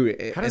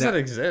 dude, how does that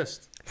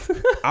exist?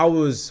 I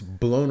was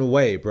blown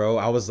away, bro.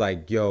 I was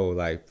like, yo,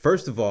 like,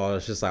 first of all,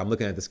 it's just like I'm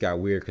looking at this guy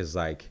weird because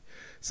like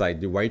it's like,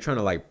 dude, why are you trying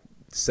to like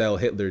sell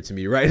Hitler to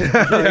me right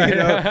now? You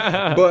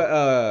know?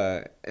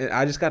 But and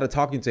I just got to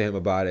talking to him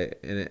about it,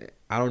 and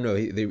I don't know,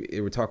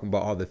 they were talking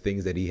about all the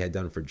things that he had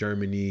done for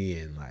Germany,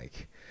 and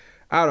like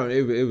I don't know,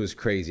 it was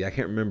crazy. I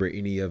can't remember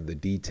any of the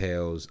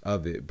details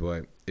of it,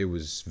 but it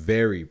was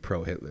very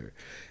pro Hitler,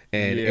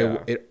 and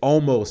it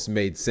almost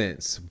made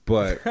sense,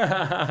 but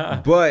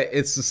but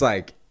it's just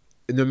like,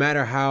 no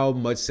matter how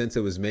much sense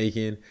it was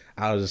making,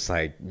 I was just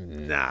like,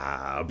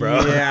 nah, bro.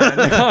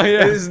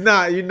 It's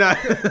not. You're not.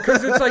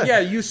 Because it's like,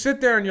 you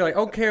sit there and you're like,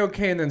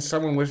 okay, and then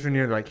someone whispers in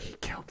your ear like, he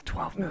killed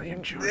 12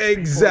 million Jewish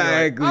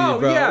exactly, like,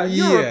 bro. Yeah,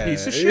 you're a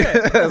piece of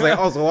shit. I was like,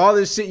 also, all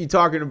this shit you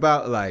talking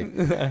about, like,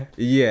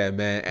 yeah,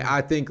 man.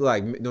 I think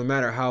like no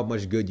matter how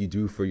much good you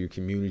do for your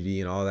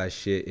community and all that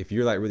shit, if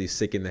you're like really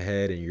sick in the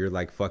head and you're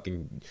like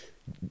fucking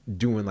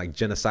doing like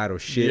genocidal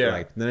shit,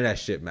 like none of that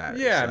shit matters.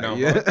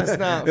 That's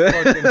not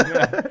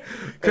fucking,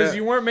 because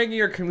you weren't making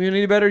your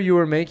community better, you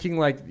were making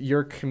like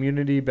your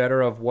community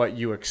better of what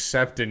you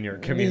accept in your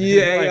community.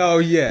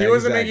 He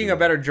wasn't making a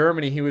better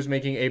Germany, he was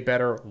making a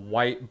better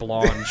white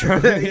blonde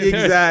Germany.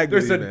 Exactly.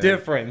 There's a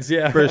difference.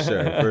 For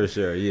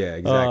sure. Yeah,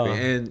 exactly.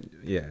 And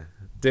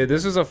dude,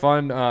 this is a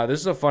fun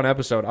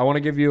episode. I want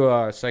to give you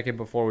a second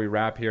before we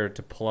wrap here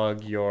to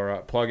plug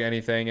your plug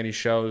anything, any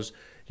shows,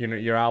 you know,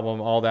 your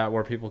album, all that,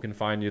 where people can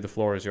find you. The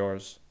floor is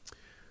yours.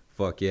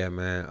 Fuck yeah,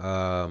 man.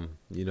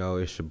 You know,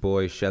 it's your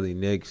boy Shelly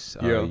Nicks.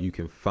 You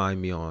can find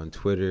me on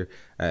Twitter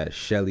at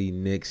Shelly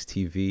Nicks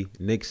TV.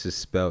 Nicks is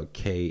spelled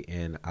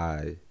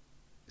Knicks,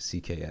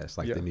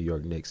 like the New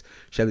York Knicks.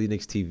 Shelly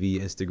Nicks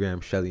TV,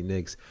 Instagram Shelly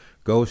Nicks.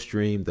 Go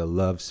stream the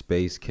Love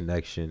Space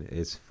Connection.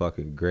 It's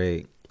fucking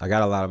great. I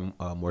got a lot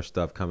of more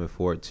stuff coming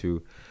forward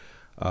too.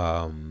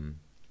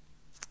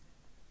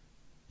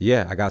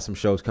 Yeah, I got some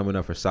shows coming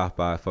up for South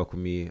by. Fuck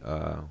with me,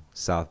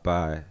 South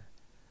by.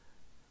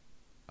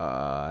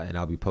 And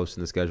I'll be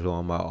posting the schedule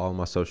on all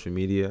my social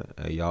media.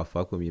 Y'all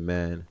fuck with me,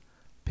 man.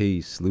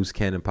 Peace. Loose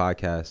Cannon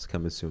Podcast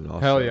coming soon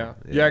also. Hell yeah.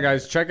 Yeah,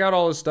 guys, check out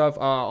all his stuff.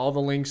 All the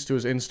links to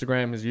his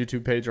Instagram, his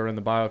YouTube page are in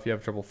the bio if you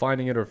have trouble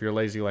finding it, or if you're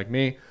lazy like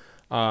me.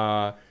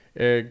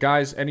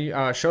 Guys, any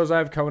shows I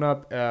have coming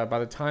up, by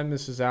the time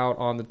this is out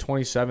on the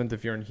 27th,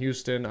 if you're in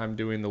Houston, I'm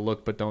doing the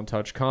Look But Don't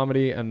Touch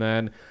comedy. And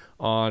then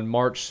on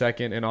March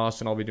 2nd in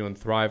Austin, I'll be doing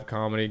Thrive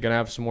comedy. Gonna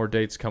have some more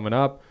dates coming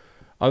up.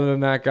 Other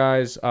than that,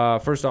 guys,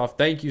 first off,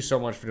 thank you so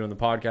much for doing the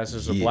podcast. This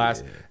is a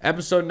blast.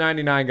 Episode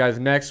 99, guys.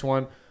 Next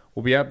one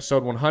will be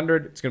episode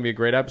 100. It's going to be a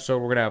great episode.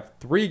 We're going to have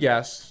 3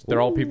 guests. They're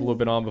all people who have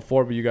been on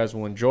before, but you guys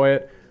will enjoy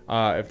it.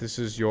 If this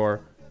is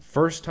your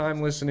first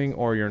time listening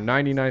or your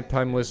 99th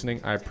time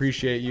listening, I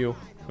appreciate you.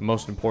 And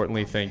most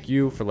importantly, thank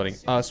you for letting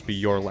us be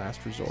your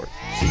last resort.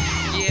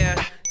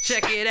 Yeah.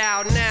 Check it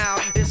out now,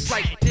 it's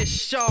like this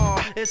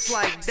Shaw, it's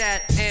like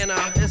that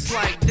Anna, it's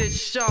like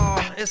this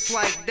Shaw, it's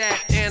like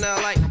that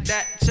Anna, like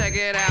that. Check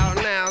it out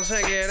now,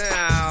 check it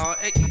out.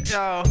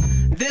 Yo,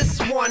 this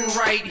one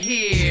right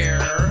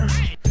here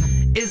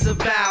is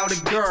about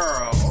a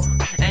girl,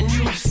 and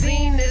you've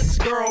seen this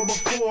girl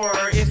before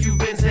if you've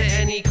been to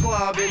any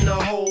club in the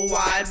whole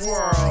wide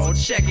world.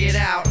 Check it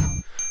out.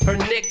 Her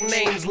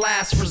nickname's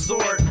Last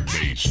Resort.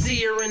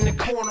 See her in the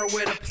corner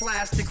with a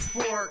plastic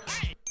fork.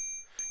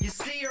 You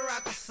see her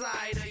out the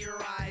side of your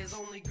eyes,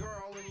 only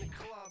girl in the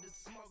club that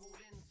smuggled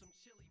in some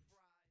chili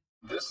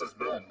fries. This has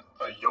been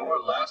a Your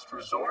Last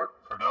Resort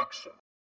production.